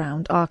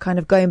background are kind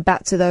of going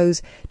back to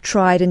those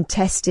tried and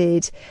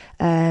tested,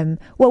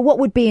 what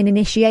would be an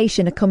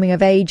initiation, a coming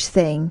of age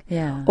thing.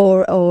 Yeah.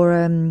 Or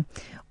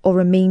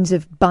a means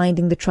of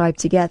binding the tribe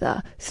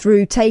together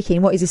through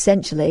taking what is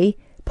essentially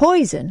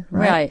poison,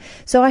 right?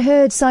 So I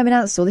heard Simon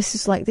Ansell, this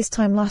is like this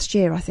time last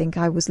year, I think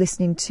I was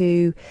listening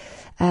to,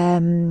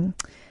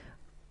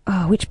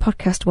 which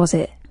podcast was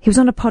it? He was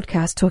on a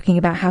podcast talking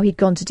about how he'd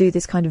gone to do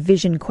this kind of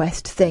vision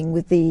quest thing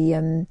with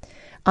the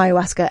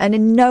ayahuasca. And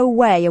in no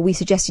way are we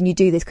suggesting you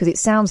do this because it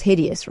sounds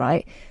hideous,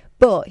 right?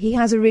 But he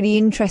has a really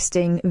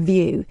interesting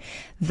view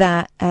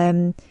that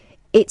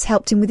it's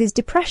helped him with his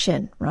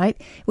depression, right?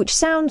 Which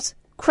sounds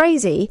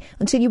crazy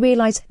until you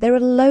realise there are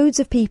loads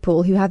of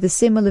people who have the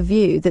similar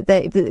view that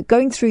they're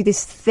going through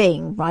this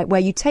thing, right,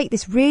 where you take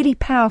this really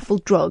powerful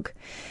drug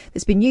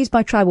that's been used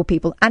by tribal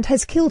people and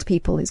has killed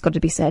people, it's got to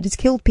be said. It's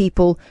killed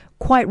people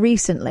quite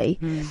recently.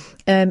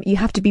 You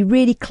have to be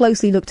really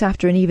closely looked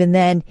after, and even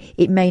then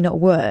it may not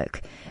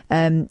work.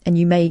 And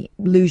you may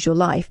lose your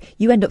life.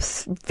 You end up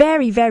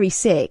very, very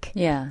sick.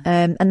 Yeah.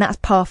 And that's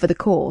par for the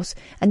course.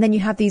 And then you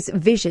have these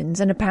visions,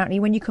 and apparently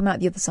when you come out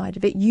the other side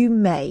of it, you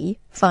may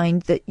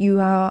find that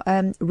you are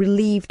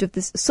relieved of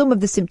some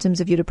of the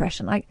symptoms of your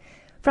depression.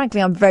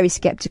 Frankly, I'm very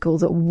sceptical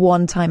that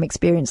one-time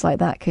experience like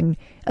that can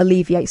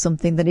alleviate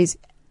something that is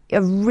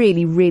a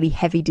really, really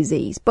heavy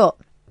disease. But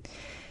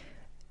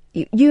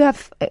you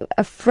have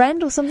a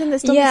friend or something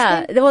that's done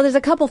this thing? Well, there's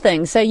a couple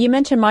things. So you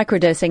mentioned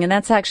microdosing, and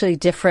that's actually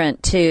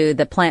different to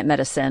the plant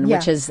medicine,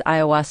 which is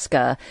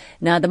ayahuasca.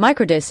 Now, the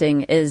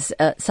microdosing is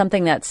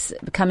something that's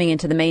coming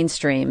into the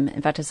mainstream.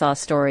 In fact, I saw a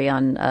story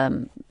on,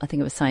 I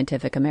think it was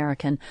Scientific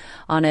American,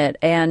 on it.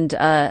 And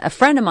a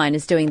friend of mine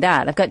is doing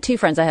that. I've got two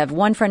friends. I have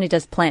one friend who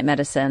does plant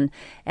medicine,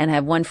 and I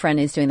have one friend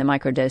who's doing the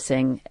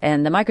microdosing.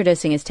 And the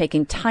microdosing is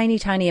taking tiny,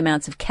 tiny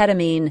amounts of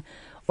ketamine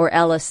or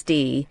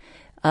LSD,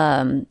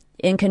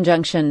 in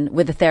conjunction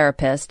with a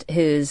therapist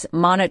who's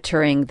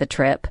monitoring the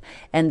trip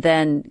and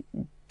then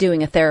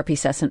doing a therapy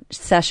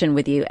session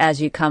with you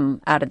as you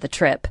come out of the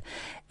trip.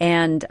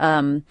 And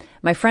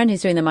my friend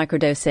who's doing the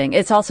microdosing,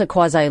 it's also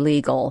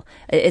quasi-legal.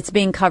 It's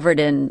being covered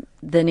in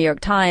the New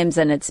York Times,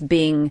 and it's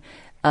being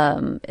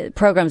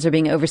programs are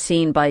being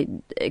overseen by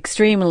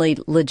extremely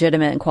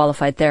legitimate and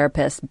qualified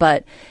therapists.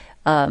 But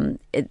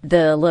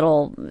the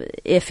little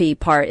iffy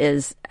part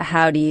is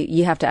how do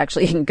you have to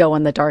actually go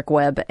on the dark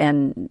web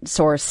and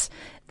source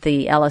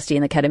the LSD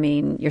and the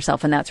ketamine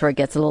yourself, and that's where it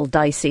gets a little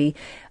dicey.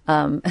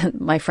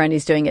 My friend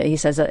who's doing it, he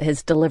says that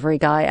his delivery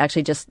guy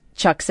actually just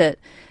chucks it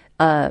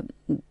out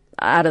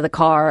of the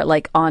car,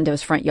 like onto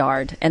his front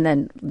yard, and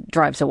then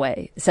drives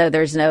away. So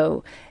there's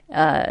no,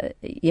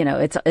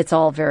 it's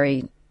all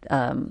very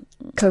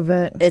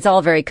covert. It's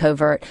all very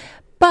covert.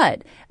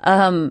 But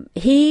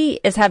he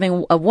is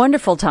having a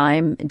wonderful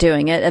time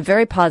doing it, a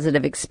very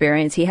positive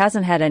experience. He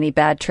hasn't had any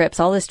bad trips.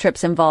 All his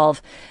trips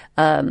involve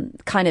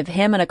kind of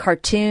him in a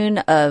cartoon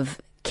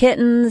of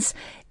kittens.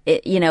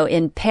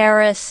 In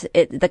Paris,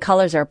 the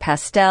colors are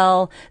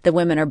pastel. The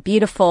women are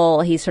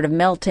beautiful. He's sort of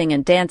melting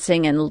and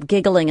dancing and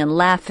giggling and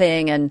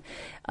laughing and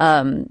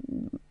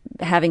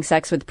having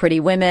sex with pretty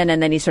women,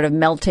 and then he's sort of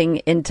melting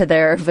into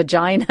their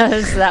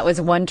vaginas. That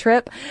was one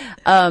trip.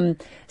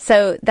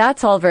 So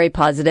that's all very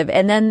positive.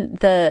 And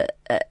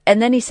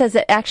then he says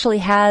it actually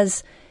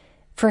has,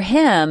 for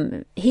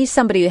him, he's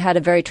somebody who had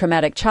a very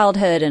traumatic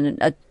childhood and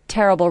a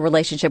terrible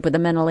relationship with a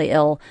mentally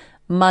ill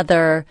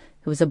mother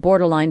who was a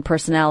borderline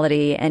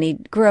personality, and he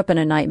grew up in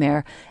a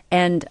nightmare.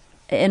 And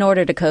in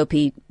order to cope,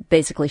 he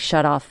basically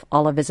shut off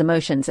all of his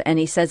emotions. And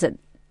he says that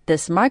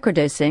this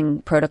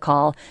microdosing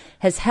protocol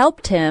has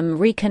helped him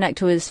reconnect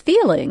to his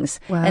feelings.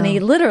 Wow. And he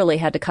literally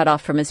had to cut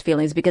off from his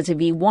feelings, because if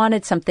he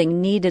wanted something,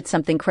 needed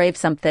something, craved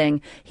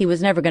something, he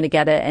was never going to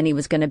get it, and he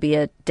was going to be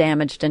a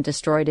damaged and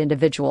destroyed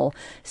individual.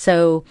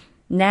 So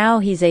now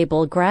he's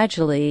able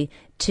gradually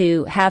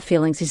to have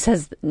feelings. He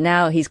says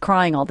now he's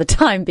crying all the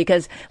time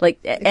because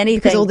anything.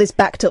 Because all this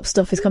backed up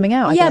stuff is coming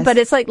out, I guess. But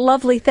it's like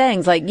lovely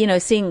things, like,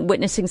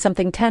 witnessing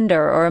something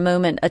tender or a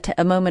moment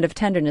of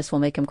tenderness will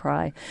make him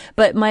cry.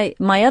 But my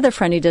other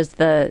friend who does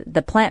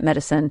the plant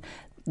medicine,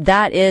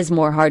 that is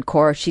more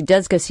hardcore. She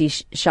does go see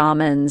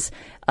shamans.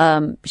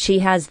 She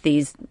has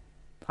these,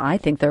 I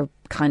think they're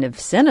kind of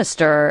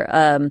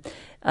sinister,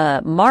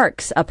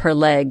 marks up her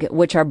leg,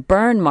 which are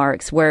burn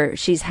marks where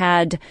she's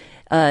had,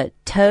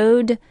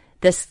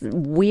 this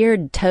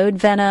weird toad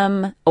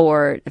venom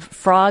or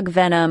frog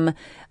venom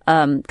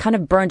kind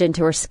of burned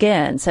into her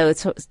skin. So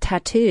it's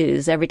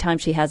tattoos every time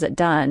she has it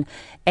done.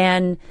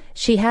 And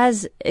she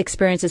has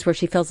experiences where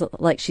she feels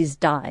like she's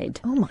died.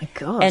 Oh, my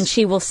God. And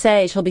she'll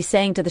be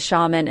saying to the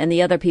shaman and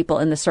the other people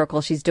in the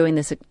circle she's doing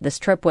this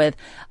trip with,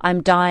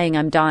 I'm dying,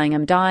 I'm dying,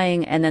 I'm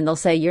dying. And then they'll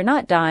say, you're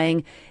not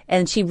dying.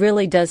 And she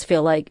really does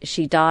feel like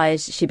she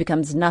dies. She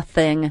becomes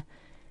nothing.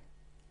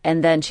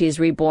 And then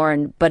she's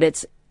reborn. But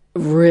it's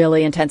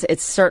really intense.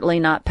 It's certainly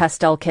not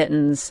pastel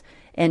kittens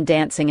and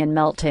dancing and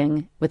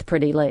melting with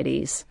pretty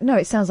ladies. No,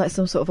 it sounds like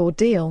some sort of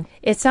ordeal.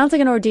 It sounds like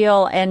an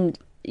ordeal, and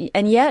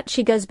yet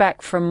she goes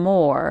back for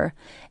more.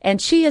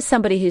 And she is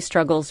somebody who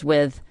struggles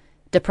with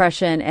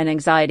depression and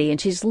anxiety,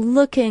 and she's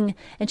looking,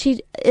 and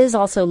she is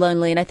also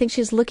lonely, and I think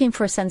she's looking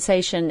for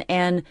sensation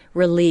and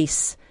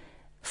release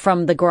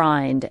from the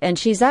grind. And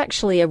she's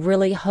actually a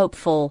really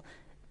hopeful,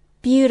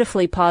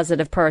 beautifully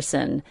positive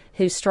person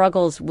who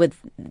struggles with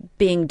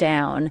being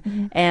down.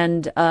 Mm-hmm.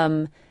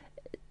 And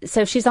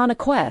so she's on a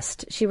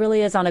quest. She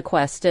really is on a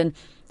quest. And,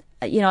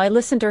 I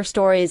listen to her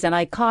stories and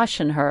I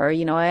caution her.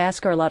 I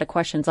ask her a lot of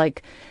questions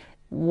like,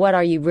 what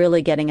are you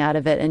really getting out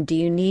of it, and do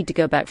you need to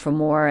go back for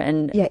more?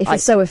 And if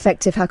it's so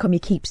effective, how come you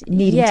keep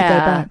needing to go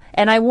back?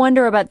 And I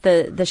wonder about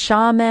the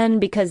shaman,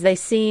 because they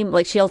seem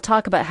like she'll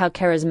talk about how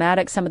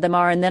charismatic some of them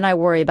are, and then I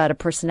worry about a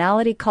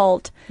personality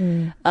cult.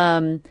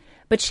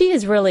 But she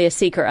is really a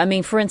seeker. I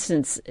mean, for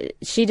instance,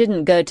 she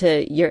didn't go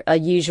to a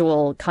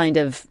usual kind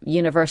of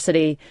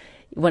university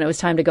when it was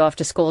time to go off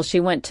to school.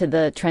 She went to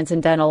the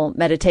Transcendental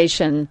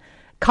Meditation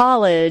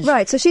College.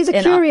 Right, so she's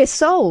a curious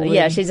soul. Really.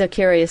 Yeah, she's a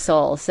curious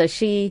soul. So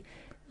she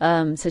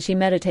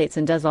meditates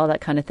and does all that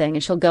kind of thing,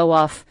 and she'll go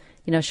off.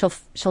 You know,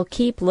 she'll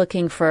keep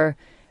looking for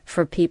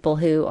people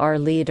who are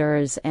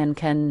leaders and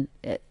can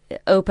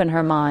open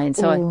her mind.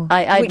 So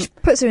which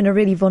puts her in a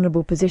really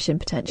vulnerable position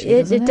potentially.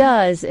 It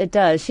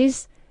does.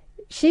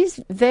 She's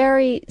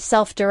very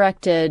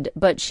self-directed,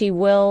 but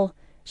she'll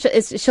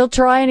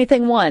try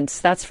anything once.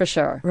 That's for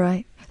sure.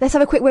 Right. Let's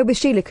have a quick word with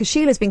Sheila, because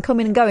Sheila's been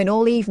coming and going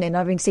all evening.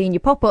 I've been seeing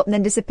you pop up and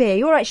then disappear.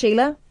 You all right,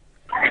 Sheila?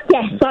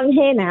 Yes, I'm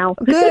here now.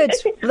 Good.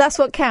 That's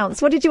what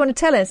counts. What did you want to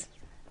tell us?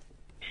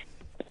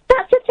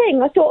 That's the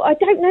thing. I thought, I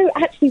don't know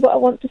actually what I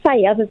want to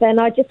say, other than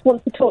I just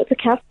want to talk to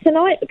Kath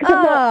tonight, because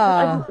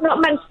I've not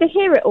managed to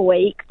hear it all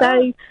week.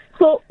 So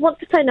thought, want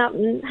to phone up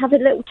and have a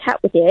little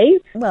chat with you.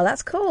 Well,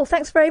 that's cool.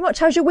 Thanks very much.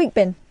 How's your week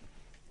been?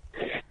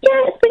 Yeah,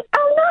 it's been...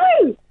 Oh,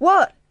 no!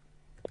 What?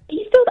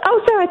 You still...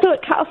 Oh, sorry, I thought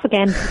it cut off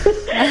again.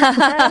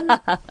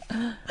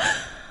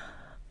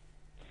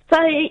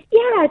 So,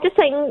 yeah, just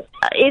saying,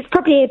 it's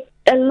probably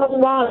a long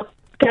while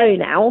ago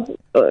now,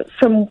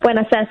 from when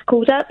I first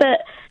called up,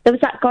 but there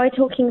was that guy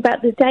talking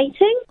about the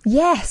dating.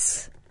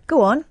 Yes.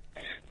 Go on.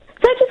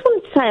 So I just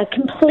wanted to say I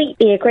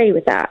completely agree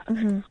with that.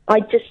 Mm-hmm.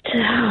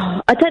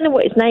 I don't know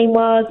what his name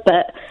was,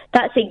 but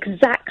that's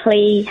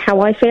exactly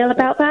how I feel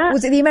about that.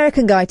 Was it the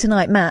American guy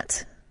tonight,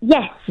 Matt?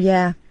 Yes.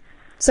 Yeah.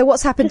 So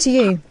what's happened to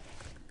you?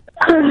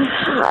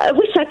 I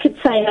wish I could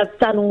say I've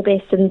done all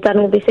this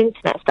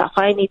internet stuff.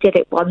 I only did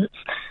it once.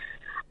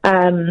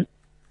 I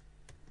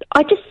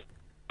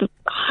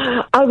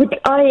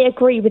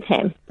agree with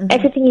him. Mm-hmm.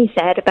 Everything he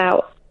said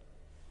about,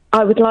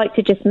 I would like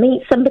to just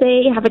meet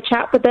somebody, have a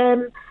chat with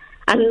them,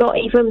 and not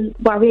even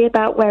worry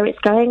about where it's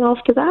going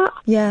after that.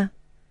 Yeah.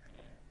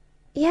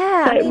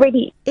 Yeah. So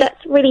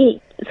that's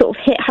really sort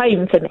of hit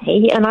home for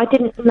me, and I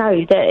didn't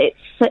know that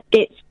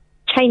it's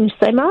changed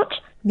so much.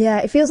 Yeah,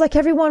 it feels like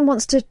everyone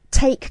wants to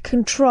take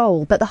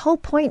control, but the whole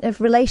point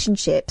of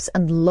relationships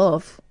and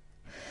love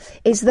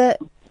is that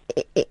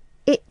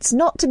it's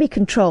not to be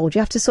controlled. You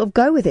have to sort of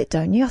go with it,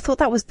 don't you? I thought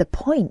that was the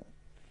point.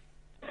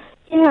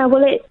 Yeah,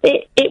 well,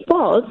 it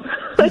was.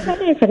 I don't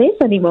know if it is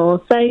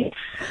anymore. So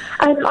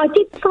I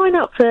did sign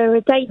up for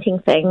a dating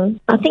thing,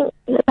 I think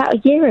about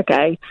a year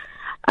ago,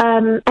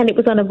 and it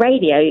was on a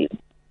radio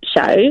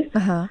show,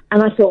 and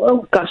I thought,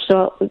 oh, gosh,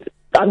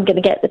 I'm going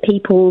to get the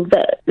people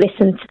that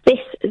listen to this.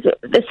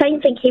 The same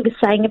thing he was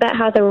saying about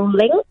how they're all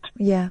linked.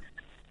 Yeah.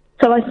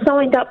 So I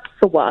signed up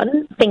for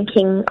one,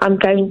 thinking I'm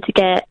going to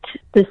get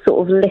the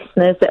sort of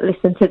listeners that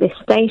listen to this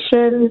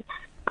station.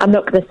 I'm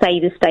not going to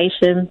say the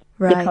station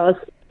because...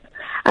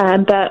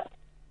 but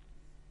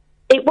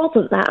it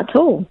wasn't that at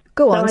all.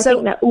 Go on. So I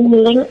think they're all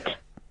linked.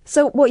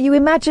 So what you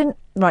imagine,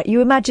 right, you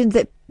imagined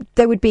that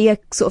there would be a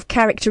sort of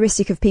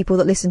characteristic of people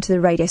that listen to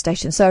the radio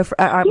station. So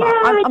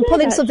I'm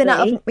pulling something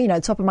out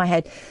of, top of my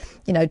head.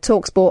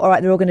 Talk Sport, all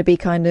right, they're all going to be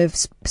kind of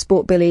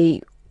Sport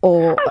Billy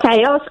or...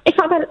 Okay,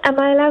 am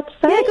I allowed to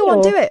say? Yeah, go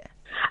on, do it.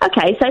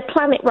 Okay, so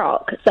Planet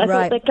Rock. So I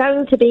thought they're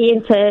going to be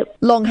into...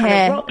 long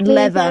hair,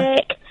 leather.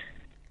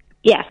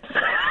 Yes.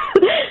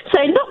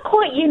 So not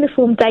quite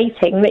uniform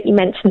dating that you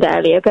mentioned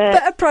earlier,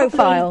 but a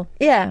profile,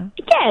 yeah.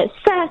 Yeah,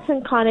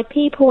 certain kind of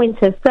people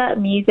into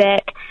certain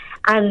music,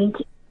 and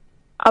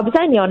I was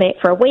only on it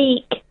for a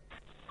week,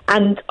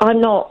 and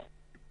I'm not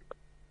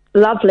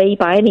lovely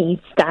by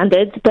any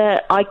standards,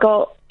 but I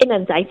got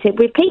inundated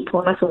with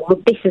people, and I thought,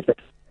 well, this is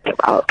Planet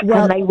Rock,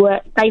 and they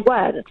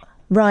weren't.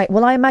 Right.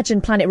 Well, I imagine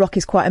Planet Rock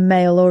is quite a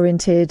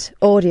male-oriented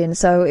audience,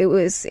 so it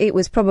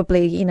was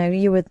probably,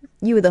 you were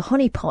the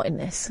honeypot in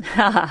this.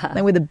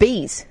 They were the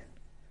bees.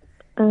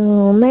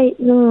 Oh, mate,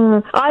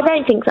 no. I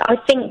don't think so. I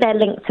think they're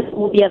linked to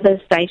all the other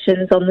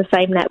stations on the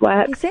same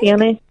network, to be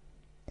honest.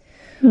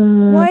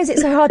 Why is it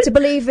so hard to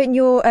believe in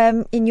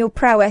your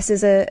prowess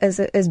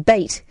as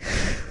bait?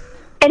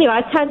 Anyway,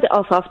 I turned it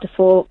off after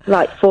 4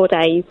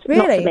 days.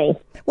 Really? Not for me.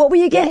 What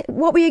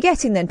were you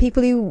getting then?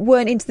 People who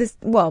weren't into this,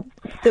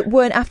 that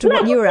weren't after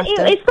what you were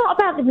after? It's not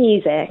about the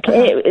music.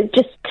 It was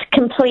just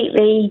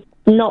completely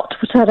not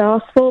what I'd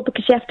asked for,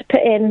 because you have to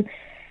put in,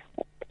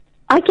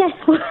 I guess,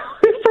 we're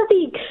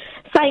probably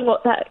saying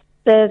what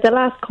the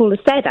last caller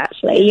said,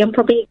 actually, and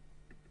probably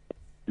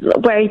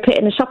where he put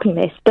in a shopping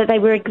list, but they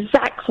were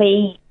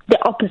exactly the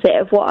opposite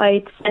of what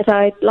I'd said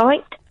I'd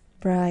liked.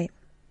 Right.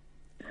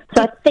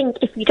 So I think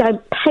if you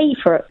don't pay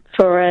for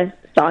a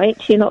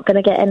site, you're not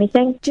going to get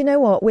anything. Do you know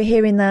what? We're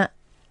hearing that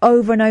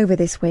over and over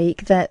this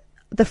week, that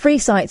the free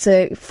sites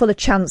are full of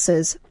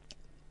chances.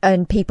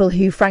 and people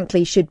who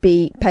frankly should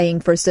be paying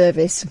for a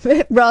service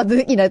rather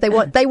than, they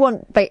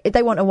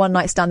want a one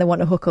night stand, they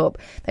want to hook up,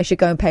 they should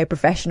go and pay a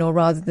professional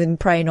rather than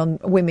preying on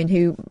women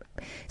who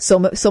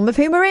some of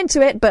whom are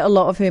into it, but a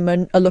lot of whom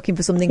are looking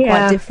for something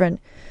quite different.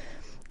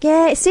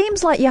 Yeah, it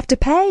seems like you have to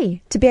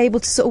pay to be able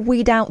to sort of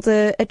weed out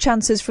the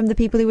chances from the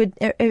people who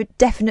are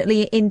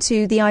definitely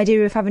into the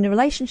idea of having a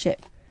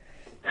relationship.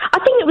 I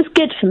think it was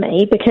good for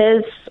me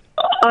because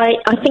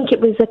I think it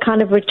was a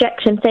kind of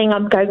rejection thing.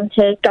 I'm going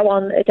to go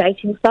on a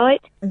dating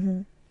site.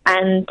 Mm-hmm.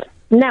 And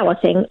now I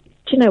think,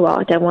 do you know what?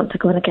 I don't want to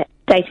go on a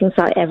dating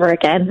site ever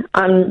again.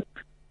 I'm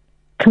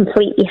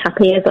completely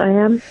happy as I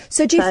am.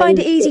 So do you find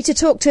it easy to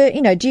talk to,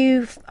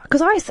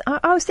 because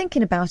I was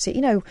thinking about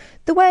it,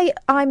 the way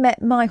I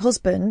met my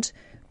husband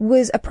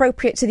was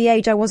appropriate to the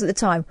age I was at the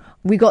time.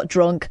 We got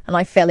drunk and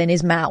I fell in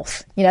his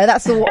mouth.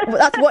 That's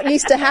what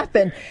used to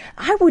happen.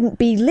 I wouldn't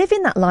be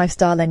living that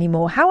lifestyle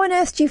anymore. How on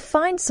earth do you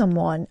find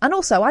someone? And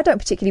also, I don't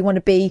particularly want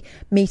to be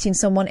meeting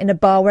someone in a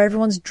bar where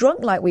everyone's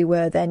drunk like we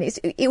were then.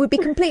 It would be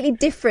completely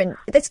different.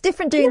 It's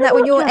different doing that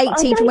when you're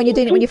 18 from when you're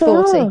doing it when you're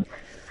 40.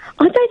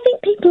 I don't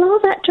think people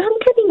are that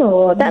drunk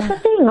anymore. That's the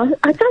thing.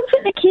 I don't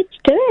think the kids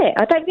do it.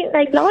 I don't think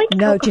they like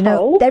alcohol. No, do you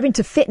know, they're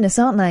into fitness,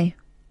 aren't they?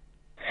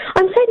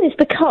 I'm saying this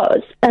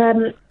because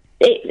I've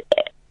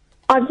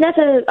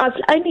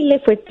only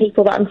lived with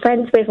people that I'm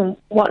friends with and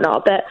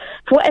whatnot, but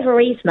for whatever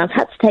reason I've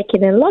had to take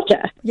in a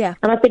lodger. Yeah.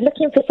 And I've been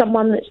looking for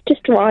someone that's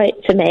just right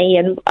for me,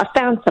 and I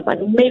found someone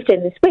who moved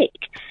in this week,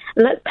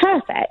 and that's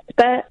perfect,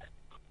 but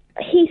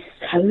he's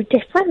so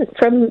different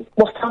from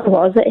what I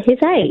was at his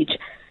age.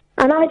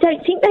 And I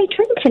don't think they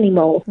drink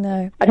anymore.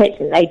 No. I don't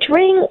think they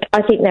drink.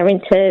 I think they're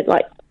into,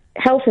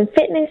 health and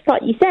fitness,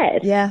 like you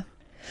said. Yeah.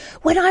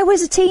 When I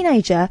was a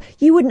teenager,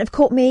 you would not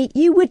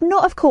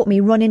have caught me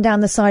running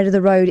down the side of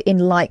the road in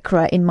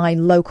Lycra in my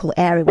local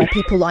area where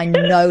people I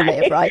know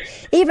live, right?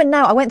 Even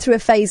now, I went through a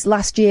phase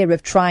last year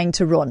of trying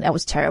to run. That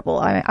was terrible.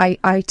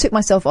 I took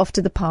myself off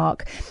to the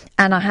park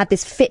and I had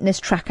this fitness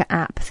tracker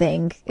app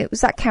thing. It was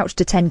that Couch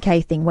to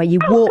 10K thing where you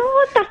walk.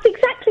 Oh, God, that's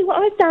exactly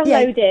what I've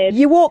downloaded. Yeah,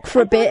 you walk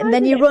for a bit and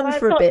then you run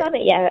for a bit. I've not done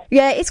it yet.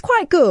 Yeah, it's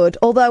quite good,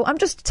 although I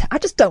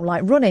just don't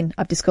like running,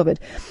 I've discovered.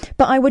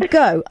 But I would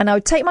go and I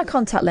would take my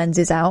contact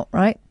lenses out,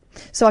 right?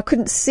 So I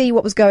couldn't see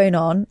what was going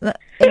on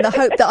in the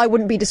hope that I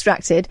wouldn't be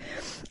distracted.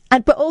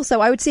 But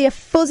also I would see a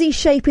fuzzy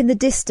shape in the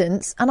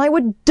distance and I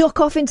would duck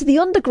off into the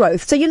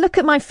undergrowth. So you look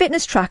at my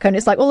fitness tracker and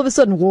it's like all of a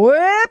sudden,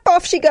 whoop,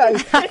 off she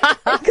goes. Because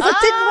I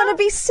didn't want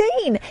to be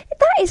seen.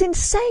 That is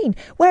insane.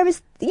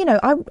 Whereas,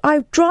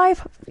 I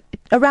drive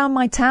around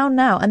my town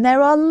now and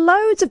there are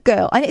loads of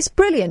girls, and it's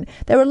brilliant.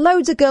 There are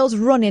loads of girls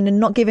running and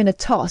not giving a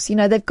toss.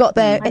 They've got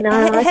their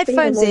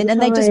headphones in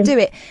and they just do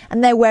it.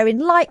 And they're wearing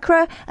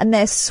Lycra and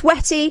they're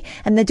sweaty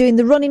and they're doing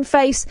the running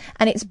face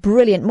and it's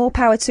brilliant. More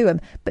power to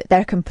them. But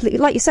they're completely,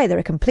 like you say, they're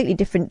a completely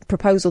different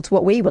proposal to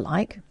what we were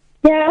like.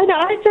 Yeah, I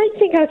don't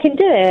think I can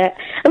do it.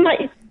 I'm like,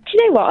 do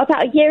you know what?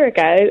 About a year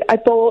ago, I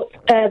bought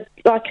a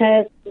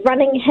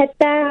running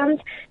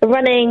headband,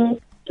 what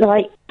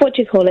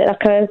do you call it?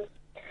 Like a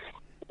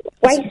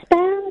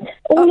waistband,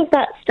 all of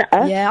that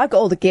stuff. Yeah, I've got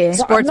all the gear.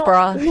 Sports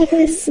bra.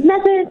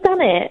 Never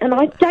done it, and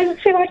I don't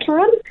feel I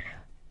can.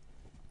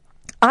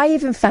 I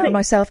even found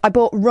myself, I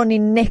bought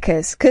running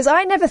knickers, because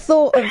I never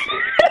thought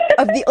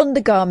of the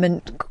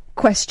undergarment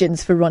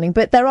questions for running,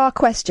 but there are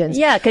questions.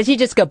 Yeah, because you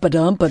just go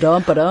ba-dum,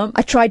 ba-dum, ba-dum.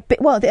 I tried,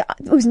 it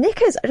was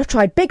knickers. I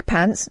tried big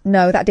pants.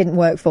 No, that didn't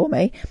work for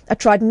me. I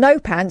tried no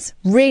pants.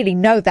 Really,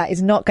 no, that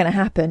is not going to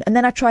happen. And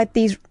then I tried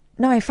these.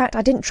 No, in fact,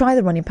 I didn't try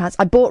the running pants.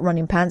 I bought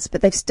running pants,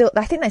 but I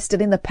think they're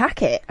still in the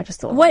packet. I just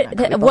thought,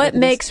 what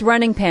makes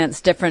running pants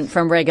different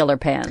from regular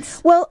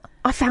pants? Well,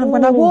 I found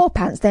when I wore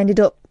pants, they ended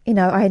up,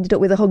 I ended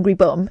up with a hungry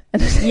bum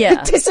and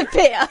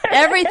disappear.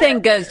 Everything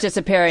goes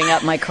disappearing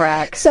up my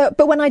crack. So,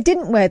 but when I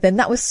didn't wear them,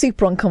 that was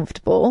super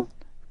uncomfortable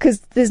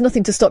because there's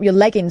nothing to stop your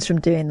leggings from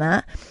doing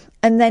that.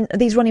 And then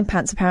these running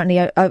pants, apparently,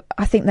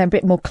 I think they're a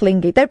bit more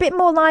clingy. They're a bit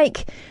more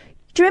like,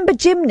 do you remember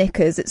gym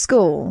knickers at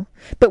school?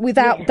 But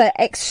without the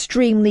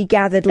extremely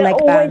gathered leg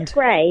band.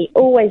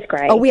 Always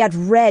grey. Oh, we had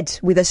red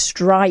with a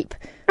stripe.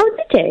 Oh,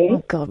 did you?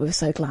 Oh, God, we were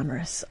so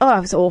glamorous. Oh,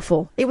 it was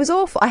awful. It was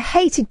awful. I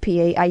hated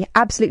PE. I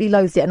absolutely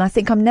loathed it. And I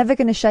think I'm never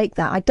going to shake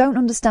that. I don't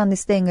understand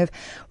this thing of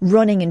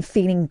running and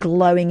feeling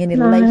glowing and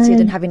elated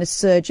and having a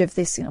surge of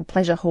this,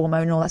 pleasure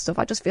hormone and all that stuff.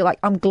 I just feel like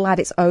I'm glad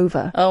it's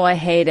over. Oh, I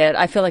hate it.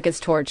 I feel like it's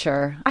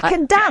torture. I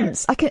can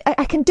dance. I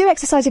can do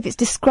exercise if it's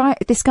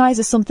disguised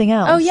as something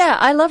else. Oh, yeah.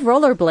 I love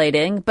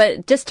rollerblading,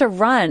 but just to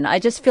run, I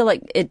just feel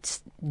like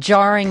it's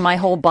jarring my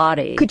whole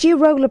body. Could you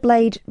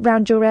rollerblade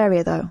round your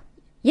area, though?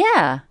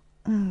 Yeah.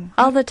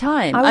 All the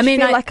time. I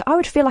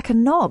would feel like a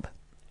knob.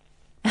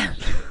 I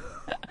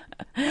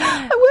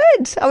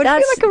would feel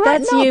like a knob.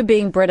 That's you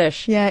being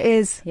British. Yeah, it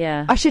is.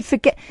 Yeah. I should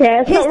forget.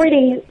 Yeah, it's not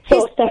really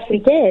sort of stuff we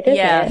did, is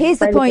it? Here's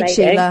the point,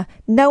 Sheila.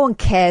 No one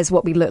cares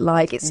what we look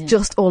like. It's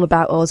just all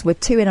about us. We're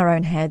two in our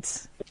own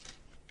heads.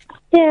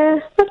 Yeah,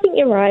 I think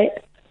you're right.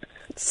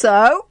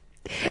 So,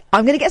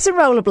 I'm going to get some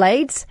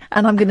rollerblades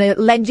and I'm going to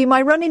lend you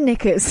my running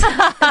knickers.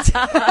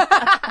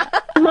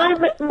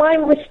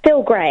 Mine was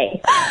still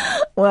grey.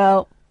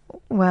 Well,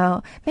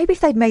 maybe if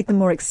they'd made them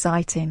more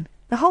exciting.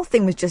 The whole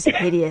thing was just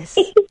hideous.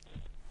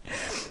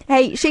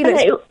 Hey,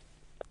 Sheila,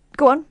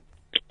 go on.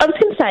 I was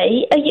going to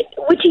say,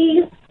 would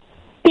you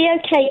be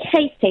okay,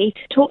 Katie,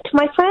 to talk to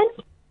my friend?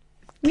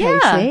 Katie?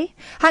 Yeah.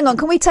 Hang on,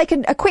 can we take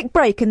a quick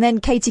break and then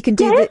Katie can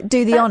do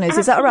the honours?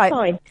 Is that all right?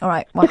 Fine. All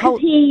right. Well,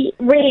 he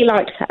really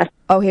likes her.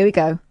 Oh, here we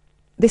go.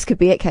 This could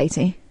be it,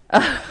 Katie.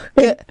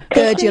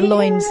 Gird your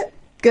loins.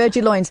 Gird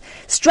your loins.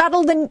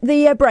 Straddle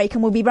the break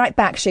and we'll be right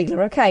back,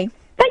 Sheila, okay?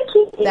 Thank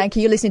you. Thank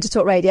you. You're listening to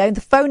Talk Radio. The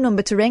phone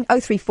number to ring,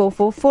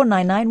 0344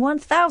 499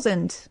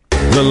 1000.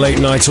 The Late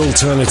Night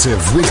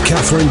Alternative with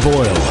Katherine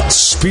Boyle.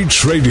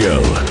 Speech radio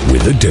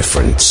with a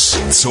difference.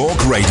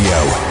 Talk Radio.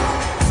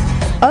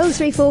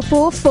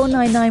 0344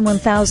 499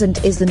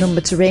 1000 is the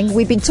number to ring.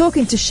 We've been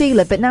talking to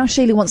Sheila, but now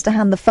Sheila wants to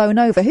hand the phone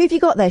over. Who have you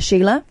got there,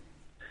 Sheila?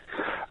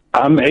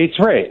 It's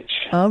Rich.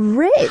 Oh,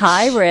 Rich.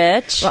 Hi,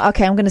 Rich. Well,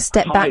 okay, I'm going to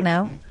step back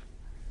now.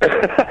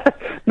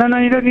 No,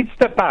 you don't need to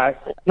step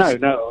back.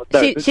 No.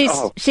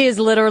 She has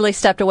literally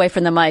stepped away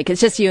from the mic.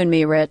 It's just you and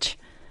me, Rich.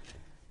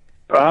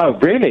 Oh,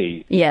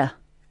 really? Yeah.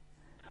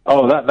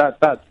 Oh, that's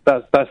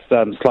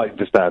slightly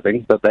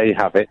disturbing, but there you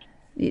have it.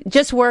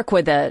 Just work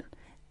with it.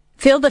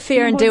 Feel the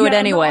fear and do it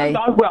anyway.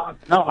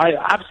 I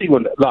absolutely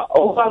wouldn't. Like,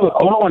 all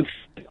I want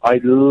to say, I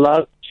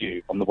loved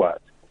you on the Word.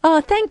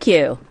 Oh, thank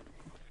you.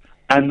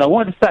 And I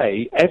want to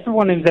say,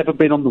 everyone who's ever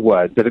been on the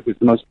Word said it was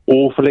the most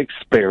awful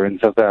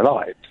experience of their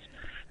lives.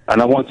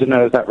 And I want to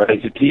know if that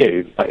related to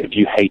you, like if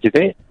you hated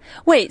it.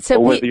 Wait, so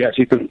or whether you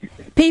actually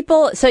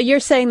people? So you're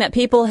saying that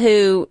people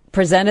who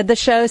presented the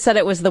show said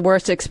it was the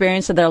worst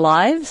experience of their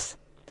lives?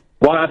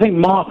 Well, I think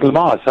Mark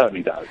Lamar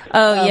certainly does.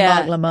 Oh yeah,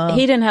 Mark Lamar.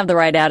 He didn't have the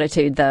right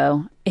attitude,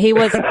 though. He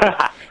was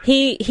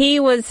he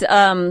was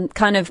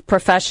kind of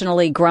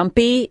professionally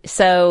grumpy,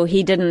 so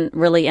he didn't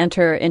really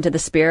enter into the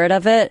spirit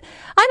of it.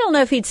 I don't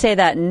know if he'd say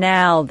that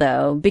now,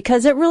 though,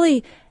 because it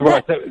really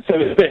right. So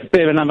it's a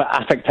bit of an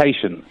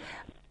affectation.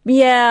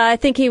 Yeah, I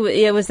think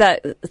it was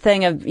that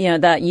thing of,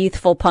 that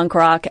youthful punk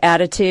rock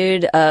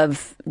attitude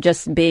of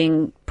just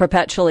being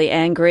perpetually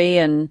angry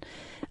and,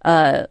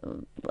 a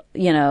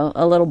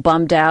little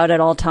bummed out at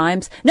all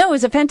times. No, it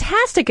was a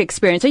fantastic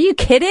experience. Are you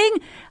kidding?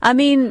 I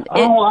mean...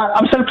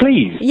 I'm so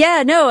pleased.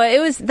 Yeah, no, it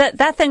was...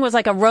 That thing was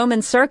like a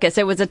Roman circus.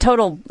 It was a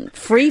total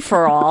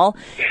free-for-all.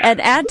 And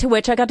add to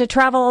which I got to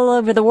travel all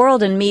over the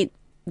world and meet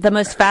the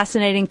most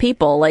fascinating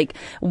people. Like,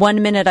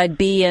 1 minute I'd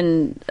be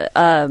in,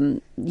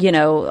 on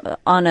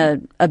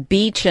a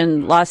beach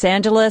in Los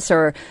Angeles,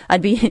 or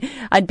I'd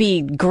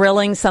be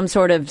grilling some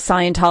sort of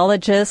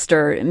Scientologist,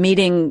 or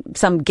meeting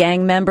some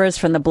gang members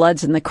from the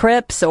Bloods and the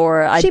Crips,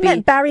 or She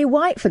met Barry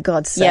White, for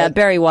God's sake. Yeah,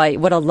 Barry White.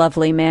 What a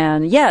lovely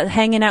man. Yeah,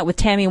 hanging out with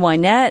Tammy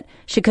Wynette.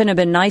 She couldn't have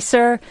been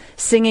nicer.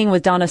 Singing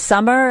with Donna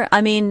Summer.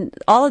 I mean,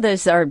 all of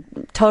those are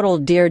total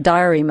Dear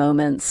Diary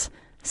moments.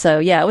 So,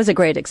 yeah, it was a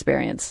great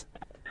experience.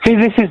 See,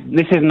 this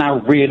has now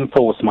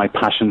reinforced my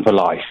passion for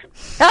life.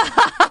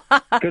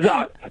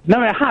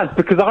 No, it has,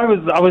 because I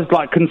was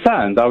like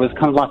concerned. I was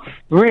kind of like,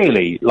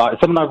 really, like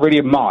someone I really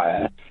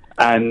admire,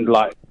 and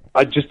like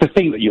just to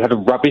think that you had a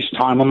rubbish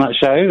time on that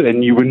show,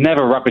 and you were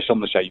never rubbish on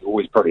the show. You were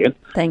always brilliant.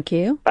 Thank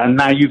you. And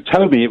now you've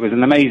told me it was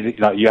an amazing,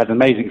 you had an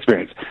amazing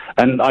experience,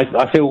 and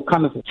I feel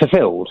kind of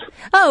fulfilled.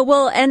 Oh,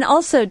 well, and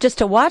also just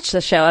to watch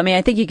the show, I mean,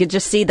 I think you could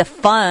just see the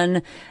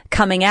fun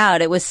coming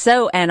out. It was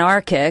so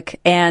anarchic,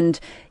 and,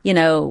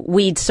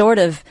 we'd sort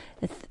of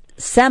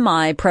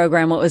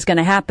semi-program what was going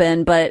to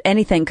happen, but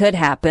anything could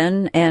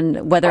happen,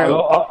 and whether...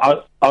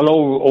 I'll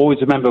always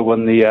remember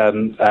when the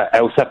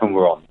L7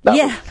 were on. That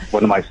was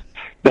one of my...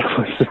 That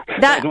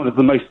was one of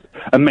the most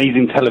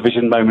amazing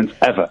television moments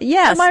ever.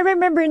 Yes. Am I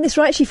remembering this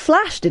right? She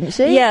flashed, didn't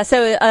she? Yeah,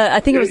 so I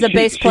think it was the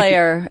bass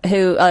player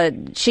who,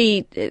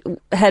 she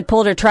had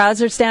pulled her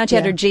trousers down, she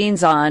had her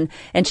jeans on,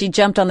 and she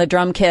jumped on the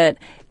drum kit,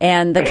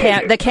 and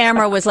the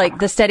camera was like,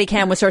 the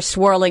Steadicam was sort of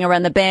swirling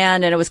around the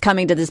band, and it was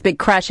coming to this big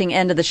crashing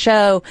end of the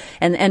show,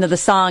 and the end of the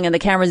song, and the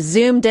camera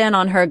zoomed in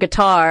on her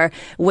guitar,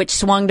 which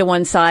swung to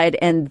one side,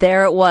 and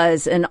there it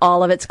was in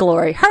all of its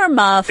glory. Her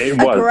muff. A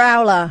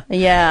growler.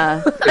 Yeah.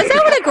 Is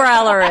that what a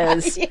growler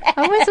is? Yeah.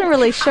 I wasn't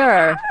really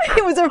sure.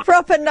 It was a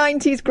proper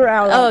 90s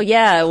growler. Oh,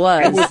 yeah, it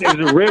was. It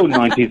was a real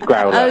 90s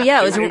growler. Oh,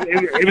 yeah. It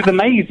was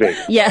amazing.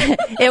 Yeah,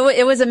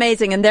 it was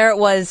amazing. And there it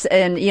was,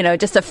 and,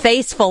 just a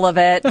face full of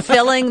it,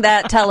 filling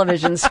that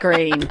television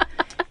screen.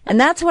 And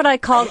that's what I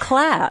call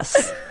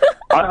class.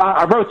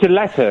 I wrote a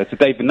letter to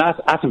David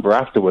Attenborough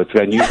afterwards,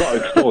 going, "You've got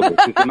to explore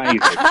this. It's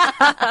amazing."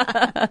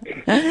 I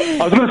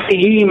was going to say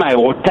email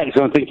or text,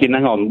 and I'm thinking,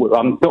 hang on,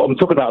 I'm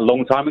talking about a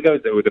long time ago.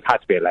 There would have had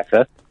to be a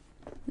letter.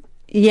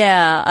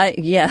 Yeah,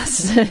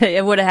 yes,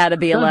 it would have had to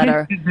be a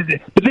letter.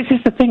 But this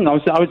is the thing. I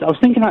was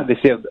thinking about this.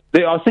 I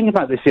was thinking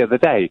about this the other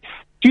day.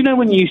 Do you know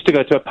when you used to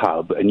go to a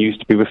pub and you used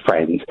to be with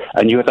friends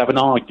and you would have an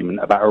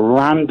argument about a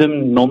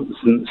random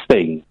nonsense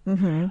thing?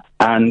 Mm-hmm.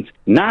 And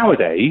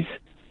nowadays,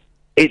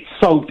 it's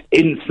solved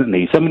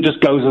instantly. Someone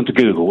just goes onto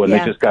Google and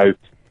they just go,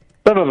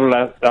 blah, blah, blah,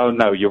 blah. Oh,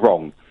 no, you're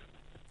wrong.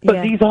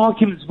 But these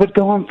arguments would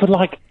go on for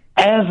like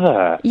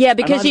ever. Yeah,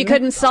 because you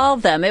couldn't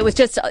solve them. It was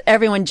just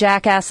everyone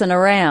jackassing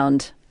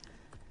around.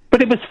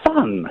 But it was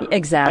fun.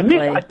 Exactly.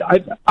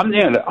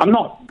 I'm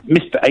not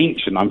Mr.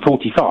 Ancient. I'm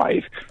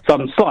 45, so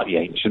I'm slightly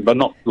ancient, but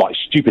not like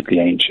stupidly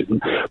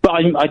ancient. But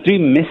I do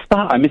miss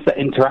that. I miss that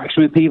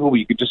interaction with people where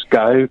you could just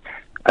go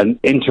and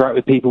interact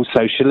with people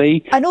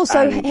socially. And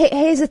also,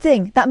 here's the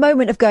thing: that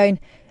moment of going,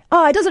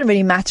 "Oh, it doesn't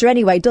really matter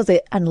anyway, does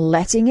it?" and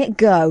letting it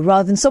go,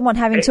 rather than someone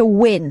having to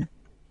win.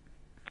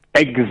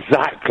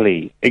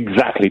 Exactly.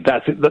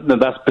 That's it.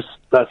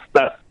 That's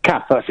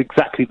Kath. That's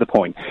exactly the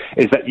point.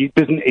 Is that it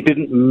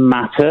didn't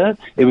matter.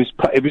 It was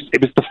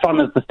the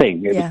fun of the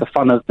thing. It was the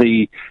fun of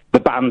the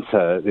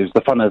banter. It was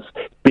the fun of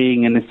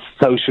being in this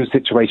social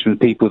situation with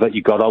people that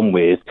you got on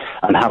with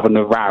and having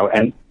a row,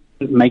 and it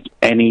didn't make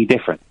any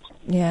difference.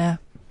 Yeah,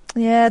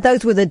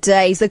 those were the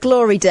days, the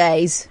glory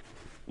days.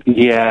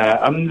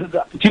 Yeah. Do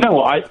you know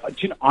what?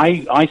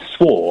 I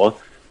swore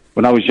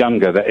when I was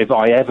younger that if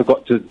I ever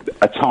got to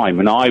a time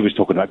when I was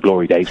talking about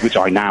glory days, which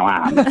I now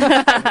am,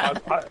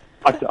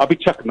 I'd be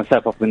chucking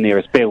myself off the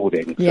nearest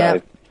building. Yeah.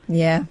 So.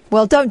 Yeah.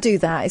 Well, don't do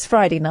that. It's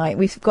Friday night.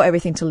 We've got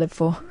everything to live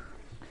for.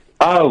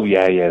 Oh,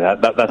 yeah.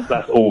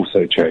 That's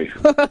also true.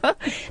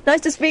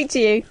 Nice to speak to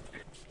you.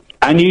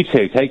 And you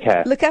too. Take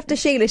care. Look after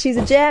Sheila. She's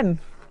a gem.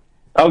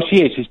 Oh,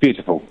 she is. She's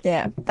beautiful.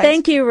 Yeah.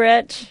 Thank you,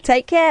 Rich.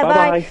 Take care.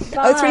 Bye. Bye.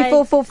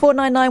 0344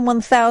 499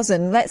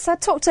 1000. Let's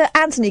talk to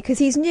Anthony, because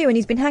he's new and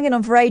he's been hanging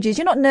on for ages.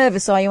 You're not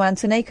nervous, are you,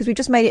 Anthony? Because we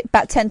just made it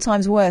about 10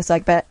 times worse, I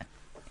bet.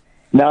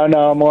 No,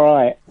 I'm all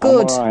right.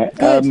 Good. I'm all right.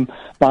 Good.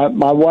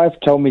 My wife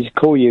told me to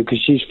call you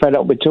because she's fed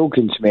up with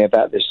talking to me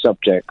about this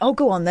subject. Oh,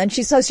 go on then.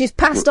 She's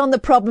passed on the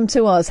problem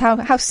to us.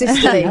 How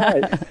sisterly.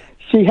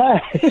 She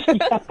has.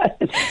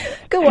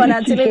 Go on,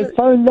 Anthony. She said,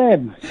 phone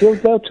them.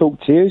 They'll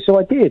talk to you, so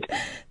I did.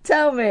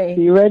 Tell me. Are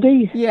you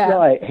ready? Yeah.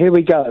 Right, here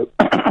we go.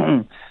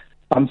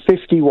 I'm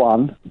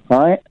 51,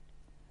 right?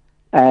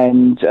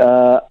 And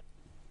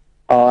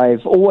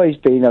I've always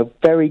been a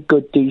very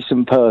good,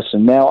 decent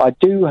person. Now, I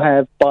do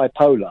have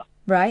bipolar.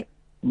 Right.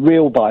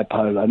 Real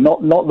bipolar.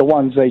 Not the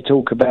ones they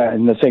talk about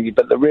in the thing,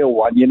 but the real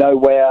one,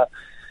 where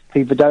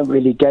people don't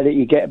really get it.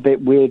 You get a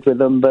bit weird with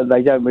them, but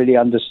they don't really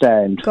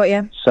understand. Got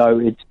you.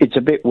 So it's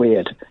a bit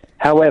weird.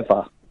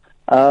 However,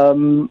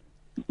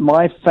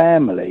 my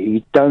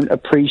family don't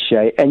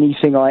appreciate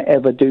anything I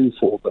ever do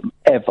for them,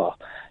 ever.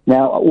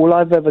 Now, all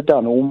I've ever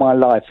done all my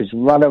life is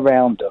run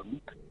around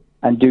them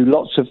and do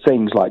lots of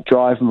things like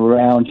drive them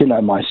around.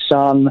 My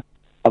son,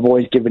 I've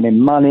always given him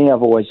money.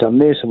 I've always done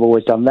this. I've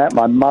always done that.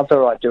 My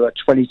mother, I do a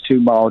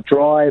 22-mile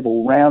drive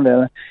all round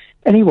her.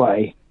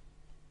 Anyway,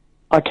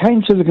 I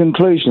came to the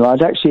conclusion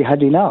I'd actually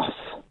had enough.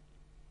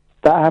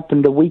 That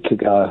happened a week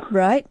ago.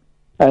 Right.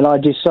 And I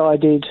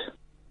decided,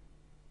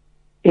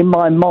 in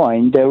my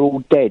mind, they're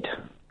all dead.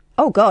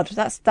 Oh, God,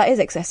 that is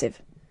excessive.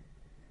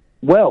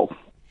 Well,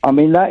 I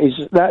mean,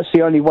 that's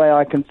the only way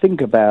I can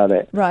think about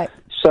it. Right.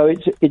 So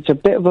it's a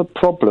bit of a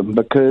problem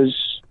because,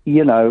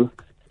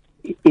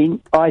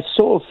 I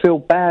sort of feel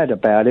bad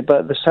about it, but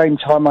at the same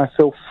time I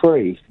feel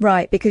free.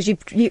 Right, because do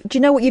you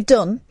know what you've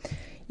done?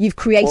 You've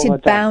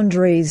created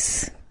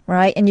boundaries,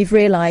 right? And you've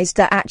realised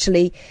that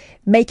actually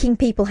making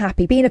people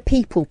happy, being a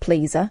people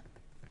pleaser,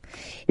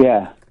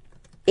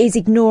 is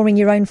ignoring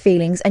your own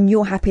feelings, and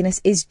your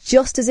happiness is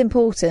just as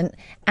important,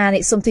 and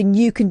it's something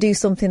you can do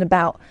something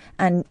about.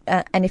 And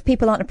if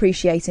people aren't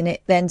appreciating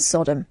it, then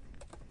sod 'em.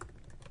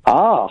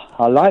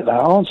 I like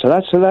that answer.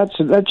 That's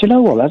you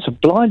know what? That's a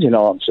blinding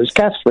answer. It's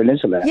Katherine,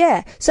 isn't it?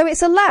 Yeah. So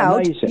it's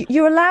allowed. Amazing.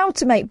 You're allowed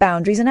to make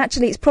boundaries, and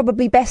actually, it's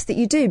probably best that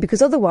you do,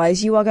 because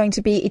otherwise, you are going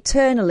to be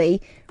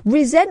eternally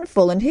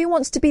resentful. And who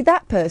wants to be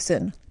that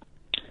person?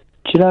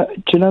 Do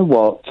you know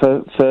what?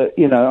 For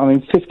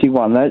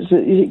 51. That's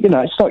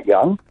it's not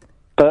young,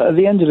 but at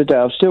the end of the day,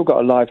 I've still got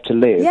a life to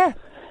live. Yeah.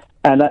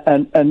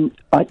 And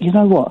you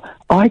know what?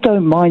 I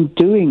don't mind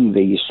doing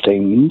these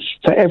things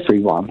for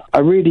everyone. I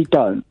really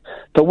don't.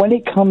 But when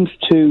it comes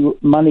to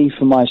money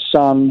for my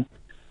son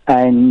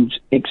and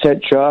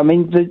etc., I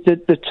mean,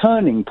 the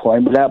turning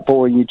point, without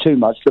boring you too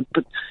much,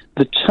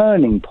 the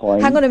turning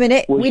point... Hang on a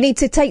minute. We need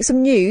to take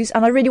some news,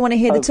 and I really want to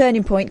hear the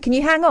turning point. Can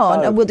you hang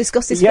on, and we'll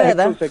discuss this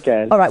further? Of course I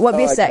can. All right, won't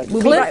be a sec.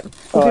 We'll be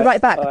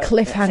right back.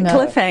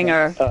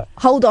 Cliffhanger.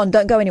 Hold on,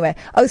 don't go anywhere.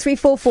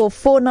 0344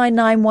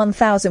 499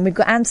 1000. We've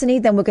got Anthony,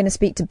 then we're going to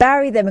speak to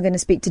Barry, then we're going to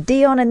speak to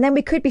Dion, and then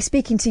we could be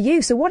speaking to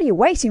you. So what are you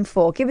waiting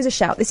for? Give us a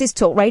shout. This is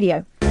Talk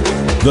Radio.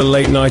 The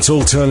Late Night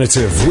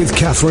Alternative with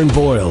Katherine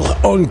Boyle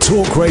on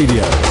Talk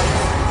Radio.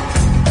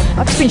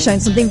 I've just been shown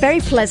something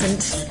very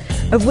pleasant,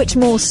 of which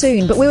more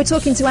soon. But we were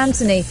talking to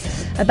Anthony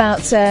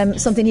about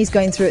something he's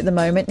going through at the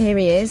moment. Here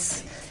he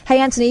is. Hey,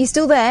 Anthony, you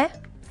still there?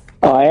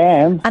 I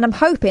am. And I'm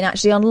hoping,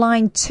 actually, on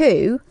line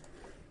 2,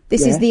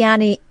 this is the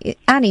Annie.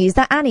 Annie, is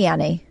that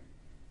Annie?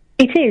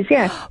 It is,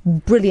 yeah.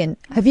 Brilliant.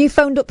 Have you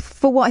phoned up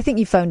for what I think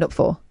you phoned up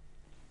for?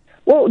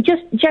 Well,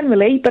 just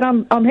generally, but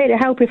I'm here to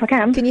help if I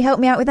can. Can you help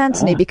me out with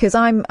Anthony? Because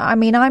I'm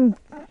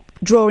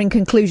drawing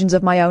conclusions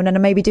of my own, and I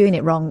may be doing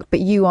it wrong, but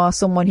you are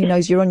someone who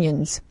knows your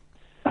onions.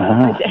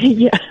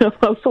 Yeah,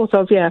 well, sort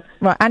of, yeah.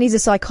 Right, Annie's a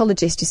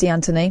psychologist, you see,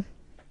 Anthony.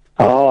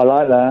 Oh, I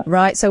like that.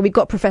 Right, so we've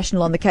got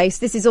professional on the case.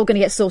 This is all going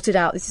to get sorted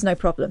out. This is no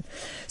problem.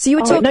 So you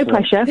were talking... no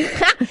pressure.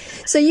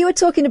 So you were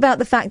talking about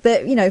the fact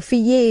that, you know, for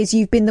years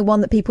you've been the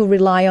one that people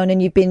rely on,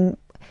 and you've been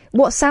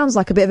what sounds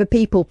like a bit of a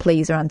people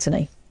pleaser,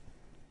 Anthony.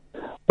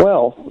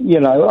 Well, you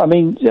know, I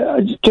mean,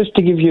 just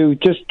to give you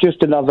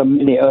just another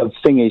minute of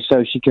thingy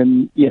so she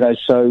can, you know,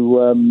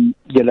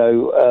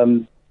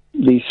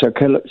 the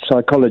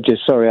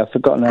psychologist, sorry, I've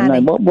forgotten her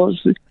name. What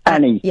was it?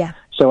 Annie. Yeah.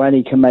 So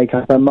Annie can make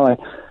up her mind.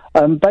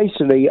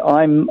 Basically,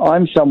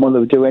 I'm someone that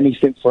would do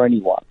anything for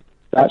anyone.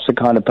 That's the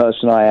kind of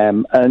person I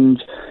am.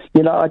 And,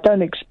 you know, I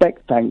don't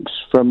expect thanks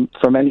from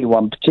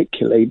anyone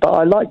particularly, but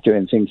I like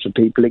doing things for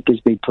people. It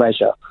gives me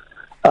pleasure.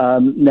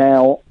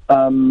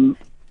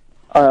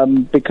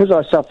 Because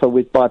I suffer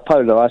with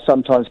bipolar, I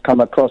sometimes come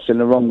across in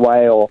the wrong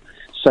way or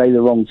say the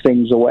wrong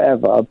things or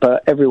whatever,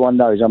 but everyone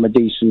knows I'm a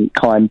decent,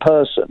 kind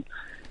person.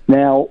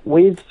 Now,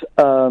 with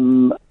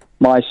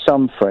my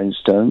son, for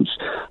instance,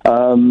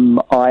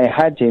 I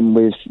had him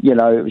with, you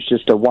know, it was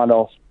just a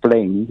one-off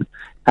fling,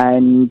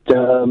 and,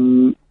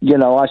 you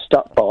know, I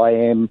stuck by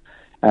him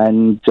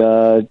and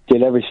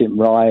did everything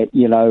right,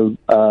 you know.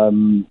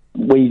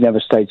 We never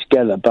stayed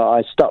together, but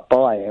I stuck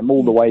by him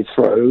all the way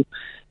through.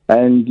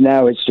 And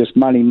now it's just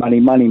money, money,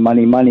 money,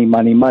 money, money,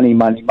 money, money,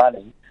 money,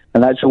 money.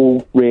 And that's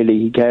all really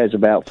he cares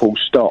about, full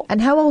stop. And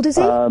how old is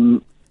he?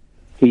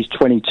 He's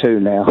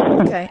 22 now.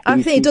 Okay.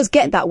 I think it does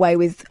get that way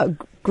with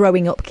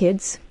growing up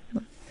kids.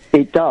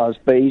 It does,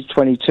 but he's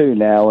 22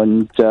 now.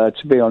 And to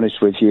be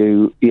honest with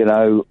you, you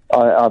know,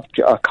 I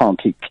can't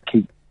keep,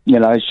 you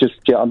know, it's just,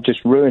 I'm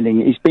just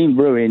ruining. He's been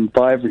ruined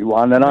by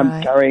everyone, and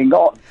I'm carrying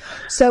on.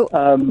 So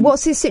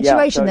what's his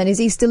situation then? Is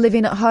he still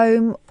living at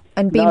home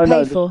and being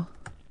paid for?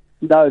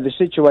 No, the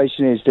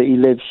situation is that he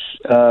lives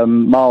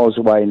miles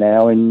away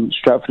now in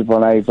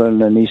Stratford-upon-Avon,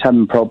 and he's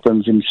having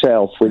problems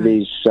himself with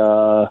his,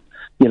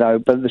 you know.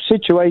 But the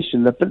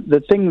situation,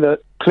 the thing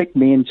that clicked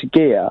me into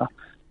gear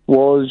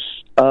was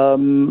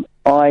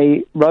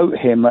I wrote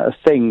him a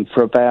thing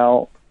for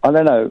about, I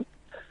don't know,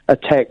 a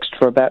text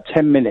for about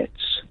 10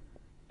 minutes.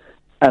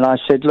 And I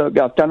said, look,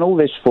 I've done all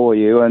this for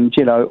you, and,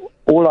 you know,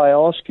 all I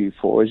ask you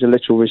for is a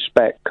little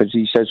respect, because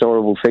he says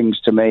horrible things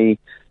to me.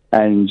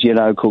 And, you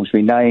know, calls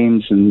me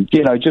names and,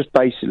 you know, just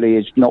basically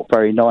is not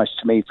very nice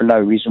to me for no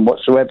reason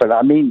whatsoever. And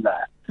I mean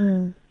that.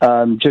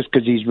 Just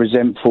because he's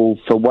resentful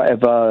for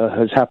whatever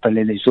has happened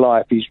in his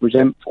life, he's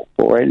resentful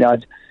for it.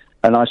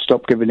 And I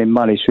stopped giving him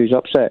money, so he's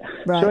upset.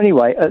 Right. So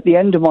anyway, at the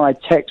end of my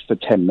text for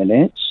 10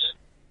 minutes,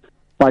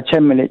 my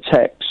 10-minute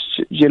text,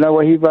 do you know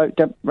what he wrote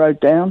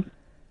down?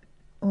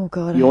 Oh,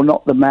 God. You're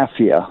not the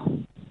mafia.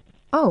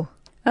 Oh.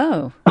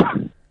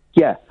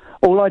 Yeah.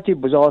 All I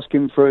did was ask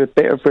him for a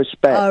bit of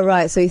respect. Oh,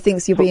 right, so he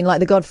thinks you're being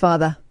like the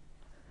Godfather.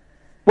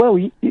 Well,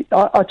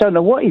 I don't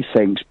know what he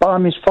thinks, but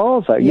I'm his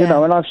father, you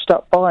know, and I've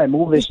stuck by him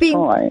all this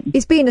time.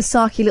 He's being a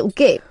sarky little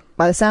git,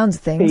 by the sounds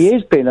of things. He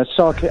is being a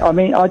sarky... I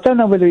mean, I don't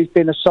know whether he's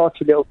been a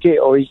sarky little git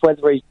or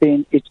whether he's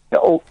been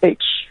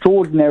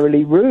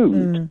extraordinarily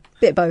rude.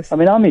 Bit both. I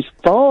mean, I'm his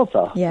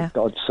father, for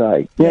God's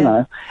sake, you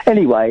know.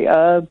 Anyway,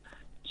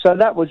 so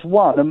that was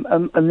one,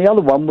 and the other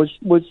one was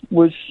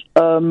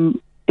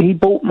he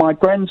brought my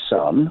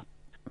grandson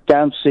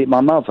down to see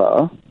my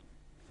mother,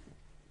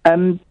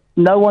 and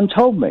no one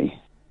told me.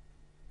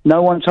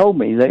 No one told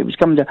me that it was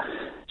coming down.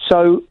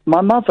 So my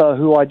mother,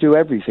 who I do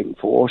everything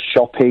for,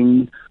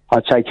 shopping,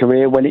 I take her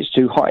here when it's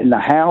too hot in the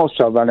house,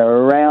 I run her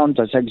around,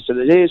 I take her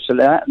to this and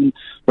that, and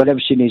whenever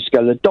she needs to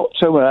go to the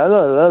doctor, blah,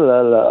 blah,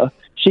 blah, blah.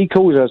 She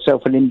calls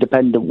herself an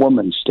independent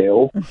woman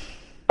still,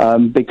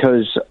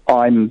 because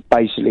I'm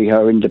basically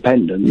her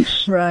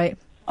independence. Right.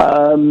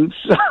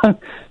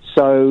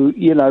 So,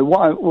 you know,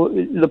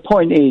 the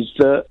point is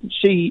that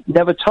she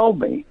never told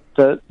me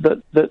that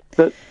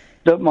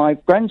my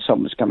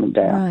grandson was coming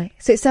down. Right.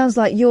 So it sounds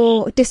like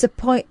you're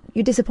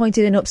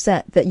disappointed and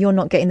upset that you're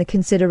not getting the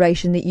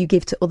consideration that you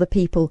give to other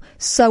people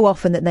so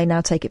often that they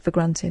now take it for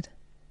granted.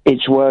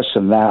 It's worse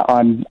than that.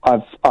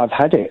 I've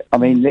had it. I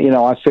mean, you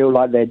know, I feel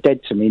like they're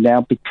dead to me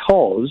now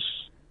because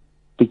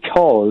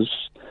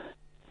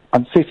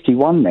I'm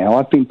 51 now.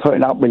 I've been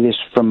putting up with this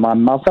from my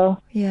mother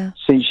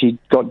since she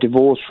got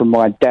divorced from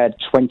my dad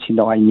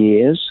 29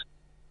 years.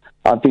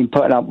 I've been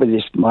putting up with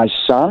this my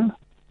son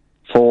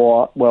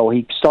for, well,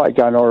 he started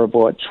going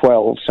horrible at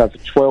 12, so for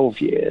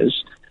 12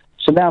 years.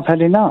 So now I've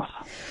had enough.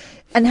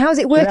 And how's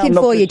it working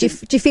for you? Do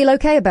you feel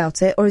okay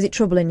about it, or is it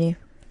troubling you?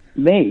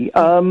 Me?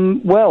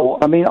 Well,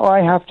 I mean, I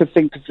have to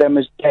think of them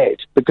as dead.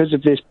 Because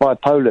of this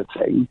bipolar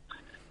thing,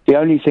 the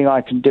only thing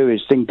I can do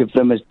is think of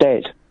them as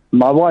dead.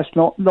 My wife's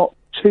not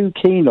too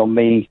keen on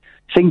me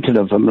thinking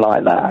of them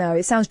like that. No,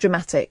 it sounds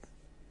dramatic.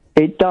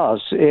 It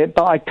does,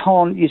 but I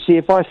can't. You see,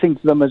 if I think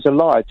of them as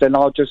alive, then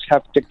I'll just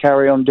have to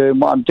carry on doing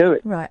what I'm doing.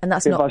 Right, and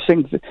that's so not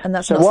sustainable.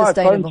 What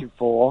I phoned you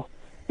for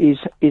is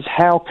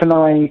how can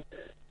I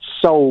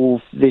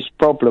solve this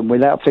problem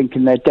without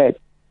thinking they're dead?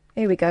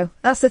 Here we go.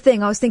 That's the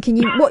thing. I was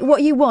thinking,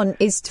 what you want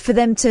is for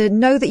them to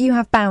know that you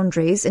have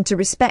boundaries and to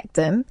respect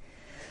them,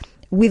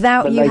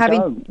 without you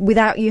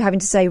having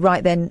to say,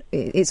 right then,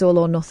 it's all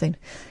or nothing.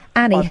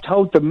 Annie, I've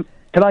told them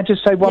Can I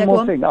just say one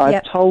more thing?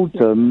 I've told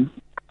them,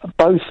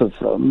 both of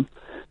them,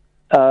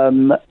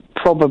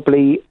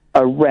 probably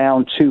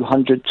around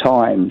 200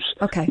 times.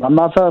 Okay. My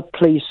mother,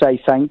 please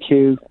say thank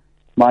you.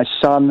 My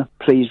son,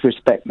 please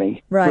respect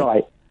me.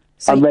 Right.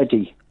 So I'm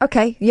ready.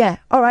 Okay, yeah.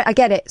 All right, I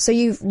get it. So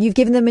you've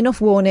given them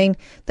enough warning.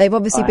 They've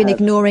obviously been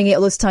ignoring it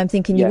all this time,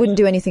 thinking you wouldn't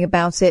do anything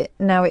about it.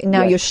 Now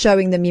you're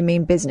showing them you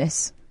mean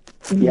business.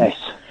 Yes.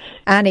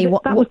 Annie,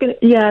 that was going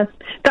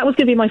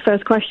to be my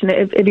first question.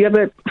 Have you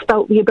ever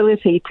felt the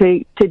ability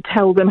to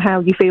tell them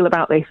how you feel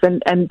about this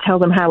and tell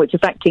them how it's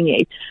affecting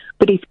you?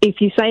 But if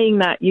you're saying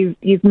that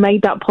you've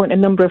made that point a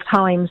number of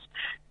times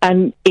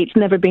and it's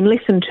never been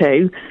listened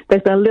to,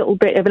 there's a little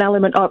bit of an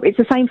element of, it's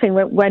the same thing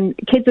when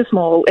kids are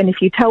small, and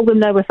if you tell them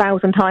no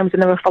 1,000 times and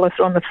never follow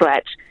through on the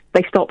threat,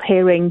 they stop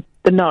hearing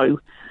the no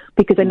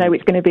because they know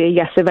it's going to be a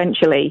yes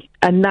eventually,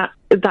 and that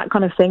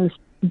kind of thing's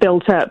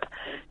built up.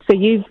 So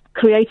you've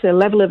created a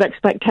level of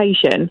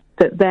expectation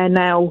that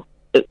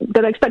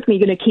they're expecting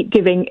you're going to keep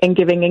giving and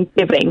giving and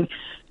giving.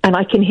 And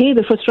I can hear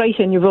the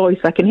frustration in your voice.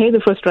 I can hear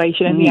the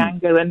frustration and the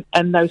anger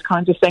and those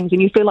kinds of things.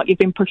 And you feel like you've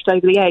been pushed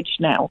over the edge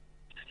now.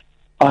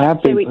 I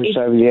have been pushed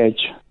over the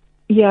edge.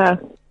 Yeah.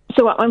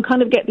 So I'm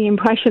kind of get the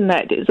impression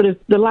that it's sort of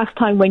the last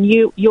time when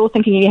you're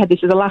thinking in your head,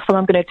 this is the last time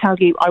I'm going to tell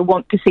you I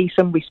want to see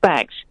some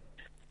respect.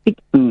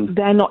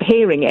 They're not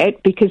hearing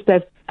it because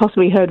they've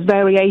possibly heard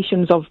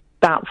variations of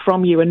that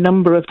from you a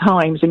number of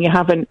times and you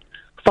haven't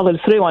followed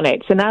through on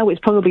it. So now it's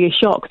probably a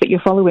shock that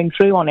you're following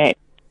through on it.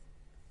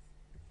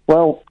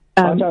 Well,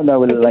 I don't know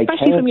whether they can,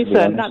 especially from your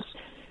son.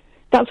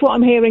 That's what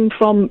I'm hearing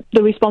from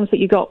the response that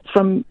you got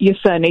from your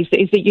son is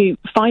that you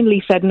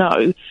finally said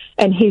no,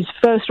 and his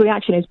first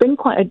reaction has been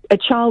quite a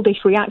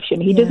childish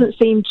reaction. He doesn't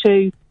seem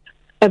to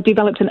have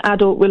developed an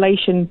adult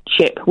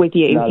relationship with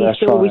you. No, he's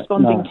still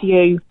responding to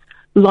you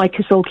like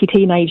a sulky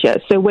teenager.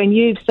 So when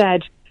you've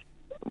kind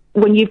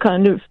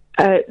of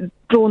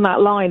drawn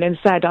that line and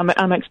said,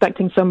 I'm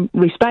expecting some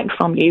respect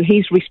from you,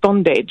 he's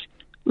responded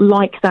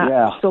like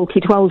that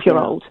sulky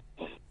 12-year-old.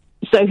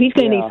 So he's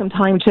going to need some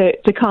time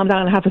to calm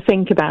down and have a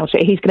think about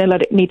it. He's going to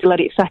need to let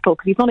it settle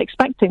because he's not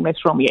expecting this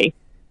from you.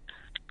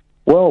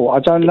 Well, I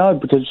don't know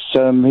because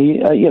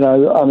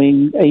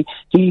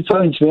he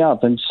phones me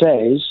up and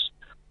says,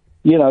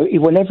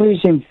 whenever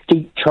he's in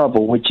deep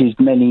trouble, which is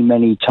many,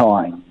 many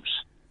times,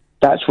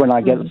 that's when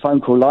I get the phone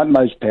call, like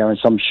most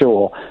parents, I'm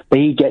sure. But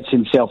he gets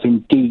himself in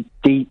deep,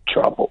 deep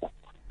trouble.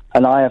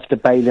 And I have to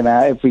bail him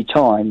out every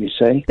time, you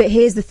see. But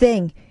here's the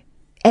thing.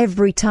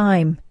 Every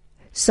time.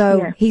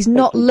 So he's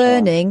not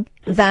learning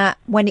that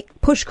when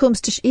push comes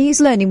to...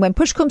 he's learning when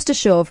push comes to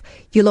shove,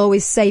 you'll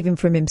always save him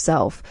from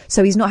himself.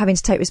 So he's not having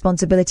to take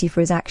responsibility for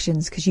his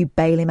actions because you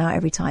bail him out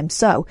every time.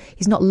 So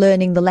he's not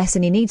learning the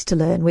lesson he needs to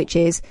learn, which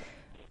is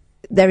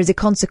there is a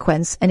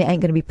consequence and it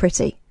ain't going to be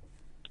pretty.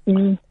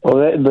 Well,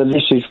 but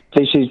this is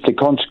the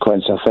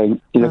consequence. I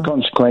think the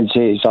consequence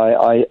is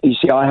I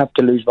have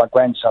to lose my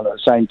grandson at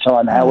the same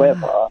time.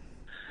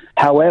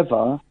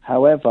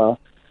 However,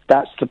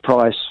 that's the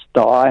price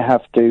that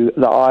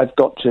I've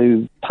got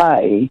to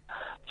pay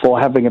for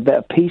having a bit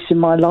of peace in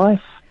my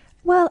life.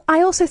 Well,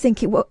 I also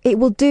think it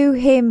will do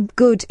him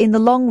good in the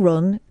long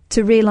run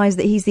to realise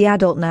that he's the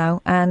adult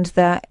now and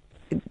that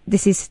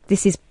this is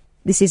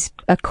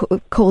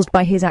caused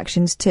by his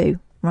actions too.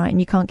 Right,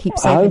 and you can't keep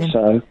saving him.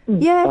 I hope so.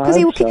 Yeah, because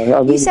he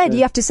will. You said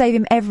you have to save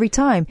him every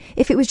time.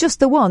 If it was just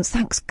the once,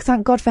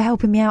 thank God for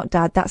helping me out,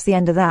 Dad. That's the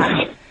end of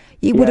that.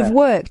 It would have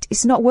worked.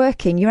 It's not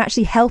working. You're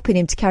actually helping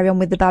him to carry on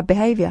with the bad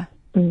behaviour.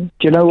 Do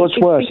you know what's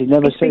worse? He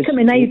never says. It's become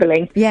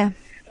enabling.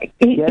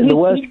 He's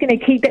going to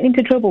keep getting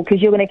into trouble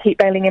because you're going to keep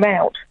bailing him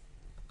out.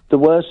 The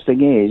worst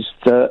thing is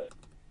that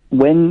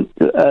when,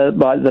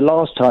 like the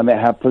last time it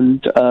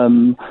happened,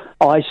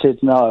 I said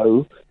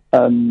no.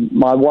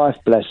 My wife,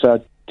 bless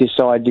her,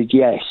 decided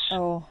yes,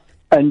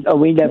 and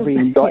we never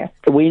even got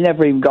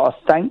a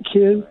thank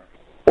you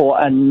or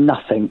a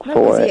nothing for it.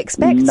 Because he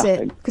expects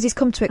it. Because he's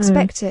come to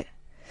expect it.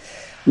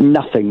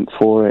 Nothing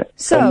for it.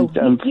 So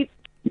one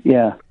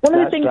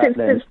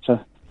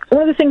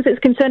of the things that's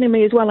concerning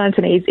me as well,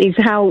 Anthony, is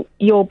how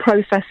you're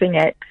processing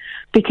it.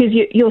 Because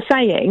you're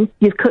saying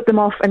you've cut them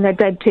off and they're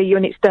dead to you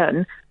and it's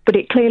done, but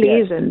it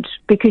clearly isn't.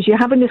 Because you're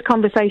having this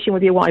conversation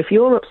with your wife,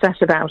 you're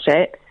upset about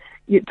it.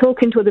 You're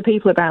talking to other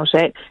people about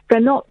it. They're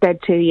not dead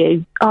to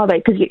you, are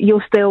they? Because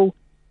you're still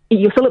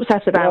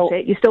upset about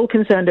it. You're still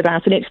concerned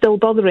about it. And it's still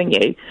bothering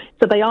you.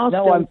 So they are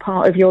still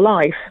part of your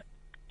life.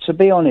 To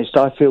be honest,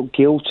 I feel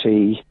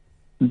guilty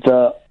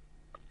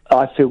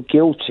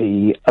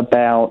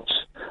about.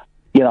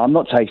 I'm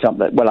not taking up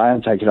that. Well, I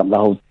am taking up the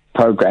whole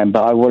program,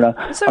 but I want to.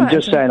 I'm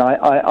just saying,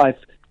 I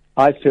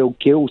feel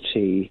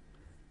guilty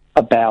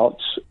about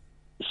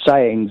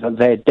saying that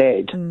they're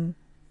dead.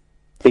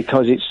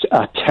 Because it's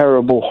a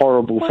terrible,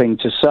 horrible thing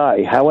to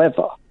say.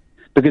 However,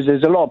 because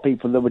there's a lot of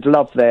people that would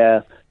love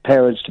their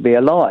parents to be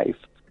alive,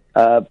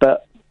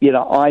 but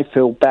I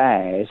feel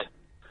bad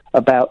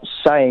about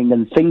saying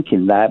and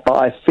thinking that. But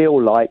I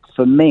feel like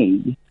for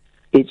me,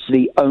 it's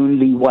the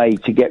only way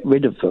to get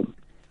rid of them.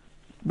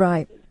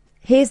 Right.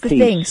 Here's the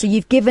thing. So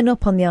you've given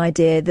up on the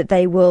idea that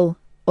they will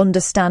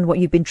understand what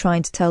you've been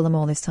trying to tell them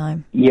all this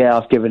time? Yeah,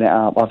 I've given it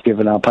up.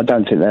 I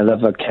don't think they'll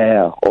ever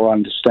care or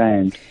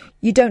understand.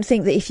 You don't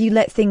think that if you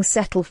let things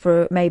settle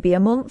for maybe a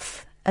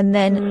month and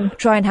then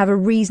try and have a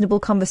reasonable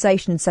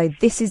conversation and say,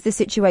 this is the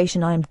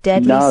situation, I am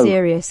deadly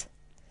serious?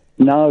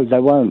 No, they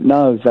won't.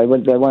 No, they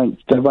won't.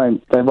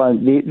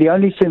 The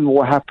only thing that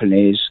will happen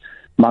is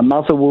my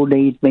mother will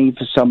need me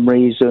for some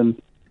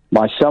reason,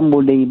 my son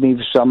will need me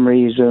for some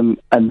reason,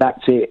 and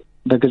that's it.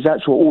 Because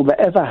that's all that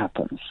ever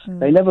happens.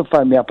 They never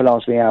phone me up and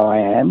ask me how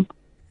I am.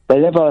 They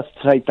never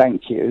say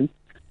thank you.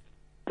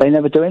 They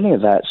never do any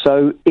of that.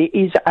 So it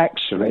is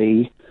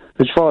actually,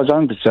 as far as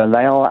I'm concerned,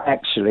 they are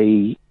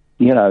actually,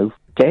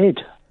 dead.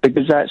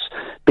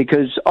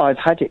 Because I've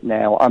had it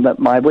now. I'm at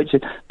my wits'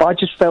 end. But I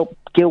just felt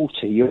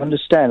guilty. You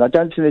understand? I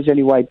don't think there's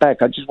any way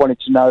back. I just wanted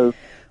to know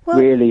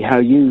really how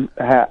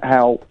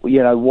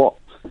what.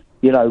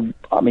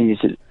 I mean,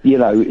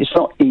 it's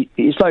not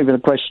even a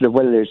question of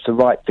whether it's the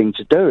right thing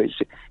to do.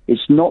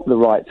 It's not the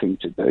right thing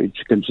to do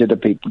to consider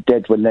people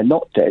dead when they're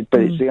not dead,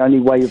 but it's the only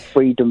way of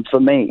freedom for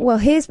me. Well,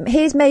 here's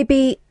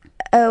maybe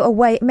a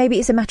way. Maybe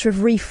it's a matter of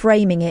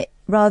reframing it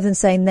rather than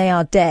saying they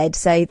are dead.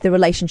 Say the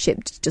relationship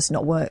just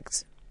not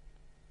worked.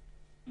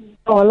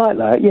 Oh, I like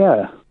that.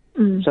 Yeah.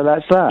 So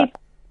that's that.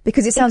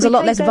 Because it sounds a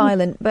lot less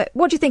violent. But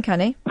what do you think,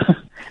 Annie?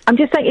 I'm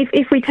just saying,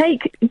 if we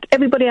take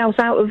everybody else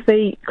out of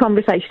the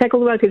conversation, take all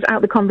the workers out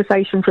of the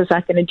conversation for a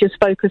second and just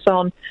focus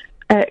on,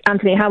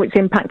 Anthony, how it's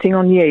impacting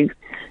on you.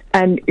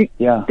 And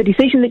the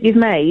decision that you've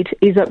made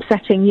is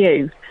upsetting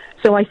you.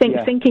 So I think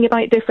thinking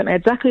about it differently,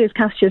 exactly as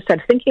Cass just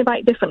said, thinking about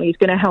it differently is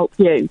going to help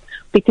you.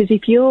 Because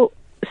if you're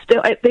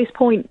still at this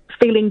point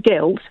feeling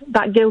guilt,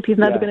 that guilt is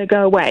never going to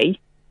go away.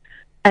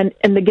 And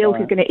the guilt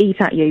is going to eat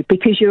at you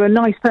because you're a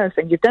nice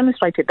person. You've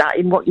demonstrated that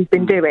in what you've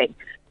been doing.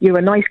 You're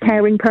a nice,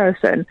 caring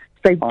person.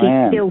 So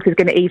guilt is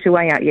going to eat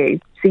away at you.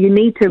 So you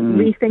need to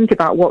rethink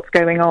about what's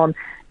going on.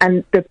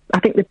 And I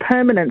think the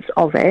permanence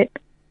of it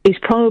is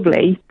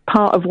probably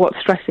part of what's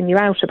stressing you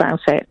out about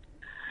it.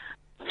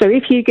 So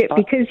if you get,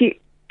 because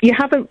you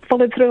haven't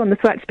followed through on the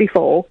threats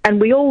before, and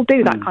we all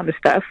do that kind of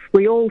stuff.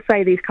 We all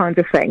say these kinds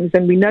of things,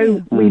 and we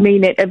know we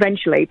mean it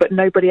eventually, but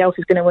nobody else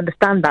is going to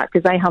understand that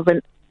because they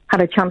haven't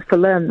had a chance to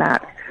learn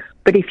that.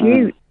 But if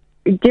you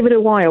give it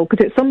a while,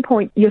 because at some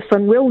point your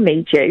son will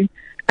need you,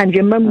 and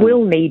your mum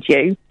will need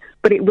you,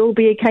 but it will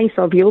be a case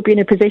of you'll be in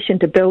a position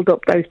to build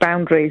up those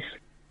boundaries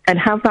and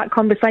have that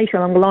conversation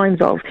along the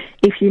lines of,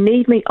 if you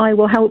need me, I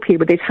will help you,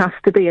 but this has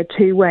to be a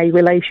two-way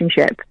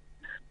relationship.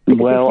 Because if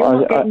you're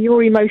not getting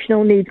your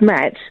emotional needs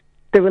met,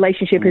 the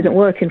relationship isn't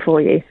working for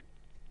you.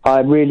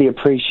 I really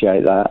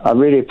appreciate that. I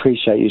really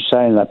appreciate you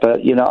saying that. But,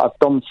 I've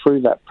gone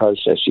through that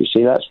process, you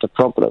see, that's the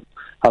problem.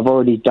 I've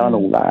already done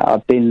all that.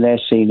 I've been there,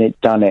 seen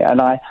it, done it.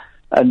 And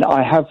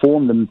I have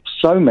warned them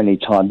so many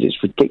times,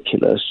 it's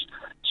ridiculous.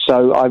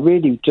 So I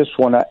really just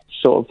want to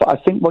I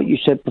think what you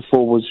said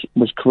before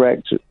was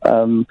correct.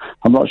 I'm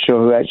not sure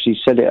who actually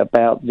said it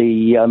about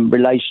the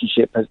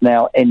relationship has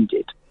now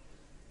ended.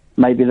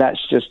 Maybe that's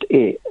just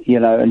it,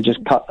 and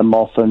just cut them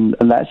off and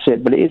that's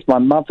it. But it is my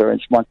mother, and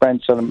it's my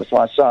grandson and it's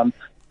my son.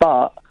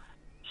 But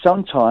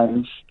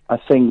sometimes I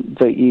think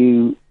that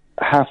you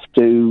have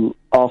to,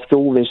 after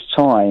all this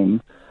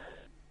time,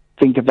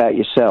 think about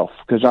yourself,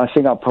 because I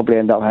think I'll probably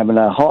end up having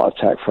a heart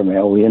attack from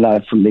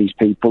it, from these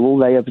people. All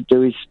they ever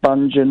do is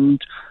sponge and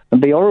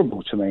be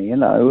horrible to me,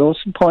 What's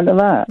the point of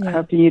that? Yeah.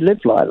 How can you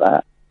live like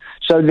that?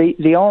 So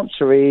the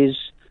answer is,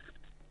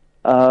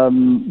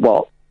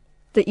 what?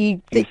 That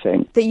you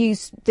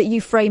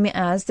frame it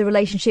as the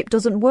relationship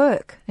doesn't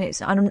work.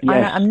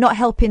 I'm not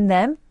helping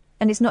them,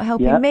 and it's not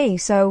helping me.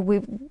 So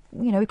we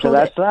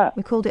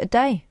called it a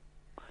day.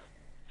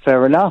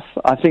 Fair enough.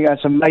 I think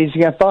that's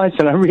amazing advice,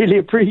 and I really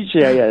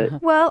appreciate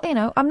it. Well,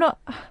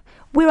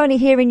 we're only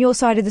hearing your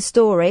side of the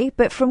story,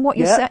 but from what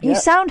you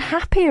sound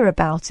happier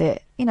about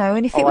it,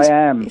 And if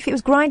it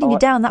was grinding you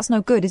down, that's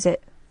no good, is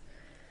it?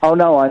 Oh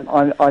no,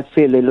 I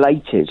feel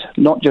elated,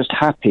 not just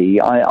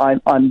happy.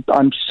 I'm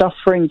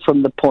suffering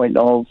from the point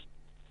of,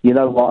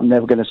 I'm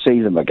never going to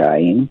see them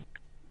again.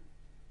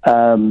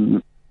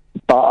 But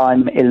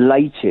I'm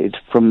elated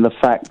from the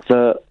fact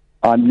that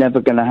I'm never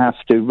going to have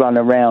to run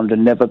around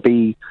and never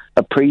be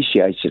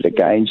appreciated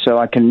again. So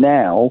I can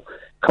now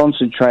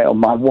concentrate on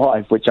my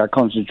wife, which I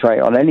concentrate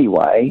on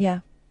anyway,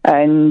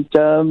 and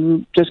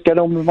just get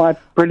on with my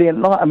brilliant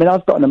life. I mean,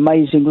 I've got an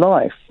amazing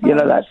life.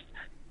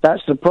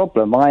 That's the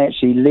problem. I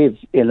actually live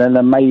in an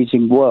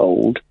amazing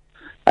world,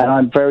 and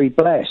I'm very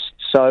blessed.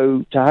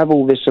 So to have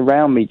all this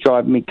around me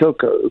driving me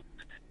cuckoo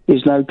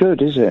is no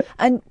good, is it?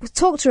 And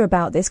talk to her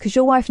about this, because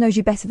your wife knows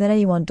you better than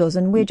anyone does,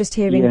 and we're just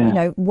hearing,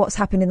 what's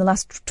happened in the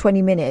last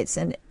 20 minutes,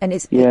 and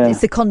it's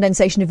the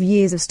condensation of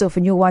years of stuff,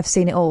 and your wife's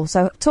seen it all.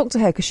 So talk to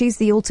her, because she's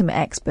the ultimate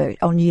expert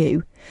on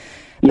you.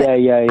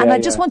 And I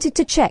just wanted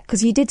to check,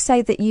 because you did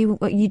say that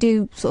you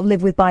do sort of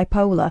live with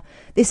bipolar.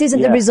 This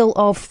isn't the result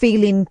of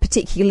feeling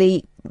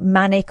particularly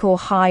manic or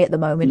high at the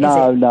moment, is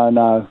it?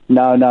 No.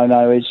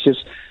 It's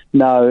just,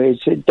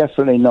 it's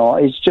definitely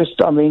not. It's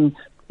just, I mean,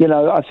 You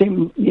know, I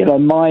think, you know,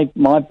 my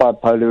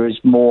bipolar is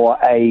more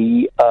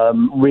a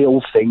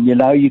real thing, you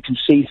know. You can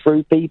see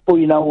through people,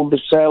 you know, all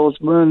the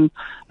salesmen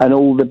and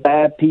all the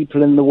bad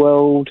people in the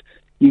world.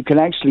 You can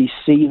actually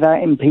see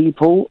that in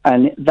people,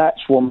 and that's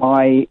what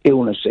my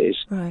illness is.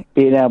 Right.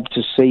 Being able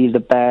to see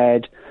the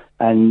bad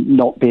and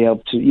not be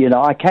able to, you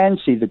know, I can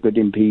see the good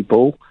in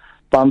people,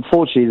 but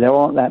unfortunately there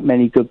aren't that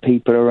many good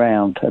people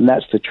around, and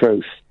that's the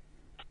truth.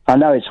 I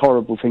know it's a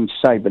horrible thing to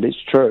say, but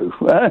it's true.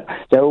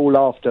 They're all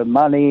after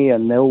money,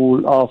 and they're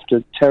all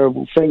after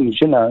terrible things,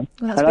 you know.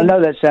 Well, and I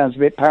know that sounds a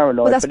bit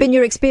paranoid. Well, that's been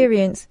your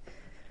experience.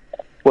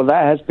 Well,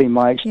 that has been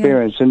my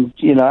experience, and,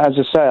 you know, as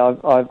I say,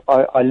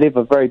 I live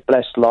a very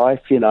blessed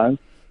life, you know,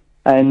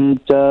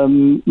 and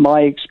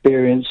my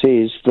experience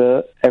is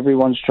that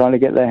everyone's trying to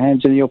get their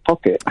hands in your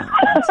pocket.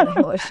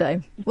 What a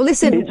shame. Well,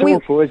 listen, it's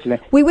awful, isn't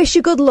it? We wish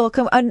you good luck,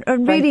 and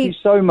really... Thank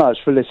you so much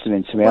for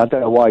listening to me. I don't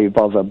know why you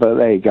bother, but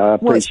there you go. I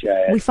appreciate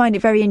it. We find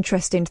it very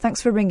interesting.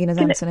 Thanks for ringing us,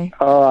 Anthony.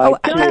 All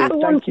right. Can I have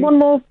one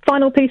more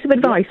final piece of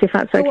advice, if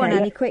that's okay? Go on,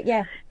 Annie, quick,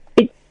 yeah.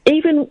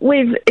 Even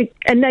with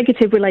a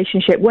negative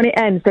relationship, when it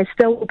ends, there's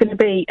still going to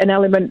be an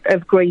element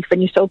of grief,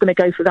 and you're still going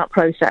to go through that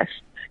process.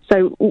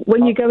 So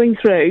when you're going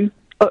through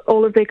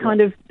all of the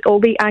all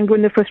the anger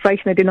and the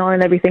frustration, the denial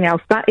and everything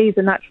else, that is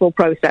a natural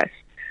process.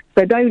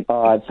 So don't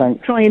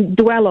try and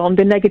dwell on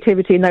the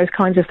negativity and those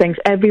kinds of things.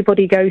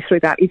 Everybody goes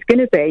through that. It's going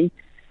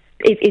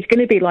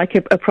to be like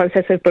a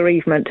process of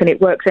bereavement, and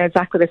it works in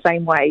exactly the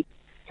same way.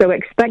 So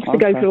expect to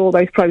go through all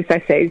those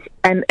processes,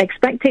 and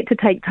expect it to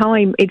take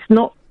time. It's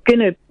not going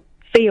to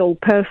feel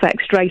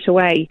perfect straight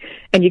away,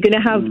 and you're going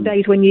to have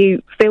days when you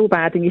feel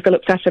bad and you feel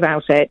upset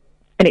about it,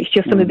 and it's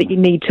just something that you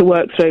need to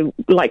work through,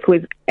 like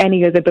with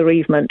any other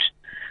bereavement.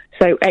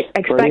 So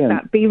expect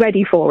that, be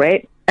ready for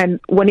it, and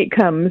when it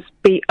comes,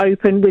 be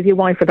open with your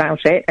wife about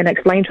it and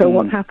explain to her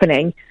what's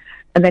happening,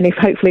 and then if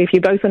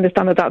you both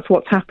understand that that's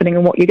what's happening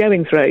and what you're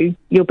going through,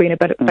 you'll be in a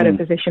better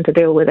position to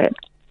deal with it.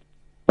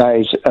 That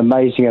is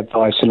amazing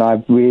advice, and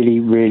I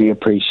really, really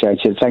appreciate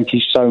it. Thank you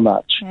so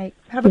much. Right.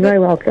 You're very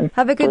welcome.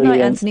 Have a good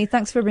night, Anthony.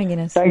 Thanks for ringing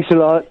us. Thanks a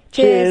lot.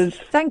 Cheers.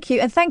 Thank you.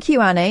 And thank you,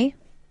 Annie.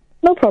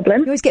 No problem.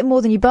 You always get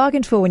more than you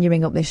bargained for when you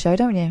ring up this show,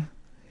 don't you?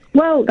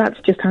 Well, that's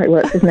just how it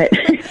works, isn't it?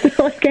 It's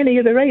like any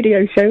other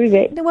radio show, is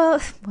it? Well,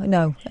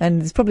 no,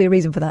 and there's probably a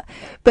reason for that.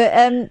 But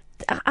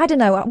I don't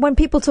know. When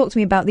people talk to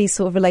me about these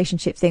sort of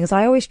relationship things,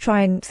 I always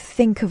try and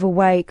think of a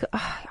way.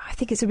 I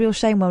think it's a real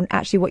shame when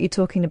actually what you're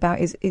talking about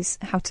is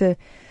how to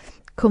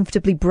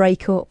comfortably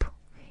break up.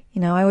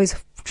 You know, I always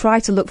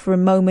try to look for a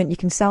moment you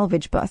can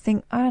salvage, but I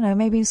don't know,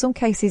 maybe in some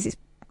cases it's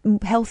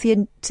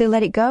healthier to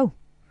let it go.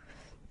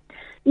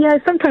 Yeah,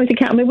 sometimes you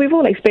can. I mean, we've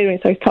all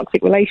experienced those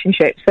toxic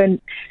relationships, and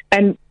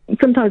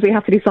sometimes we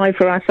have to decide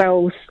for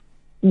ourselves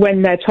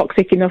when they're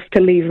toxic enough to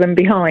leave them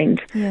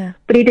behind. Yeah.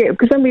 But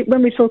because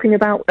when we're talking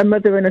about a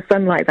mother and a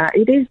son like that,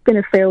 it is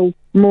going to feel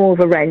more of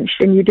a wrench,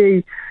 and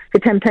the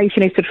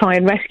temptation is to try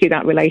and rescue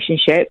that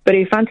relationship. But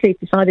if Anthony's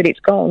decided it's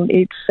gone,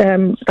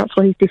 that's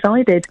what he's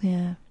decided.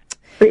 Yeah.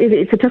 But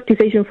it's a tough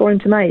decision for him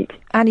to make.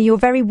 Annie, you're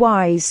very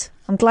wise.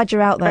 I'm glad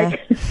you're out there.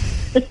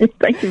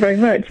 Thank you very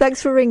much.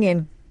 Thanks for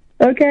ringing.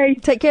 Okay.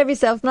 Take care of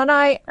yourself.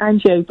 Night-night.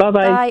 And you.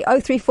 Bye-bye. Bye.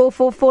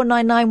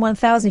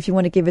 03444991000 if you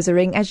want to give us a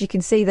ring. As you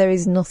can see, there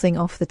is nothing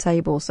off the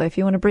table. So if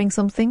you want to bring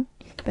something,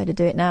 you better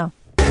do it now.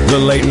 The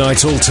Late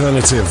Night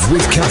Alternative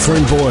with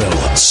Katherine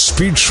Boyle.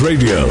 Speech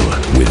radio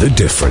with a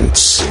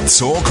difference.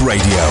 Talk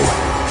Radio.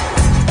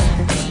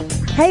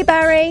 Hey,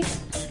 Barry.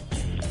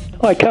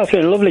 Hi,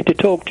 Katherine. Lovely to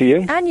talk to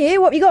you. And you.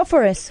 What have you got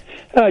for us?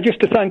 Just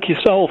to thank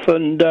yourself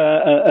and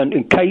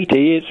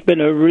Katie. It's been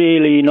a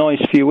really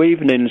nice few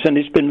evenings, and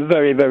it's been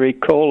very, very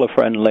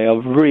caller-friendly.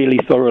 I've really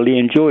thoroughly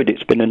enjoyed it.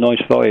 It's been a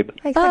nice vibe.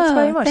 Hey, thanks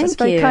very much. That's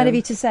very kind of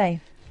you to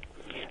say.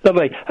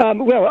 Lovely.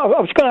 Well,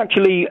 I was going to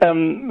actually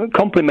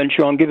compliment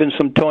you on giving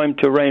some time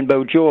to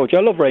Rainbow George.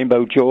 I love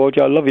Rainbow George.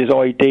 I love his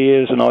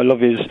ideas, and I love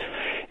his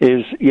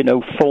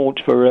thought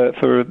for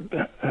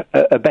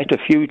a better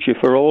future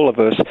for all of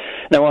us.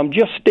 Now, I'm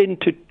just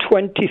into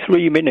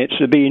 23 minutes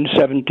of being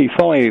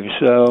 75,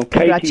 so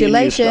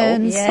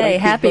congratulations. Katie, yay,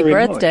 happy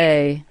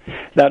birthday. Much.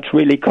 That's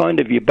really kind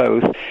of you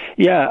both.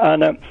 Yeah,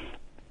 and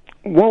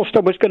whilst I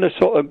was going to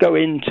sort of go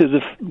into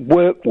the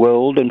work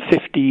world and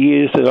 50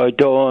 years that I'd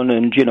done,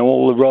 and, you know,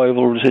 all the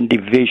rivals and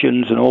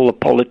divisions and all the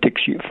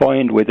politics you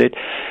find with it,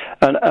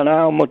 and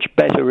how much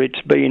better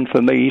it's been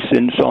for me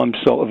since I'm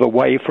sort of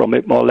away from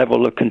it, my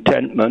level of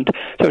contentment.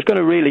 So I was going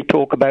to really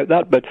talk about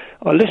that, but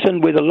I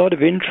listened with a lot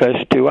of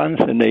interest to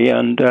Anthony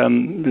and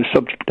the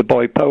subject of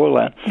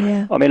bipolar.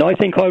 Yeah. I mean, I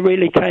think I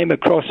really came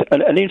across,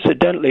 and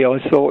incidentally, I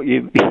thought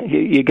you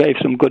gave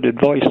some good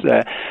advice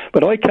there,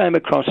 but I came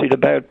across it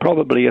about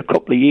probably a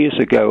couple of years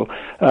ago.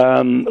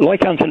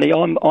 Like Anthony,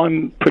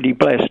 I'm pretty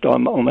blessed.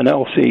 I'm an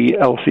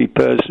healthy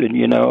person,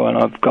 you know, and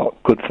I've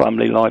got good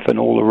family life and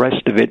all the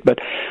rest of it, but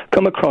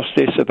come across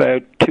this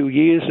about 2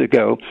 years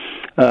ago,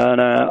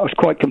 and I was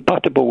quite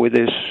compatible with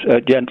this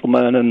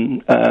gentleman,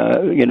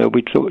 and you know,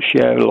 we sort of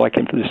share a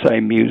liking for the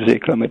same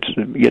music. I mean, it's,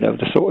 you know,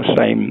 the sort of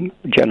same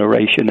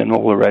generation and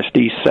all the rest.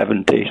 He's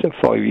 70, so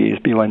 5 years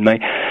behind me.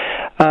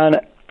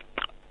 And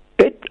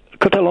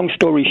cut a long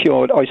story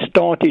short,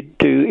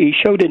 he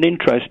showed an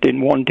interest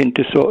in wanting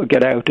to sort of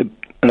get out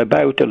and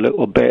about a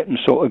little bit and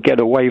sort of get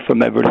away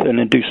from everything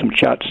and do some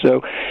chat.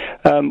 So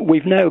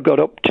we've now got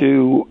up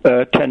to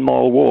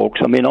 10-mile walks.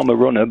 I mean, I'm a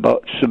runner,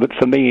 but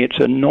for me it's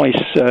a nice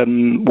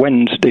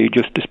Wednesday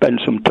just to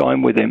spend some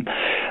time with him.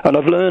 And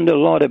I've learned a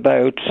lot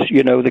about,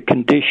 the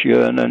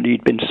condition, and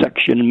he'd been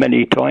sectioned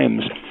many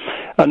times.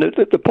 And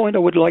the point I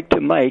would like to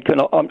make,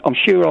 and I'm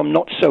sure I'm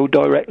not so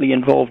directly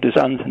involved as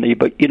Anthony,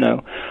 but,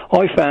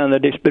 I found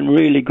that it's been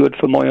really good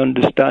for my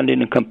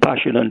understanding and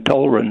compassion and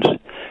tolerance.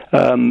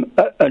 And,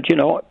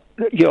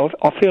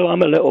 I feel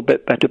I'm a little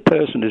bit better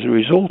person as a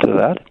result of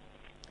that.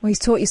 Well, he's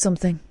taught you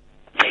something.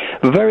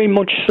 Very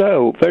much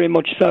so, very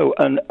much so.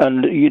 And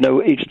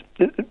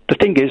the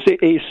thing is,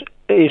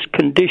 his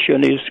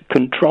condition is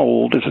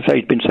controlled. As I say,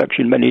 he's been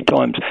sectioned many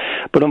times.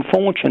 But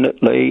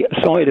unfortunately,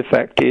 a side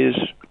effect is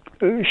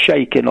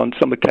shaking on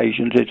some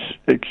occasions.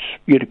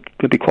 It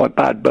could be quite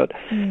bad, but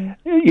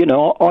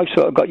I've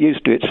sort of got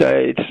used to it, so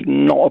it's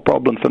not a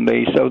problem for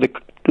me. So the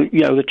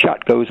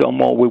chat goes on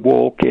while we're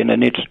walking,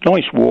 and it's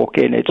nice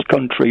walking. It's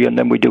country, and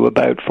then we do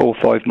about 4 or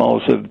 5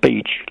 miles of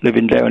beach.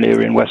 Living down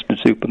here in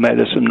Weston-super-Mare,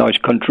 there's some nice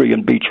country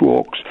and beach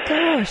walks.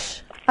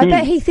 Gosh, I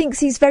bet he thinks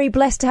he's very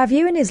blessed to have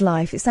you in his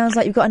life. It sounds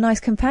like you've got a nice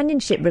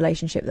companionship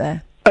relationship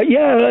there.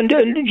 Yeah, and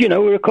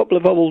we're a couple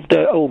of old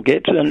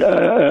gits, and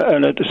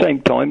at the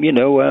same time,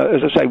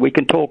 as I say, we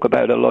can talk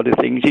about a lot of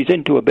things. He's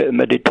into a bit of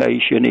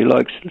meditation. He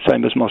likes the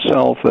same as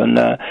myself, and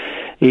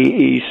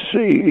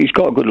he's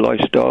got a good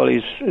lifestyle.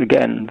 He's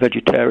again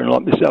vegetarian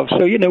like myself,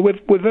 so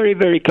we're very,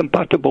 very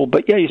compatible.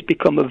 But yeah, he's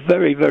become a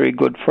very, very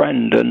good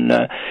friend, and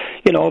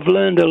I've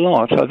learned a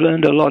lot. I've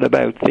learned a lot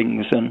about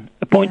things, and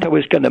the point I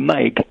was going to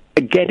make: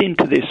 getting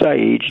to this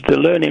age, the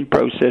learning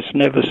process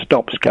never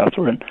stops,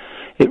 Catherine.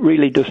 It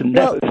really doesn't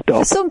never stop.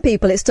 For some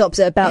people, it stops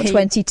at about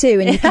 22,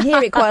 and you can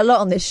hear it quite a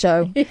lot on this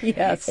show.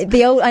 Yes.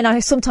 And I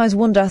sometimes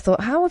wonder, I thought,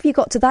 how have you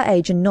got to that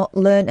age and not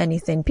learned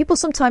anything? People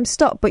sometimes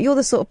stop, but you're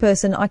the sort of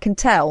person I can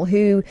tell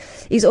who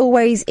is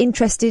always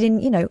interested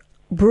in,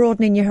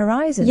 broadening your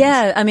horizons.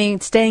 Yeah, I mean,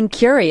 staying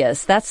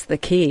curious, that's the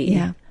key.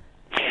 Yeah.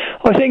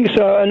 I think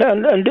so,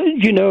 and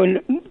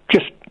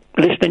just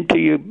listening to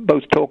you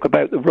both talk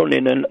about the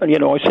running, and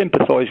I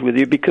sympathise with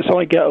you because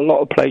I get a lot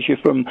of pleasure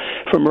from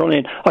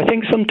running. I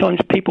think sometimes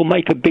people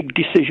make a big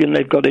decision,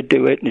 they've got to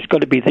do it, and it's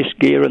got to be this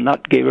gear and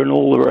that gear and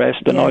all the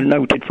rest, and I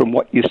noted from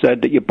what you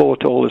said that you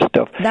bought all the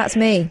stuff. That's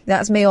me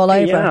all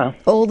over. Yeah,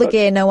 all the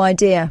gear, no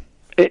idea.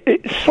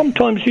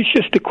 Sometimes it's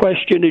just a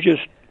question of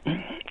just,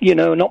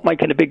 not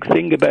making a big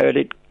thing about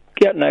it,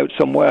 getting out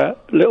somewhere,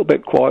 a little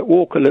bit quiet,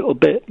 walk a little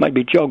bit,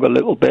 maybe jog a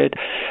little bit,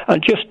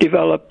 and just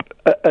develop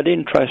an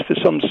interest for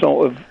some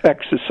sort of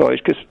exercise,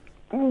 because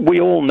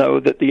we all know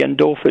that the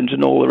endorphins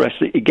and all the rest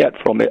that you get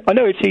from it. I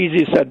know it's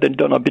easier said than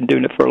done. I've been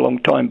doing it for a long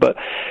time, but,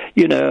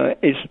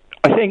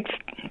 I think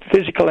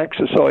physical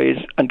exercise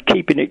and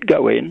keeping it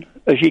going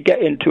as you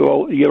get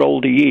into your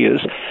older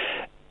years,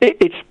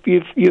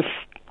 you've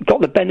got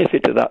the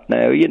benefit of that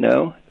now,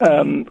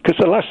 because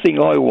the last thing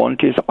I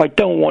want is I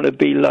don't want to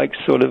be like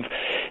sort of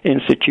in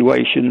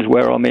situations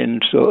where I'm in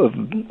sort of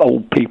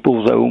old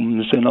people's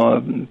homes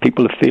and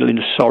people are feeling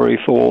sorry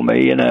for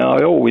me.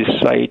 I always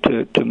say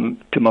to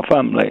my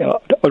family,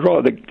 I'd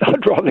rather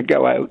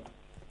go out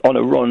on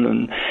a run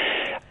and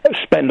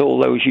spend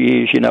all those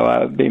years,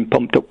 being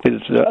pumped up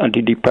with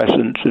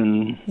antidepressants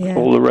and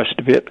all the rest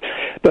of it.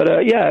 But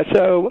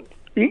so.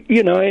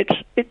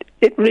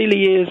 It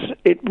really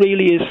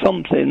is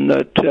something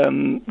that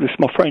this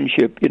my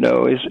friendship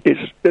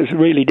has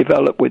really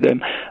developed with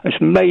him.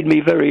 It's made me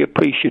very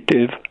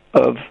appreciative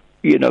of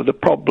the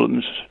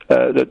problems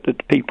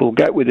that people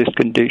get with this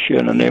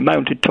condition, and the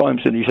amount of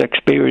times and his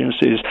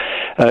experiences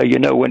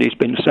when he's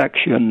been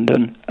sectioned,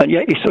 and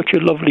yet he's such a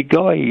lovely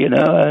guy,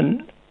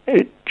 and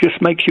it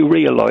just makes you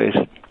realise.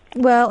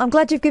 Well, I'm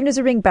glad you've given us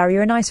a ring, Barry.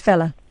 You're a nice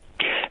fella.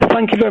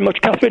 Thank you very much,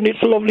 Catherine.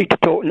 It's lovely to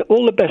talk.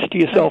 All the best to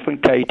yourself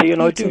and Katie,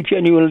 and I do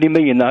genuinely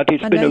mean that.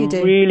 It's been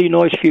a really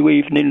nice few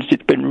evenings.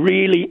 It's been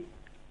really,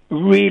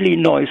 really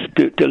nice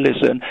to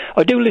listen.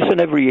 I do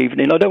listen every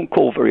evening. I don't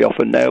call very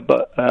often now,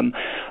 but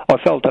I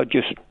felt I'd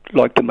just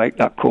like to make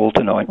that call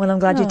tonight. Well, I'm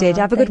glad you did.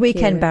 Have a good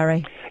weekend,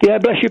 Barry. Yeah,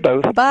 bless you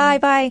both. Bye.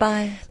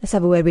 Let's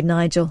have a word with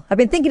Nigel. I've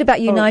been thinking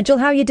about you, Nigel.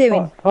 How are you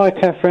doing? Hi,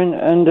 Catherine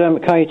and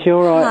Katie.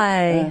 All right.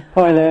 Hi.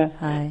 Hi there.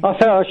 Hi. I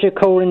felt I should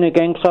call in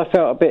again because I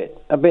felt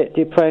a bit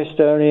depressed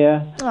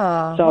earlier.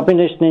 Aww. So I've been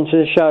listening to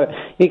the show.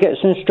 You get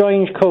some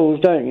strange calls,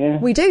 don't you?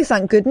 We do,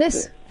 thank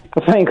goodness.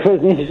 Thank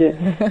goodness.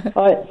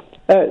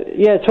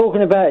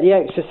 Talking about the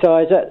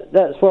exercise,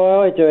 that's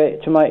why I do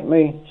it, to make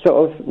me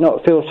sort of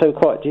not feel so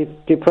quite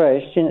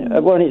depressed.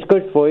 Well, it's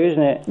good for you,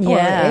 isn't it? Yeah,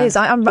 well, it is.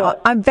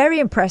 I'm very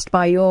impressed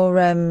by your...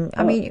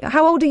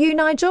 how old are you,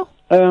 Nigel?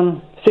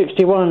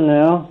 61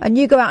 now. And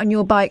you go out on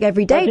your bike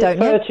every day, don't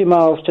you? 30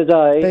 miles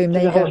today. Boom,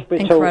 there to you the go.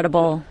 hospital.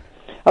 Incredible.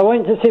 I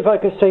went to see if I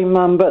could see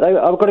Mum, but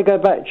I've got to go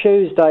back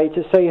Tuesday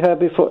to see her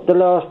the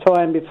last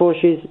time before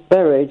she's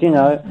buried,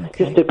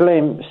 just a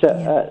glimpse.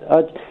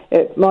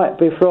 It might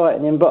be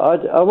frightening,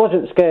 but I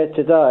wasn't scared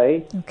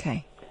today.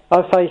 Okay.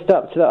 I faced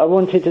up to that. I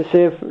wanted to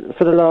see her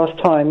for the last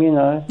time,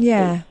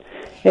 Yeah.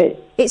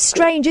 It's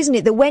strange, isn't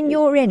it, that when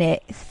you're in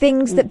it,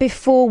 things that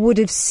before would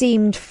have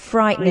seemed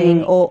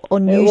frightening or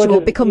unusual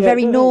become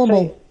very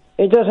normal.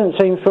 It doesn't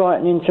seem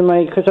frightening to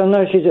me because I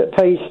know she's at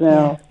peace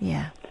now.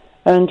 Yeah.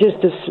 And just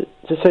to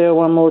see her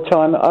one more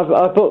time,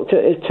 I booked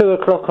it at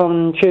 2:00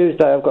 on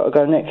Tuesday. I've got to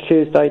go next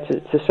Tuesday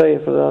to see her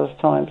for the last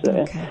time.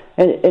 Okay.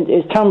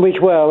 It's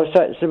Tunbridge Wells,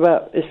 so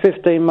it's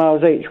 15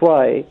 miles each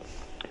way,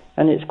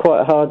 and it's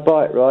quite a hard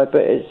bike ride,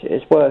 but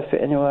it's worth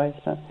it anyway.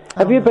 So.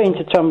 Have you been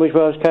to Tunbridge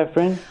Wells,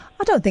 Katherine?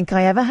 I don't think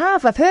I ever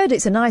have. I've heard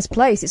it's a nice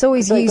place. It's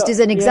always used as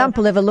an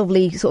example of a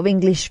lovely sort of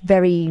English,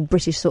 very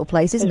British sort of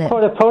place, isn't it? It's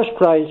quite a posh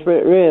place,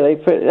 but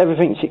really,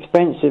 everything's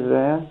expensive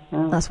there.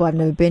 Yeah. That's why I've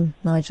never been,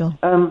 Nigel.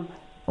 I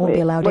won't be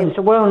allowed in. It's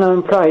a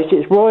well-known place.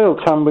 It's Royal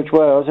Tunbridge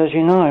Wells, as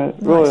you know.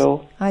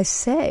 Royal. I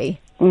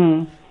say.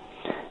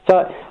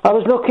 So I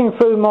was looking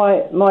through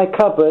my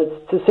cupboards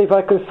to see if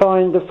I could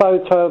find the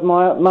photo of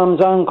my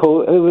mum's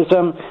uncle, who was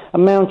a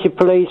mounted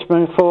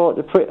policeman for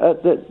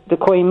the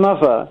Queen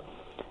Mother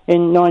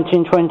in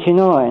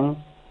 1929.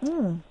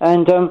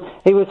 And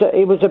he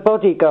was a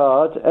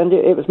bodyguard, and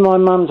it was my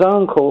mum's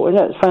uncle, and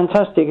that's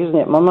fantastic, isn't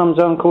it? My mum's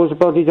uncle was a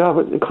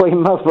bodyguard at the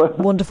Queen Mother.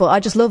 Wonderful.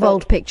 I just love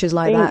old pictures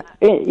like that.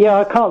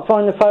 I can't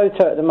find the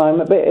photo at the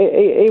moment, but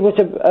he was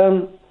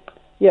a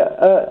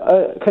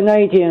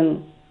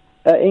Canadian.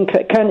 In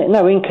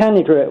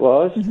Canada it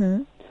was,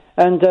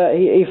 and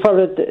he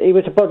followed. He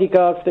was a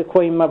bodyguard for the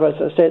Queen Mother,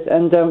 as I said,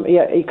 and he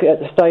had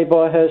to stay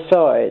by her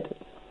side.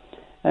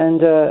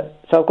 And so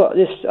I've got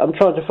this. I'm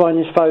trying to find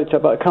this photo,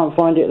 but I can't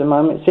find it at the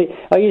moment. See,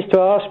 I used to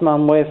ask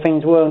Mum where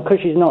things were, and because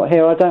she's not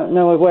here, I don't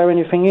know where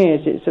anything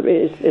is.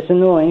 It's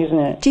annoying, isn't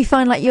it? Do you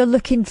find like you're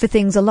looking for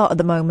things a lot at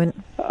the moment?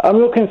 I'm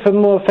looking for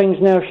more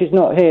things now she's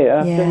not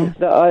here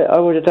that I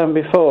would have done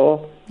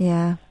before.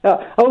 Yeah.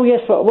 Oh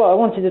yes, what I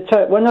wanted to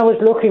tell. When I was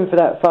looking for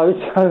that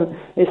photo,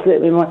 it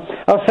slipped me mind.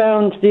 I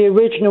found the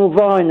original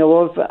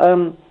vinyl of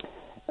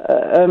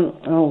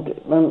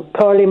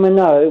Kylie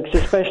Minogue's,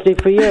 especially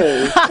for you.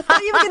 I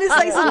thought you were going to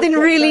say something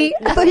really.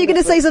 I thought you were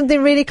going to say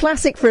something really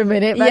classic for a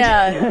minute.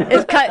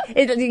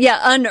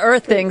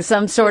 Unearthing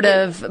some sort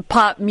of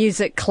pop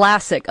music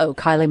classic. Oh,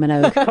 Kylie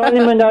Minogue.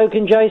 Kylie Minogue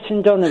and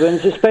Jason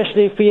Donovan's,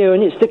 especially for you,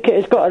 and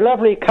it's got a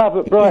lovely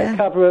cover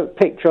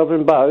picture of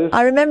them both.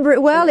 I remember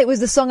it well. It was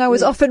the song I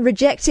was often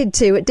rejected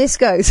to at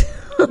discos.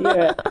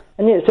 Yeah,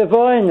 and it's a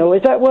vinyl.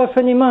 Is that worth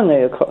any money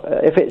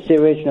if it's the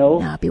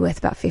original? No, it'd be worth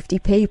about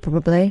 50p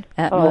probably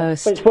at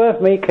most. But it's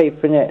worth me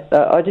keeping it.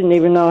 I didn't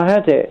even know I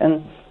had it,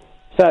 and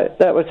so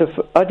that was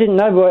I didn't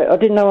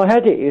know I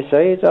had it. You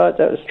see, that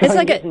was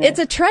strange, it's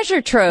a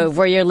treasure trove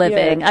where you're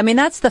living. Yeah. I mean,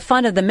 that's the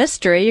fun of the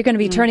mystery. You're going to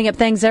be turning up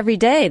things every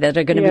day that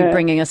are going to be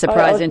bringing a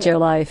surprise into your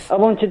life. I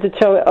wanted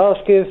to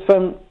ask you if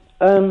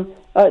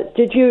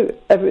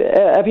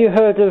have you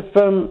heard of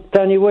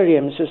Danny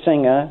Williams, the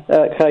singer,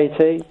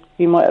 Katie?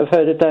 You might have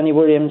heard of Danny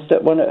Williams.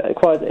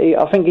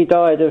 I think he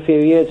died a few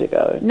years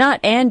ago. Not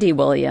Andy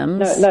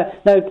Williams.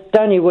 No,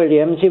 Danny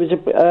Williams. He was a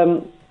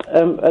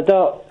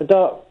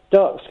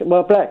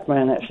black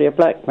man, actually, a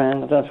black man.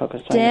 I don't know if I could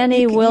say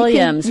Danny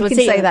Williams. You can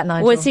say that,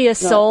 Nigel. Was he a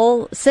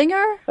soul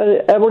singer?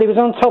 Well, he was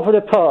on Top of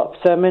the Pops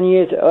many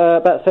years,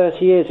 about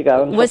 30 years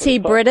ago. Was he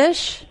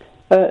British?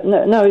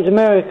 No, he's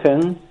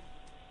American.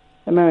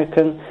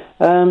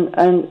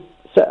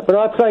 But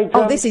I played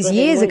drums. Oh, this is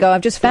years ago.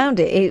 I've just found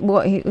it.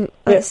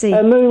 Let's see.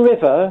 Moon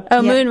River.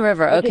 Oh, yeah. Moon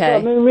River.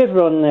 Okay. Moon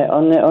River on there.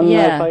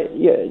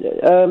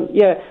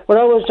 Yeah. Well,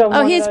 I was.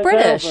 Oh, he's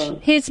British.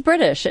 He's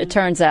British. It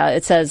turns out.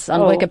 It says on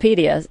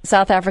Wikipedia,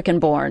 South African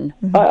born.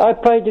 Mm-hmm. I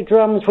played the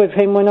drums with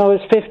him when I was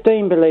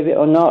 15. Believe it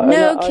or not.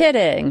 No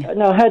kidding.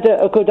 I had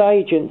a good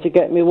agent to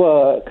get me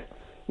work.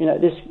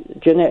 This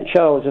Jeanette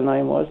Charles, her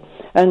name was,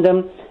 and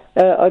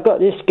I got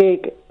this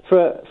gig.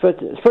 For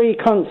 3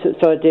 concerts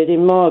I did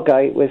in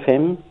Margate with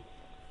him.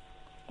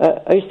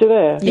 Are you still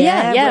there?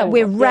 Yeah,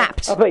 we're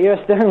wrapped. I bet you're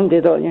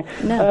astounded, aren't you?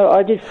 No.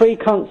 I did 3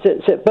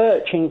 concerts at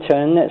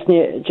Birchington, that's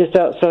just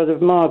outside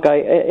of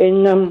Margate,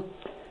 in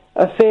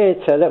a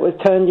theatre that was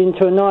turned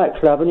into a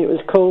nightclub, and it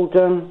was called...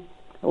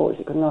 what was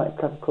it, a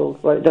nightclub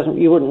called? Well,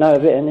 you wouldn't know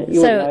of it, and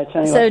you wouldn't know it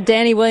anyway. So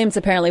Danny Williams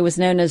apparently was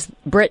known as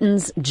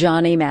Britain's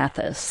Johnny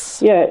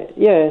Mathis.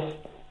 Yes.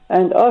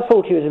 And I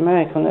thought he was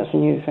American, that's a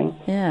new thing.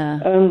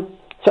 Yeah.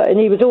 And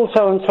he was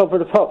also on Top of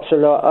the Pops a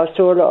lot. I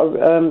saw a lot of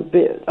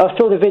I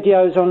saw the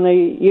videos on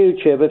the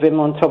YouTube of him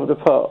on Top of the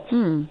Pops,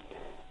 and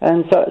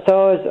so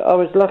I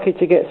was lucky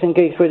to get some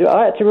gigs with him.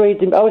 I had to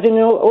read him. I was in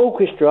an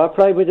orchestra. I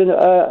played with a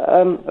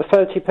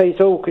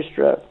 30-piece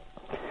orchestra.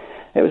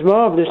 It was a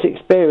marvellous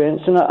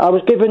experience, and I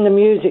was given the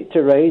music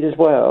to read as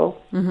well,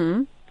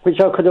 which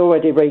I could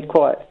already read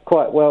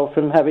quite well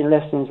from having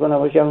lessons when I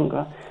was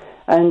younger.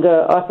 And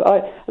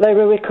they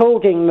were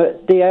recording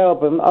the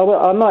album.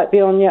 I might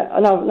be on the...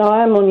 No,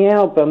 I am on the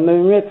album,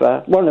 Moon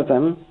River, one of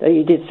them.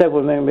 He did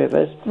several Moon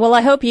Rivers. Well, I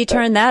hope you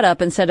turn that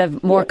up instead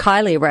of more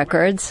Kylie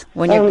records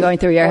when you're going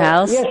through your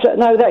house. Yes,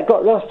 no, that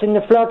got lost in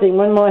the flooding.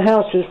 When my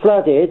house was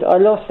flooded, I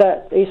lost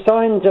that. He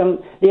signed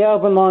the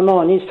album I'm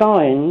on, he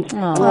signed.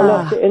 And I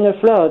lost it in the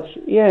floods,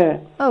 yeah.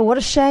 Oh, what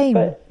a shame.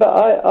 But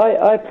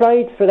I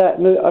played for that.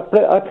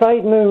 I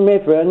played Moon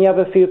River and the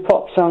other few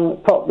pop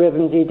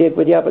rhythms he did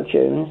with the other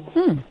tunes.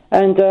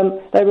 And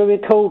they were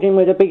recording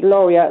with a big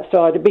lorry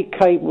outside. A big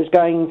cable was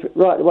going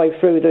right the way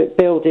through the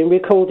building,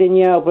 recording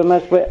the album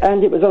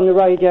and it was on the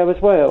radio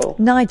as well.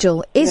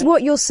 Nigel, is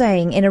what you're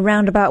saying in a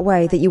roundabout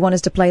way that you want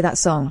us to play that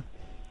song?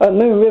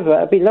 Moon River,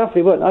 it'd be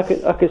lovely, wouldn't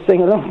it? I could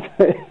sing along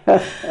to it.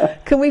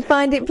 Can we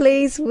find it,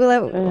 please?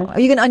 Are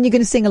you going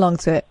to sing along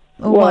to it?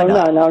 Or well, why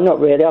not? No, not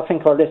really. I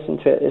think I'll listen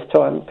to it this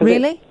time.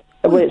 Really?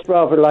 It's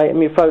rather late and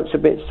my throat's a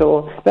bit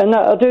sore. But no,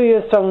 I'll do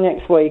your song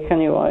next week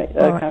anyway,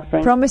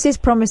 Catherine. Promises,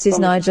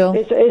 Nigel.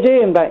 Is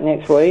Iain back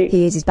next week?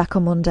 He is. He's back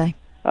on Monday.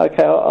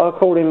 Okay, I'll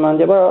call him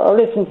Monday. Well, I'll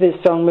listen to this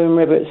song, Moon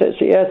River.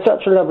 He had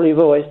such a lovely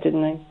voice,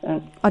 didn't he?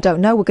 I don't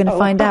know. We're going to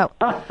find out.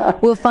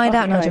 We'll find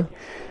out, Nigel.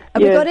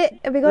 Have we got it?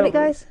 Have we got it,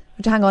 guys?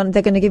 Hang on,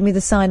 they're going to give me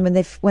the sign when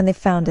they've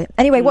found it.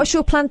 Anyway, what's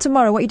your plan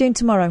tomorrow? What are you doing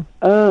tomorrow?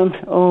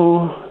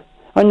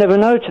 I never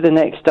know to the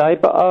next day,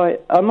 but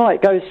I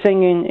might go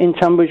sing in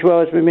Tunbridge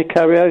Wells with my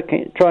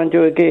karaoke, try and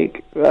do a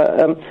gig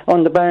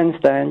on the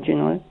bandstand, you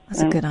know.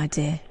 That's a good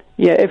idea.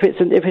 Yeah, if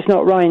it's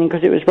not raining,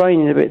 because it was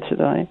raining a bit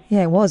today.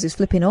 Yeah, it was. It was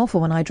flipping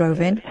awful when I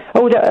drove in.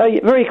 Oh,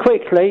 very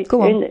quickly.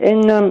 Go on.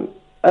 In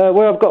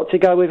where I've got to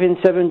go within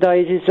 7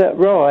 days is at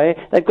Rye.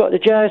 They've got the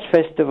Jazz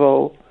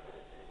Festival.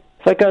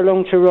 If I go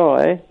along to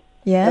Rye...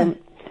 Yeah.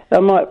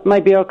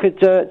 Maybe I could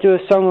do a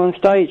song on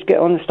stage, get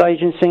on the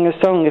stage and sing a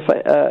song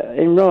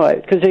in Rye,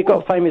 because they've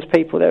got famous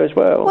people there as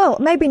well. Well,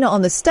 maybe not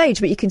on the stage,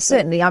 but you can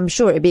certainly, I'm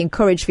sure it'd be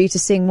encouraged for you to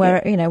sing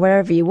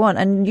wherever you want,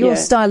 and your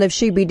style of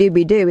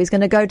shooby-dooby-doo is going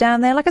to go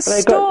down there like a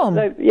storm.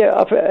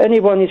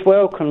 Anyone is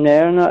welcome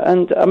there,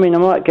 and I mean, I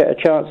might get a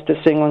chance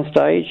to sing on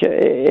stage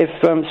if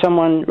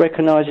someone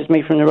recognises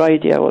me from the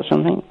radio or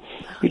something.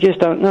 You just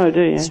don't know,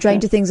 do you?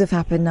 Stranger things have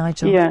happened,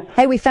 Nigel. Yeah.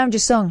 Hey, we found your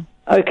song.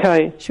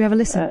 Okay. Should we have a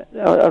listen?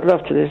 I'd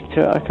love to listen to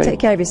it. Okay. Take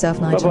care of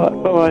yourself, Nigel.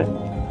 Bye-bye.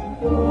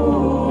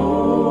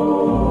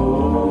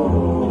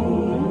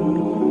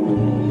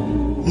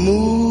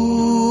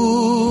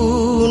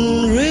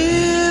 Moon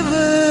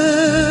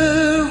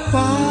River,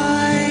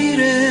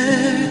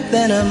 whiter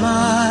than a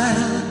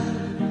mile,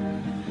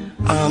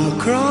 I'm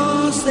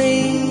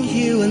crossing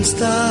you in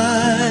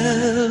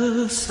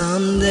style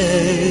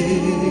someday.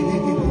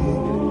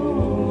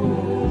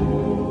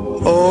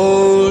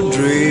 Old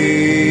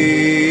dream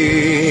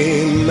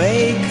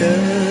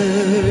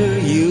maker,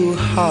 you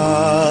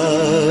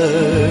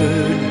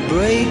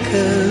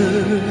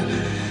heartbreaker,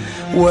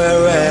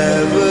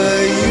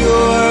 wherever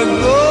you're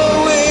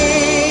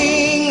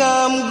going,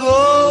 I'm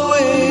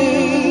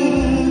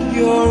going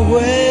your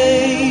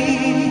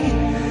way.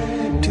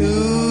 Two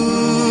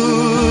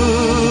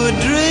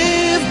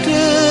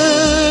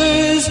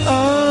drifters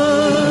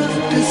off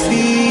to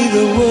see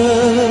the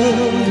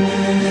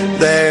world.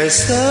 There's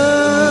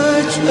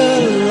such a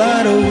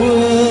lot of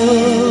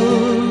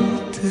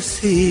world to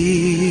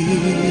see.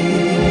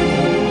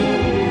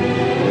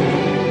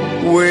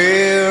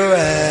 We're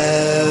after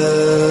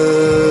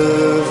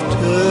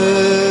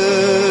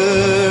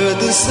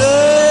the same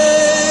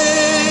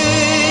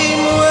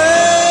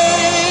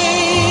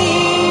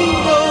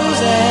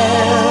rainbows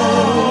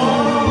and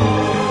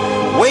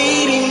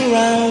waiting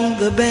round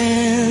the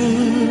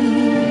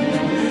bend,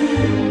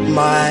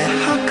 my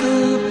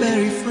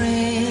huckleberry friend.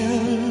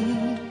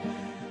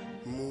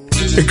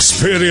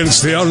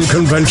 Experience the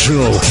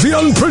unconventional, the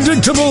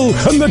unpredictable,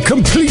 and the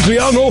completely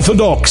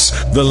unorthodox.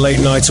 The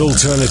Late Night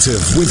Alternative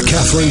with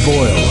Katherine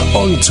Boyle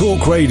on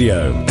Talk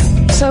Radio.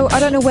 So, I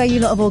don't know where you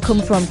lot have all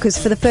come from, because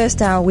for the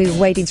first hour we were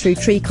wading through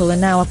treacle,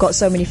 and now I've got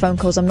so many phone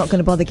calls I'm not going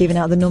to bother giving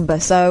out the number.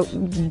 So,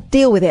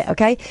 deal with it,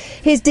 okay?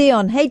 Here's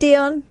Dion. Hey,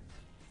 Dion.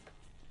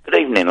 Good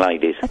evening,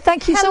 ladies.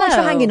 Thank you so much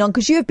for hanging on,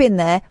 because you have been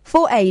there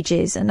for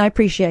ages, and I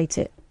appreciate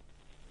it.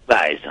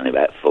 Well, it's only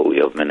about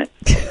 40 odd minutes.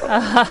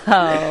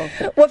 Oh.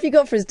 What have you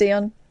got for us,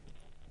 Dion?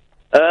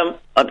 I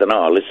don't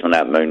know. I listened to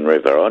that Moon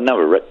River. I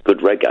know a good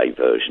reggae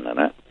version of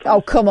that.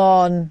 Oh, come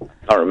on.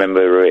 I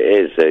remember who it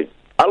is.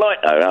 I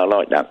like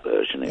that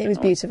version. It was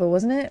beautiful,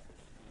 wasn't it?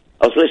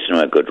 I was listening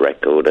to a good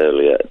record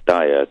earlier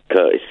today,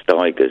 Curtis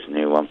Steiger's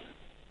new one.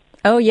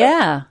 Oh,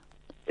 yeah.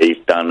 He's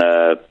done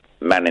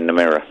Man in the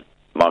Mirror,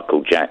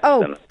 Michael Jackson.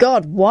 Oh,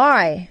 God,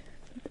 why?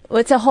 Well,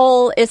 it's a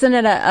whole, isn't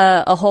it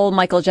a whole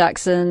Michael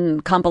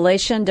Jackson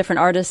compilation, different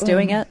artists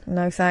doing it?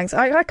 No, thanks.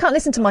 I can't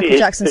listen to Michael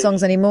Jackson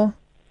songs anymore.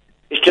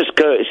 It's just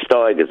Curtis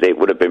Steiger's. It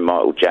would have been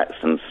Michael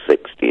Jackson's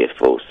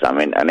 60th or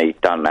something, and he's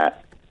done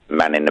that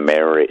Man in the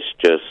Mirror. It's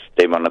just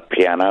him on the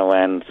piano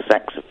and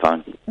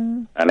saxophone,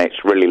 and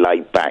it's really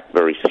laid back,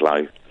 very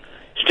slow.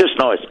 It's It's just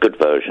nice, good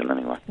version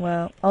anyway.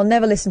 Well, I'll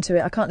never listen to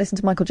it. I can't listen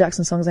to Michael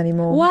Jackson songs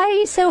anymore. Why are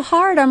you so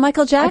hard on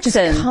Michael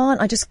Jackson?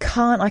 I just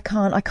can't. I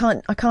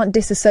can't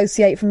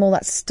disassociate from all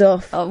that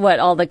stuff. What,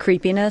 all the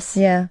creepiness?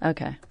 Yeah.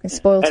 Okay. It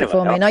spoiled it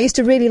for me. And I used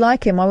to really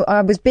like him.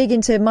 I was big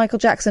into Michael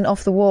Jackson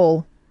Off the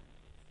Wall.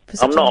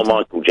 I'm not a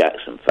Michael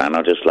Jackson fan.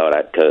 I just like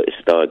that Curtis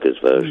Stigers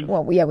version.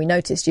 Well, yeah, we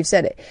noticed. You've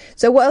said it.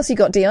 So what else you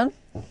got, Dion?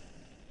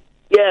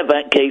 Yeah,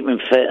 about keeping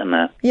fit and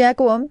that. Yeah,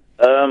 go on.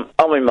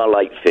 I'm in my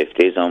late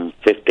 50s. I'm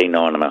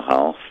 59 and a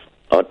half.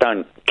 I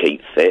don't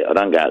keep fit. I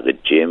don't go to the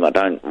gym. I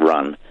don't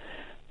run.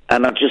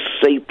 And I just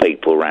see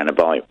people around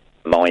about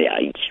my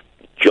age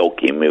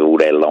jogging with all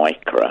their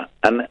lycra.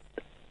 And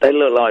they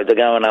look like they're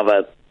going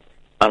another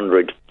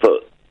 100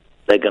 foot.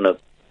 They're going to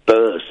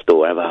burst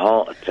or have a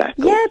heart attack.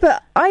 Yeah,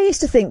 but I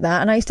used to think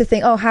that, and I used to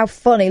think, oh, how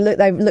funny, look,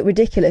 they look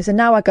ridiculous. And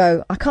now I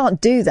go, I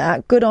can't do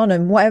that. Good on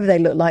them. Whatever they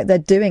look like, they're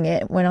doing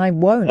it when I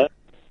won't.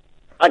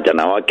 I don't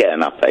know. I get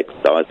enough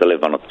exercise. I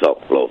live on a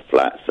top floor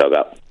flat, so I've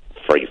got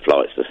 3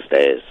 flights of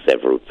stairs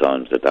several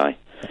times a day.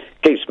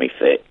 Keeps me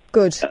fit.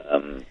 Good.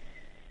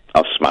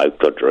 I smoke,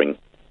 I drink.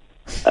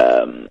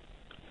 I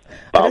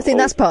don't think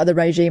that's part of the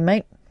regime,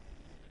 mate.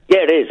 Yeah,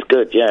 it is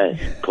good. Yeah,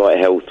 it's quite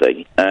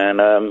healthy, and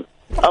I've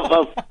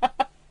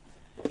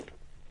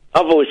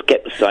always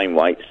kept the same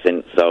weight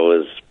since I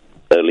was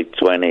early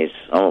 20s.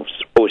 I've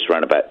always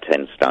run about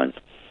 10 stone.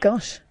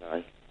 Gosh,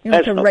 you're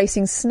like a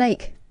racing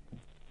snake.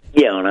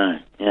 Yeah, I know.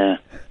 Yeah,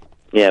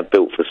 yeah,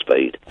 built for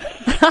speed.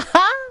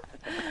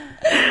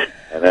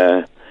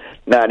 And,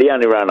 no, the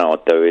only run I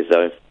do is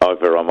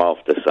either I'm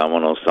after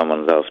someone or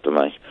someone's after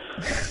me.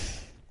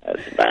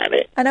 That's about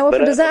it. And how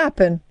often does that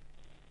happen?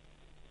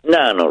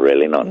 No, not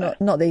really.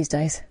 Not these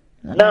days.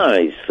 No,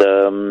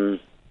 it's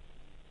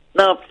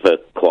not for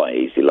quite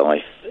easy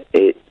life.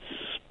 It's,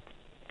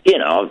 you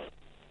know, I've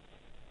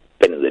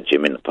been at the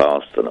gym in the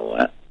past and all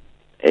that.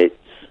 It's,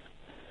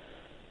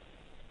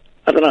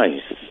 I don't know,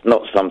 it's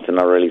not something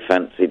I really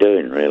fancy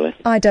doing, really.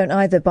 I don't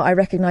either, but I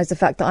recognise the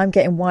fact that I'm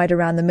getting wide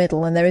around the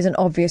middle, and there is an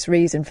obvious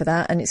reason for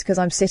that, and it's because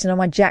I'm sitting on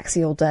my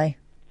jacksie all day.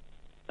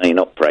 Are you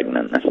not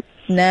pregnant then?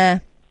 Nah.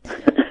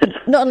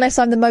 Not unless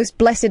I'm the most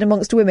blessed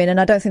amongst women, and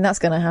I don't think that's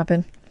going to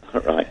happen.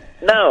 Right.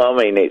 No, I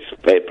mean, it's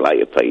fair play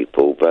to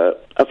people,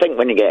 but I think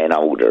when you're getting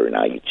older in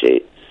age,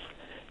 it's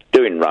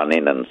doing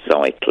running and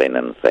cycling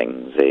and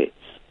things,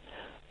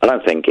 I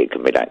don't think it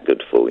can be that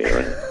good for you.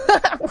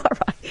 All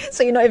right.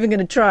 So you're not even going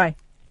to try?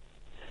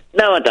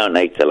 No, I don't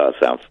need to, like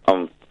myself.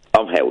 I'm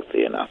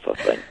healthy enough, I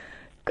think,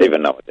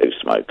 even though I do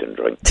smoke and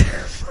drink.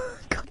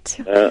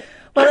 God,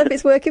 well, if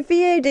it's working for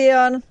you,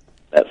 Dion.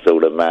 That's all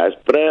that matters.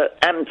 But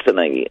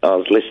Anthony, I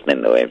was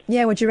listening to him.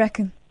 Yeah, what do you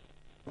reckon?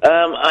 All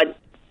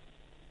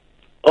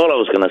I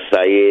was going to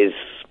say is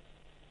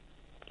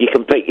you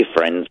can pick your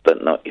friends,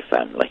 but not your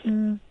family.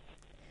 Mm.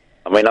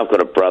 I mean, I've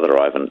got a brother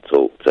I haven't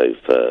talked to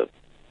for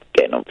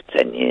getting on for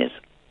 10 years.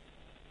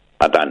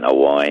 I don't know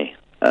why,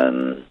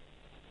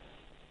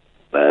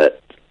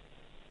 but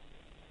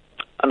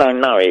I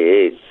don't know.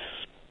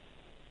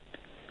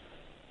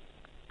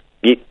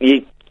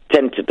 You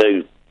tend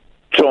to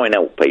try and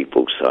help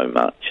people so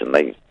much, and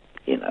they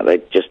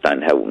just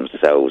don't help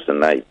themselves,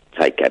 and they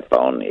take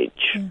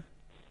advantage. Mm.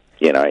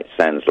 You know, it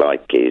sounds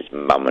like his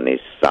mum and his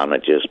son are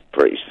just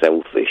pretty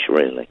selfish,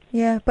 really.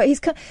 Yeah, but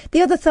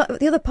the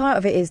other part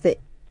of it is that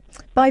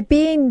by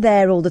being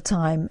there all the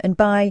time and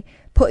by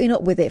putting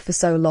up with it for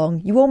so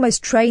long, you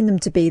almost train them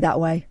to be that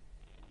way.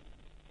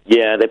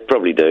 Yeah, they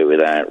probably do it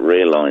without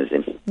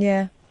realising.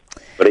 Yeah.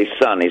 But his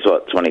son, he's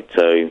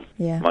 22.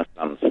 Yeah. My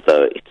son's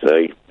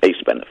 32. He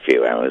spent a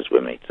few hours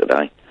with me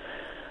today.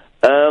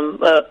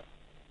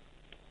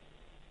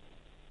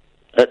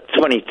 At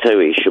 22,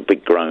 he should be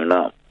grown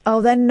up. Oh,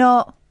 they're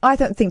not. I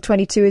don't think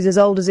 22 is as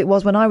old as it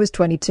was when I was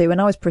 22, and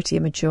I was pretty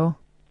immature.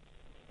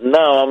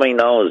 No, I mean,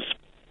 I was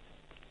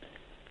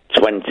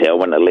 20. I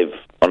went to live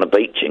on a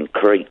beach in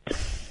Crete.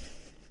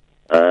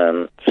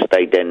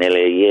 Stayed there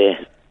nearly a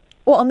year.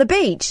 What, on the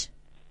beach?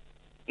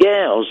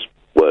 Yeah, I was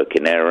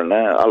working there, and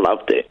I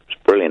loved it. It was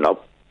brilliant.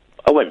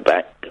 I went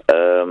back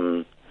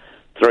 3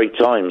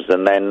 times,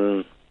 and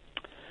then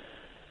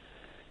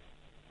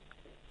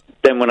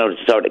when I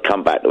decided to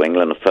come back to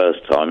England the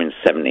first time in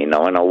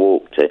 '79, I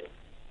walked it.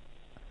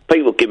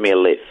 People give me a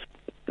lift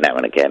now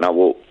and again. I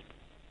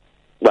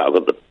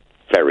got the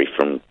ferry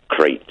from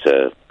Crete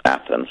to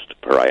Athens to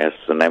Piraeus,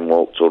 and then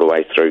walked all the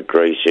way through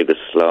Greece,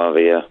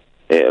 Yugoslavia,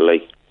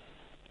 Italy,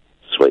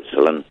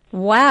 Switzerland.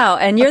 Wow,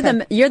 and you're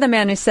the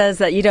man who says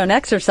that you don't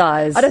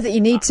exercise. I don't think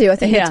you need to. I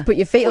think you need to put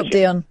your feet up,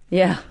 Dion.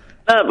 Yeah.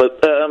 No,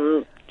 but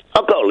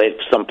I've got a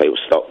lift. Some people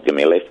stop to give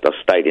me a lift. I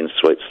stayed in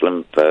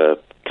Switzerland for a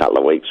couple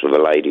of weeks with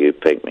a lady who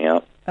picked me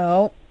up.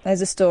 Oh,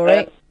 there's a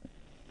story.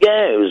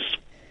 Yeah,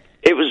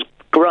 it was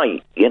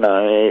great. You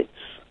know,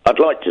 I'd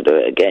like to do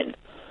it again,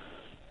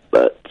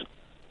 but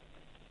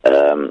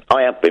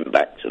I have been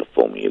back to the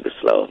former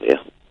Yugoslavia.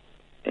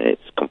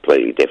 It's a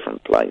completely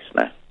different place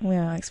now.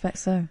 Yeah, I expect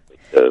so.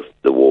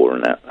 The war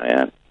and that they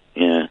had.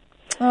 Yeah.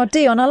 Oh,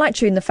 Dion, I like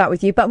chewing the fat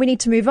with you, but we need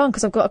to move on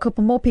because I've got a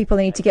couple more people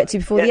I need to get to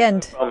before the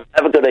end.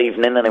 Have a a good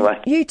evening, anyway.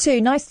 You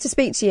too. Nice to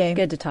speak to you.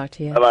 Good to talk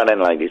to you. Bye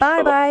then, ladies.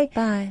 Bye-bye.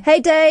 Bye. Hey,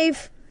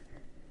 Dave.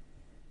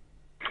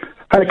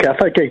 Hi, Kath.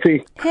 Hi,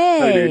 Katie.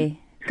 Hey.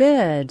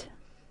 Good.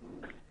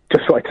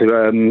 Just like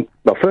to,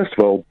 well, first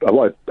of all, I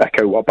want to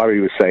echo what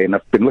Barry was saying.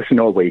 I've been listening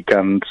all week,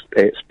 and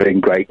it's been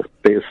great.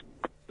 I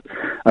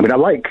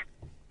like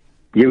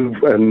you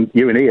and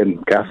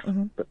Iain, Kath.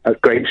 A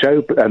great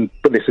show, but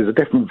this is a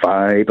different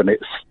vibe, and I've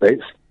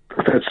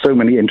had so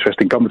many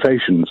interesting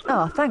conversations.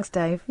 Oh, thanks,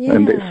 Dave. Yeah.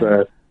 And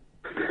it's,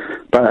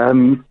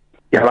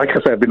 like I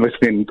said, I've been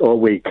listening all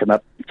week, and I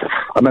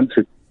meant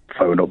to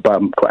phone up, but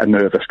I'm quite a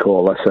nervous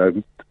caller, so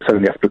it's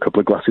only after a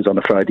couple of glasses on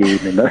a Friday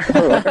evening. That's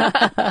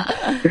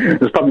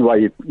probably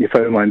why your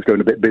phone line's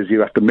going a bit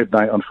busier after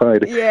midnight on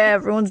Friday. Yeah,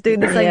 everyone's doing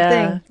the same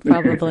thing.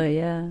 Probably,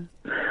 yeah.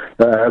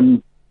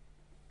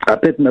 I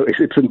did notice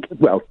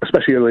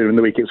especially earlier in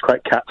the week, it was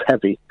quite cat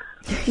heavy.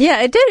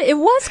 Yeah, it did. It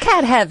was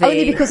cat heavy.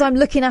 Only because I'm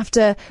looking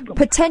after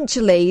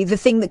potentially the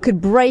thing that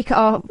could break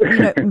our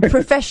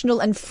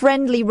professional and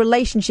friendly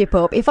relationship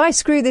up. If I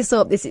screw this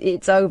up,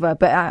 it's over.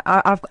 But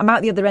I'm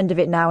out the other end of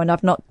it now, and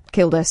I've not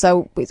killed her,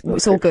 so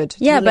it's all good.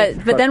 Yeah,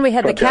 but then we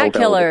had the cat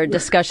killer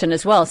discussion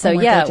as well. So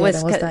God,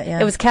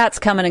 it was cats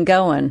coming and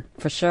going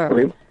for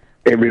sure.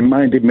 It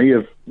reminded me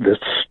of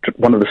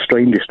one of the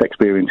strangest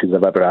experiences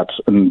I've ever had,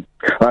 and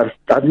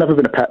I've never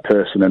been a pet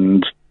person,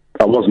 and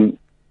I wasn't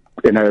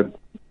in my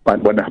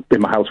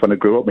house when I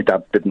grew up. My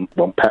dad didn't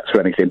want pets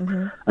or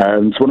anything,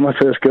 and one of my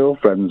first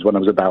girlfriends, when I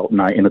was about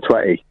 19 or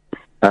 20,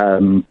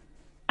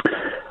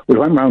 we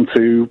went round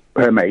to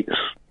her mates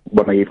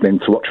one evening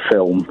to watch a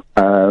film,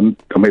 and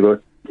we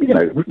were,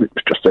 it was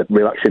just a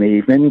relaxing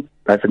evening,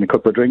 having a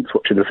couple of drinks,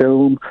 watching a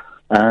film,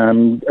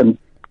 and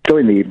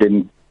during the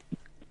evening,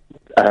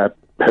 her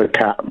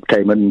cat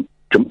came and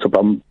jumped up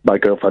on my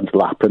girlfriend's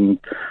lap and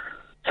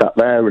sat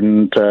there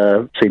and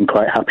seemed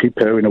quite happy,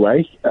 purring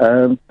away.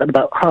 And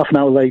about half an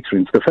hour later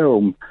into the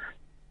film,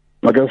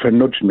 my girlfriend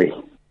nudged me,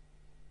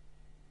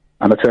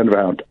 and I turned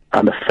around,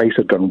 and her face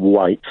had gone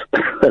white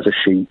as a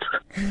sheet.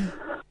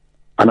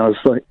 And I was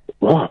like,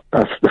 what?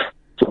 That's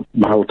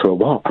mild to a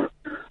what?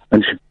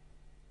 And she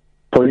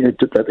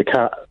pointed at the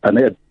cat, and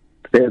it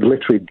had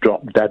literally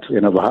dropped dead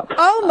in her lap.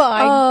 Oh,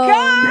 my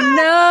God!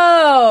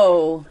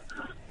 No!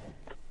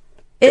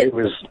 It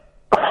was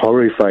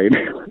horrifying.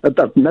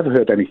 I've never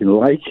heard anything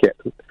like it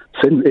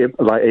since,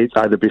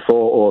 either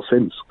before or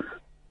since.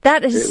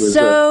 That is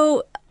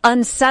so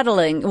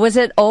unsettling. Was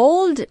it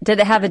old? Did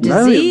it have a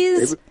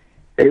disease? No,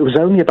 it was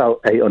only about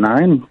 8 or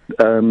 9,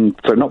 so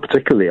not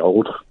particularly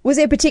old. Was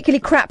it a particularly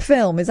crap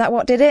film? Is that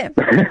what did it?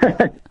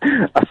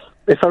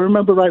 If I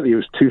remember rightly, it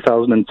was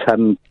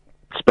 2010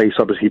 Space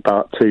Odyssey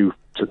Part 2.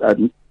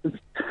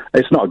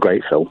 It's not a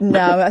great film.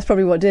 No, that's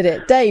probably what did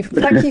it. Dave,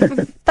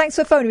 thanks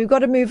for phoning. We've got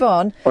to move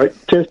on. All right,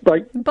 cheers,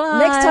 bye. Bye.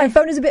 Next time,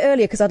 phone us a bit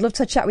earlier, because I'd love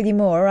to chat with you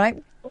more, all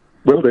right?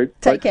 Will do.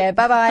 Take care.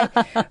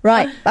 Bye-bye.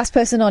 Right, last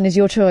person on is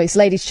your choice.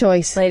 Lady's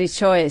choice. Lady's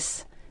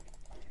choice.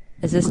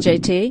 Is this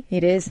JT?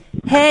 It is.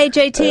 Hey,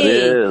 JT. It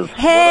is.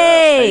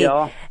 Hey. Hey,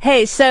 y'all.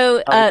 Hey,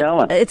 so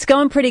it's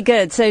going pretty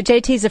good. So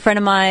JT's a friend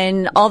of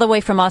mine all the way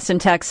from Austin,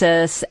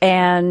 Texas,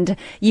 and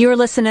you were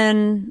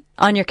listening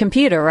on your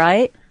computer,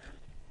 right?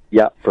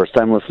 Yeah, first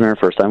time listener,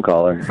 first time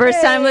caller.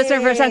 First time listener,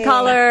 first time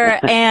caller.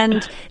 And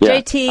Yeah,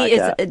 JT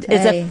is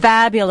a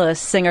fabulous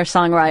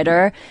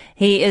singer-songwriter.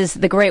 He is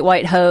the Great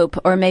White Hope,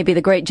 or maybe the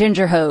Great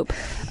Ginger Hope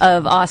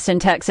of Austin,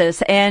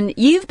 Texas. And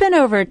you've been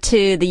over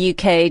to the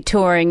UK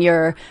touring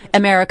your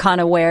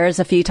Americana wares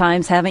a few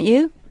times, haven't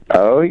you?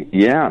 Oh,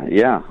 yeah,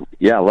 I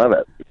love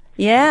it.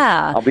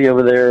 Yeah. I'll be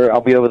over there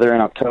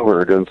in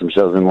October doing some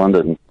shows in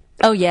London.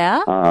 Oh, yeah?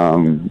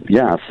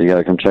 Yeah, so you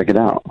gotta come check it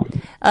out.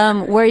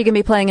 Where are you gonna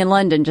be playing in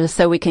London, just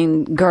so we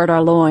can gird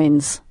our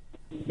loins?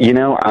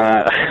 No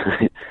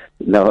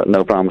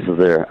promises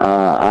there.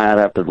 I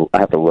have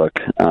to look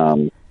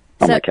on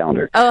my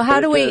calendar. Oh, how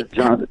do we?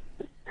 Just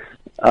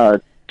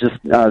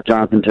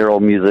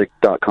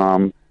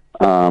JonathanTerrellmusic.com.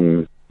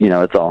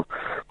 It's all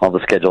the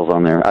schedules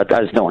on there. I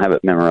just don't have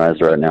it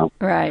memorized right now.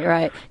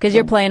 Right. Because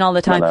you're playing all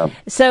the time.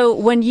 So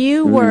when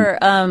you were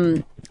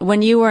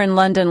in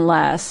London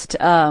last,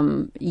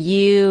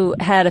 you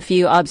had a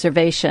few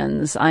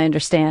observations, I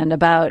understand,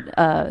 about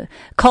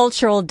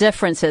cultural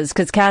differences.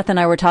 Because Kath and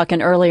I were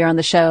talking earlier on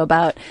the show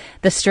about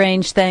the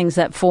strange things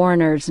that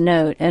foreigners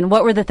note. And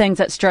what were the things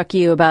that struck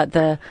you about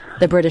the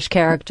British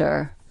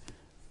character?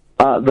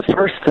 The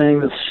first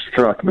thing that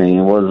struck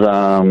me was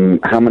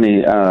how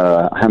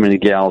many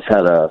gals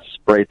had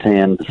spray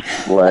tanned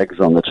legs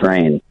on the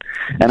train,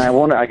 and I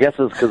wonder. I guess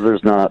it's because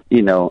there's not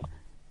a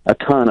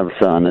ton of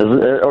sun,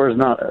 or is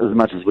not as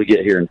much as we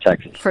get here in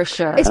Texas. For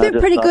sure, it's been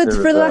pretty good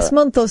for the last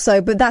month or so,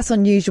 but that's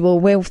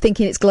unusual. We're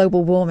thinking it's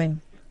global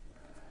warming.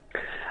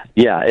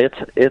 Yeah, it's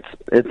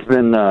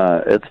been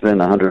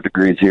 100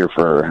 degrees here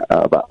for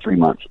about 3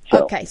 months.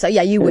 So okay, so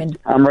yeah, you win.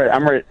 I'm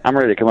ready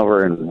to come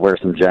over and wear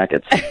some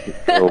jackets a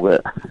little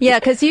bit. Yeah,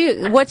 because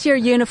what's your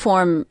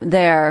uniform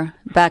there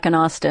back in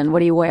Austin? What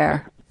do you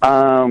wear?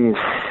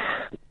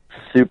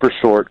 Super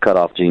short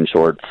cutoff jean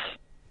shorts.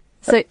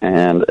 So,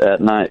 and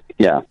at night,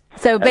 yeah.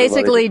 So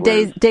basically,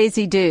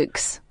 Daisy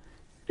Dukes.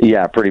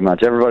 Yeah, pretty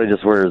much. Everybody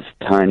just wears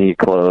tiny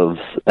clothes,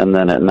 and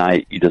then at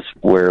night you just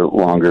wear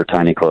longer,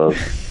 tiny clothes.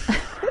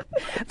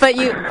 But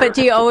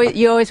you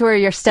always wear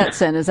your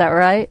Stetson, is that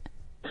right?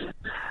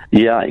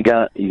 Yeah, you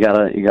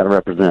gotta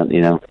represent,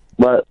 you know.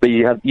 But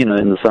you have, you know,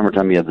 in the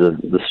summertime you have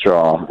the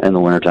straw, in the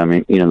wintertime,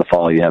 you know, in the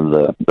fall you have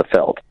the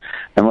felt.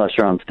 Unless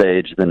you're on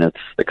stage, then it's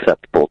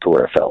acceptable to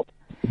wear a felt.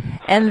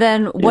 And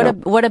then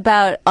what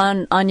about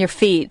on your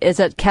feet? Is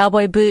it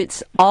cowboy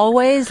boots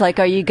always? Like,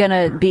 are you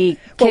gonna be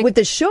with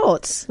the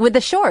shorts? With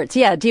the shorts,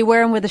 yeah. Do you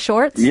wear them with the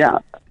shorts? Yeah,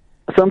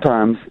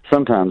 sometimes,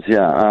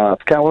 yeah.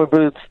 Cowboy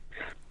boots,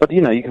 but you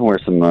know, you can wear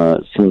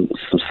some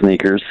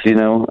sneakers, you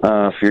know,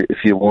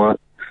 if you want.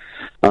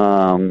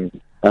 And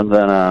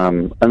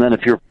then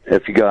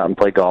if you go out and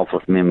play golf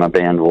with me and my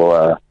band,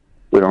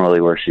 we don't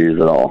really wear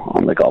shoes at all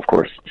on the golf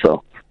course,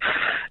 so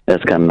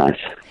it's kind of nice.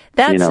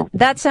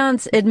 That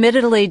sounds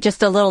admittedly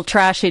just a little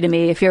trashy to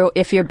me. If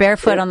you're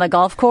barefoot on the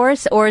golf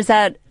course, or is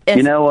that?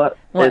 You know what?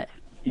 What?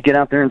 You get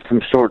out there in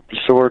some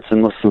shorts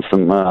and listen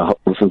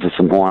to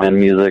some Hawaiian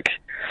music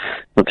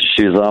with the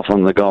shoes off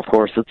on the golf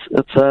course. It's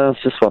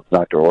just what the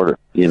doctor ordered.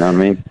 You know what I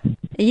mean?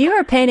 You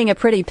are painting a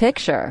pretty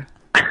picture.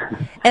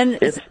 And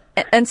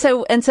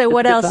so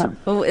what else?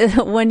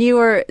 When you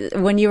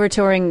were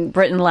touring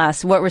Britain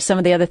last, what were some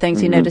of the other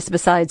things you noticed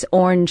besides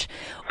orange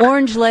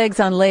legs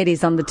on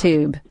ladies on the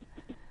tube?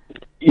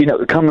 You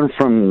know, coming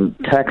from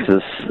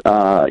Texas,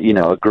 you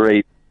know, a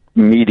great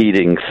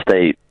meat-eating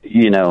state,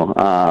 you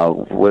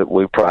know,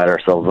 we pride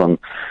ourselves on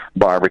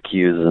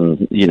barbecues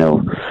and, you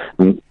know,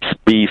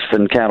 beef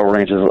and cattle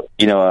ranches.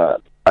 You know,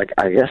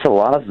 I guess a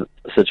lot of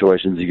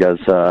situations, you guys,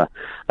 I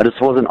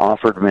just wasn't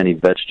offered many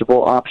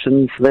vegetable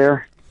options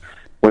there,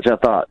 which I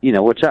thought, you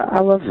know, I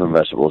love some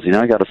vegetables. You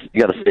know, you gotta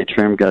stay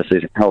trim, gotta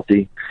stay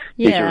healthy,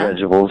 eat your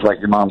vegetables, like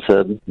your mom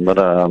said. But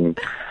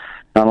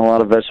not a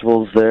lot of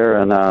vegetables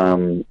there,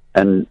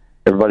 and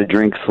everybody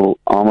drinks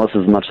almost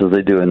as much as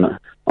they do in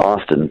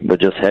Austin,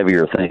 but just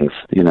heavier things,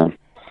 you know.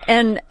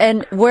 And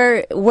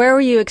where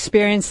were you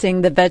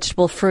experiencing the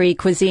vegetable-free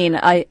cuisine?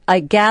 I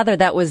gather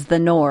that was the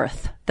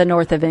north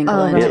of England.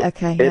 Oh, right,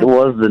 okay. It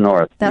was the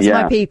north. That's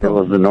my people. It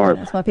was the north.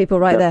 That's my people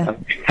right there.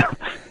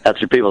 That's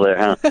your people there,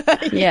 huh?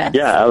 Yeah.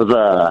 Yeah, it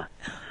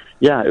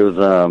was.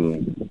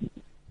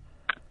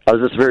 I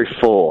was just very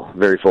full.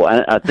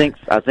 And I think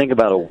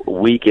about a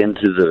week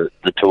into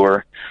the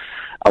tour,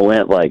 I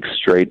went like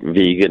straight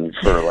vegan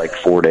for like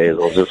 4 days. I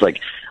was just like,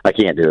 I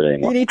can't do it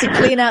anymore. You need to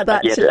clean out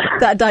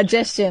that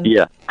digestion.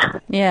 Yeah.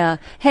 Yeah.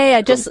 Hey,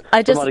 I just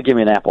somebody give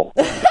me an apple.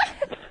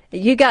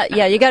 You got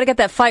to get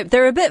that fiber.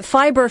 They're a bit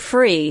fiber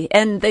free,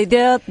 and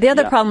the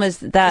other problem is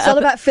that it's all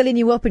about filling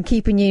you up and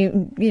keeping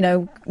you, you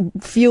know,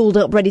 fueled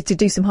up, ready to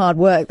do some hard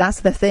work.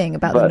 That's the thing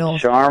about the north.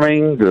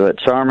 Charming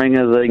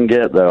as they can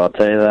get, though. I'll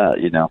tell you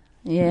that. You know.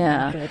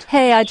 Yeah. Good.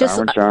 Hey, I just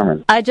looked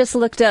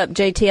up,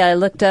 JT, I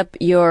looked up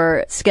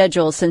your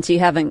schedule since you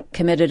haven't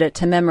committed it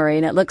to memory,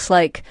 and it looks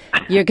like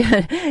you're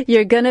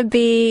gonna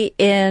be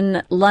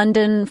in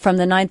London from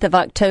the 9th of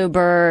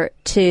October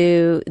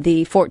to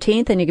the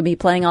 14th, and you're gonna be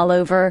playing all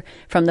over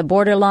from the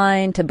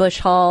Borderline to Bush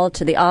Hall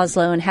to the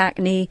Oslo and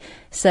Hackney,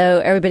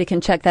 so everybody can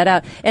check that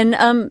out. And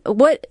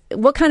what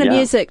kind of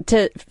music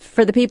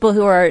for the people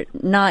who are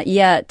not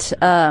yet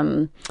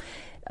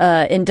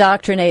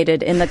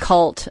indoctrinated in the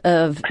cult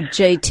of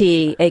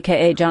JT,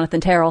 aka Jonathan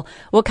Terrell,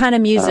 what kind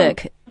of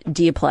music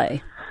do you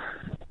play?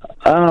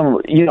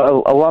 You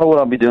know, a lot of what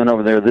I'll be doing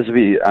over there, this will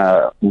be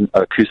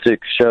acoustic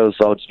shows,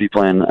 so I'll just be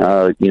playing,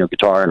 you know,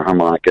 guitar and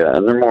harmonica,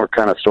 and they're more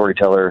kind of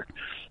storyteller,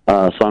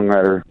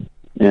 songwriter,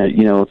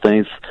 you know,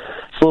 things.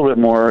 It's a little bit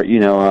more, you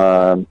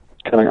know,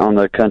 kind of on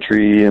the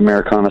country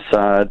Americana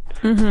side.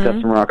 Mm-hmm. It's got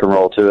some rock and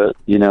roll to it,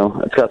 you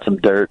know. It's got some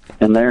dirt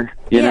in there,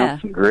 you know,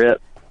 some grit.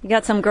 You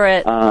got some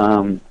grit.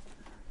 But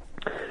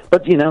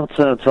you know,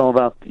 it's all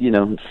about, you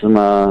know, some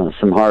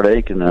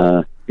heartache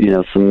and you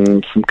know,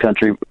 some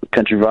country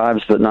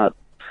vibes, but not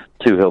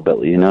too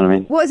hillbilly. You know what I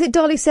mean? What is it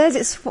Dolly says?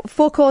 It's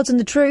 4 chords and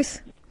the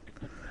truth.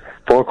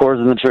 4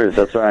 chords and the truth.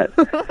 That's right.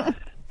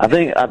 I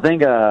think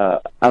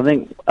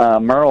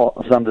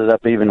Merle summed it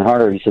up even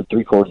harder. He said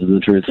 3 chords and the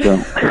truth.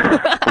 So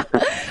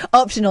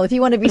optional. If you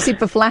want to be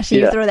super flashy,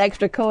 you throw the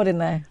extra chord in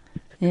there.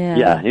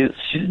 Yeah,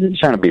 she's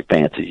trying to be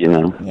fancy, you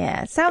know.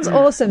 Yeah, sounds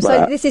awesome.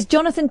 So this is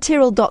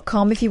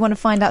jonathantyrrell.com if you want to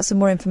find out some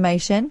more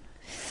information.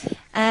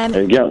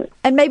 There you go.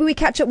 And maybe we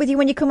catch up with you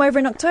when you come over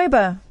in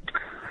October.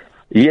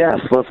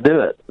 Yes, let's do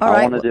it.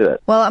 I want to do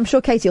it. Well, I'm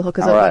sure Katie will hook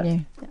us up, won't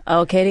you?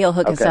 Oh, Katie will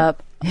hook us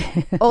up.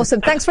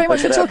 Awesome. Thanks very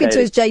much for talking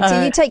to us,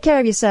 JT. You take care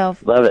of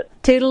yourself. Love it.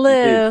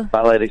 Toodaloo.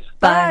 Bye, ladies.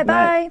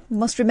 Bye.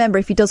 Must remember,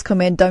 if he does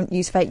come in, don't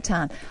use fake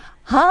tan.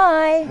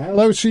 Hi.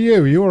 Hello to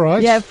you. Are you all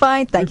right? Yeah,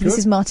 fine. Thank you. This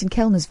is Martin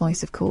Kellner's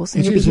voice, of course.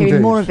 And you'll be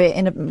hearing more of it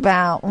in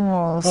about...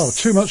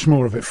 too much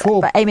more of it.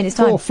 4 minutes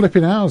time. 4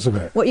 flipping hours of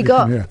it. What you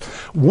got?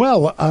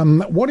 Well,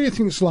 what do you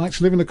think it's like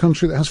to live in a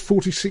country that has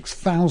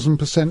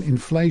 46,000%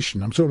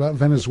 inflation? I'm talking about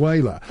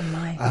Venezuela.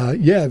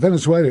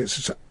 Venezuela.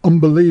 It's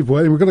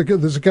unbelievable.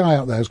 There's a guy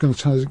out there who's going to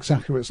tell us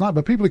exactly what it's like.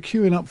 But people are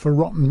queuing up for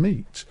rotten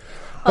meat.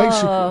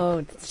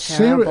 it's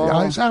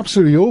terrible. It's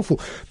absolutely awful.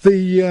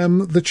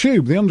 The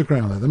tube, the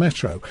underground, the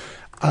metro,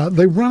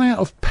 they run out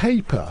of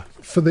paper.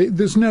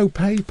 There's no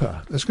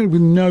paper. There's going to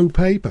be no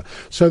paper,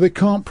 so they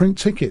can't print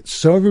tickets.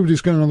 So everybody's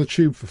going on the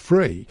tube for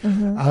free,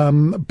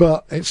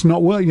 but it's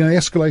not working. The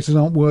escalators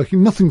aren't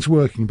working. Nothing's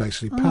working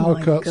basically.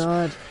 Power cuts.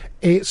 God.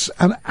 It's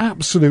an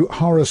absolute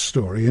horror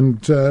story,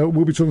 and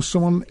we'll be talking to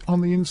someone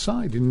on the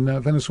inside in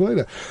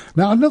Venezuela.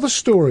 Now, another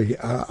story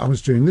I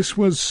was doing. This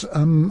was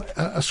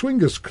a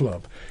swingers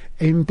club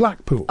in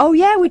Blackpool. Oh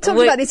yeah, we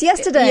talked about this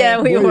yesterday. Yeah,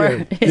 we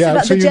were. Yeah,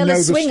 about so the you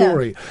jealous know the swinger.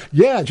 story.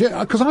 Yeah,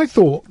 because I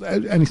thought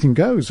anything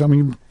goes. I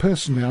mean,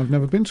 personally, I've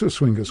never been to a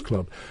swingers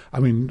club. I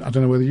mean, I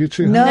don't know whether you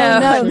two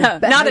have. No,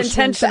 not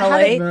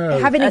intentionally.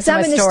 Having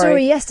examined the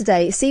story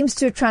yesterday, it seems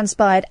to have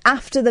transpired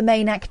after the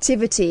main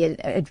activity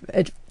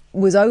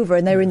was over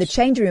and they were in the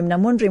changing room, and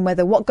I'm wondering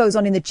whether what goes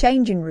on in the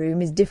changing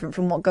room is different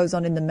from what goes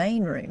on in the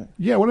main room.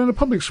 Yeah, well, in a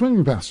public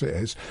swimming bath it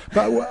is.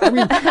 But, I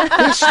mean,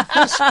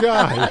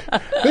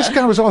 this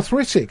guy was an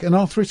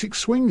arthritic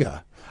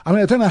swinger. I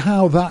mean, I don't know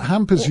how that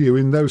hampers you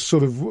in those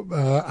sort of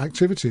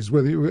activities.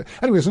 Anyway,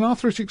 it's an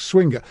arthritic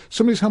swinger.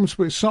 Somebody's having to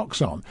put his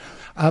socks on.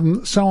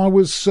 So I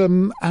was,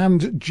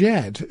 and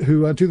Jed,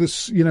 who do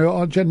this,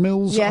 Jed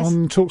Mills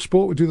on Talk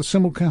Sport, we do the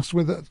simulcast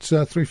with at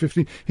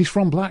 3:15. He's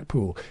from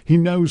Blackpool. He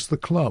knows the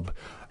club.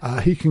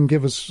 He can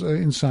give us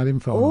inside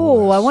info.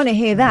 Oh, I want to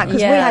hear that,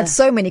 because we had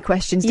so many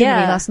questions,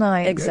 didn't we, last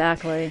night?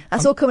 Exactly.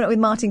 That's all coming up with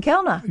Martin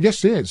Kellner.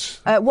 Yes, it is.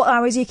 What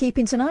hours are you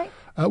keeping tonight?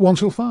 1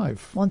 till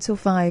 5. 1 till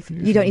 5.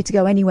 You don't need to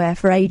go anywhere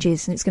for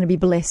ages, and it's going to be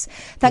bliss.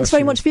 Thanks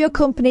very much for your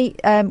company,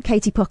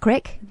 Katie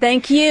Puckrick.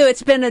 Thank you.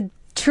 It's been a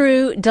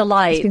true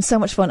delight. It's been so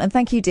much fun, and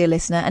thank you, dear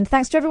listener, and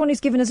thanks to everyone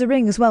who's given us a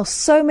ring as well.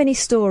 So many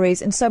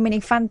stories and so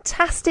many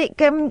fantastic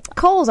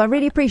calls. I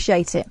really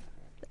appreciate it.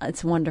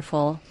 It's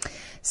wonderful.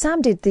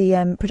 Sam did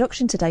the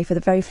production today for the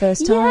very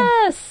first time.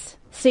 Yes.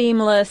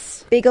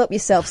 Seamless. Big up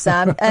yourself,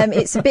 Sam.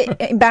 It's a bit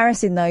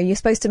embarrassing, though. You're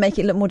supposed to make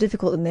it look more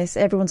difficult than this.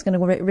 Everyone's going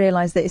to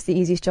realise that it's the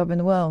easiest job in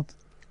the world.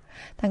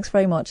 Thanks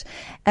very much.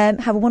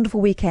 Have a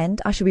wonderful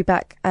weekend. I shall be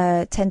back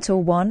 10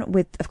 till 1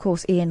 with, of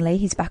course, Iain Lee.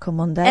 He's back on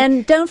Monday.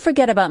 And don't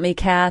forget about me,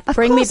 Kath.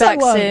 Bring me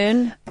back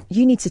soon.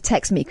 You need to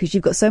text me because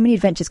you've got so many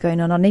adventures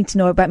going on. I need to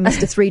know about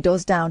Mr. 3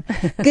 Doors Down.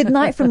 Good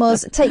night from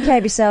us. Take care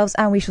of yourselves,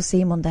 and we shall see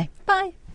you Monday. Bye.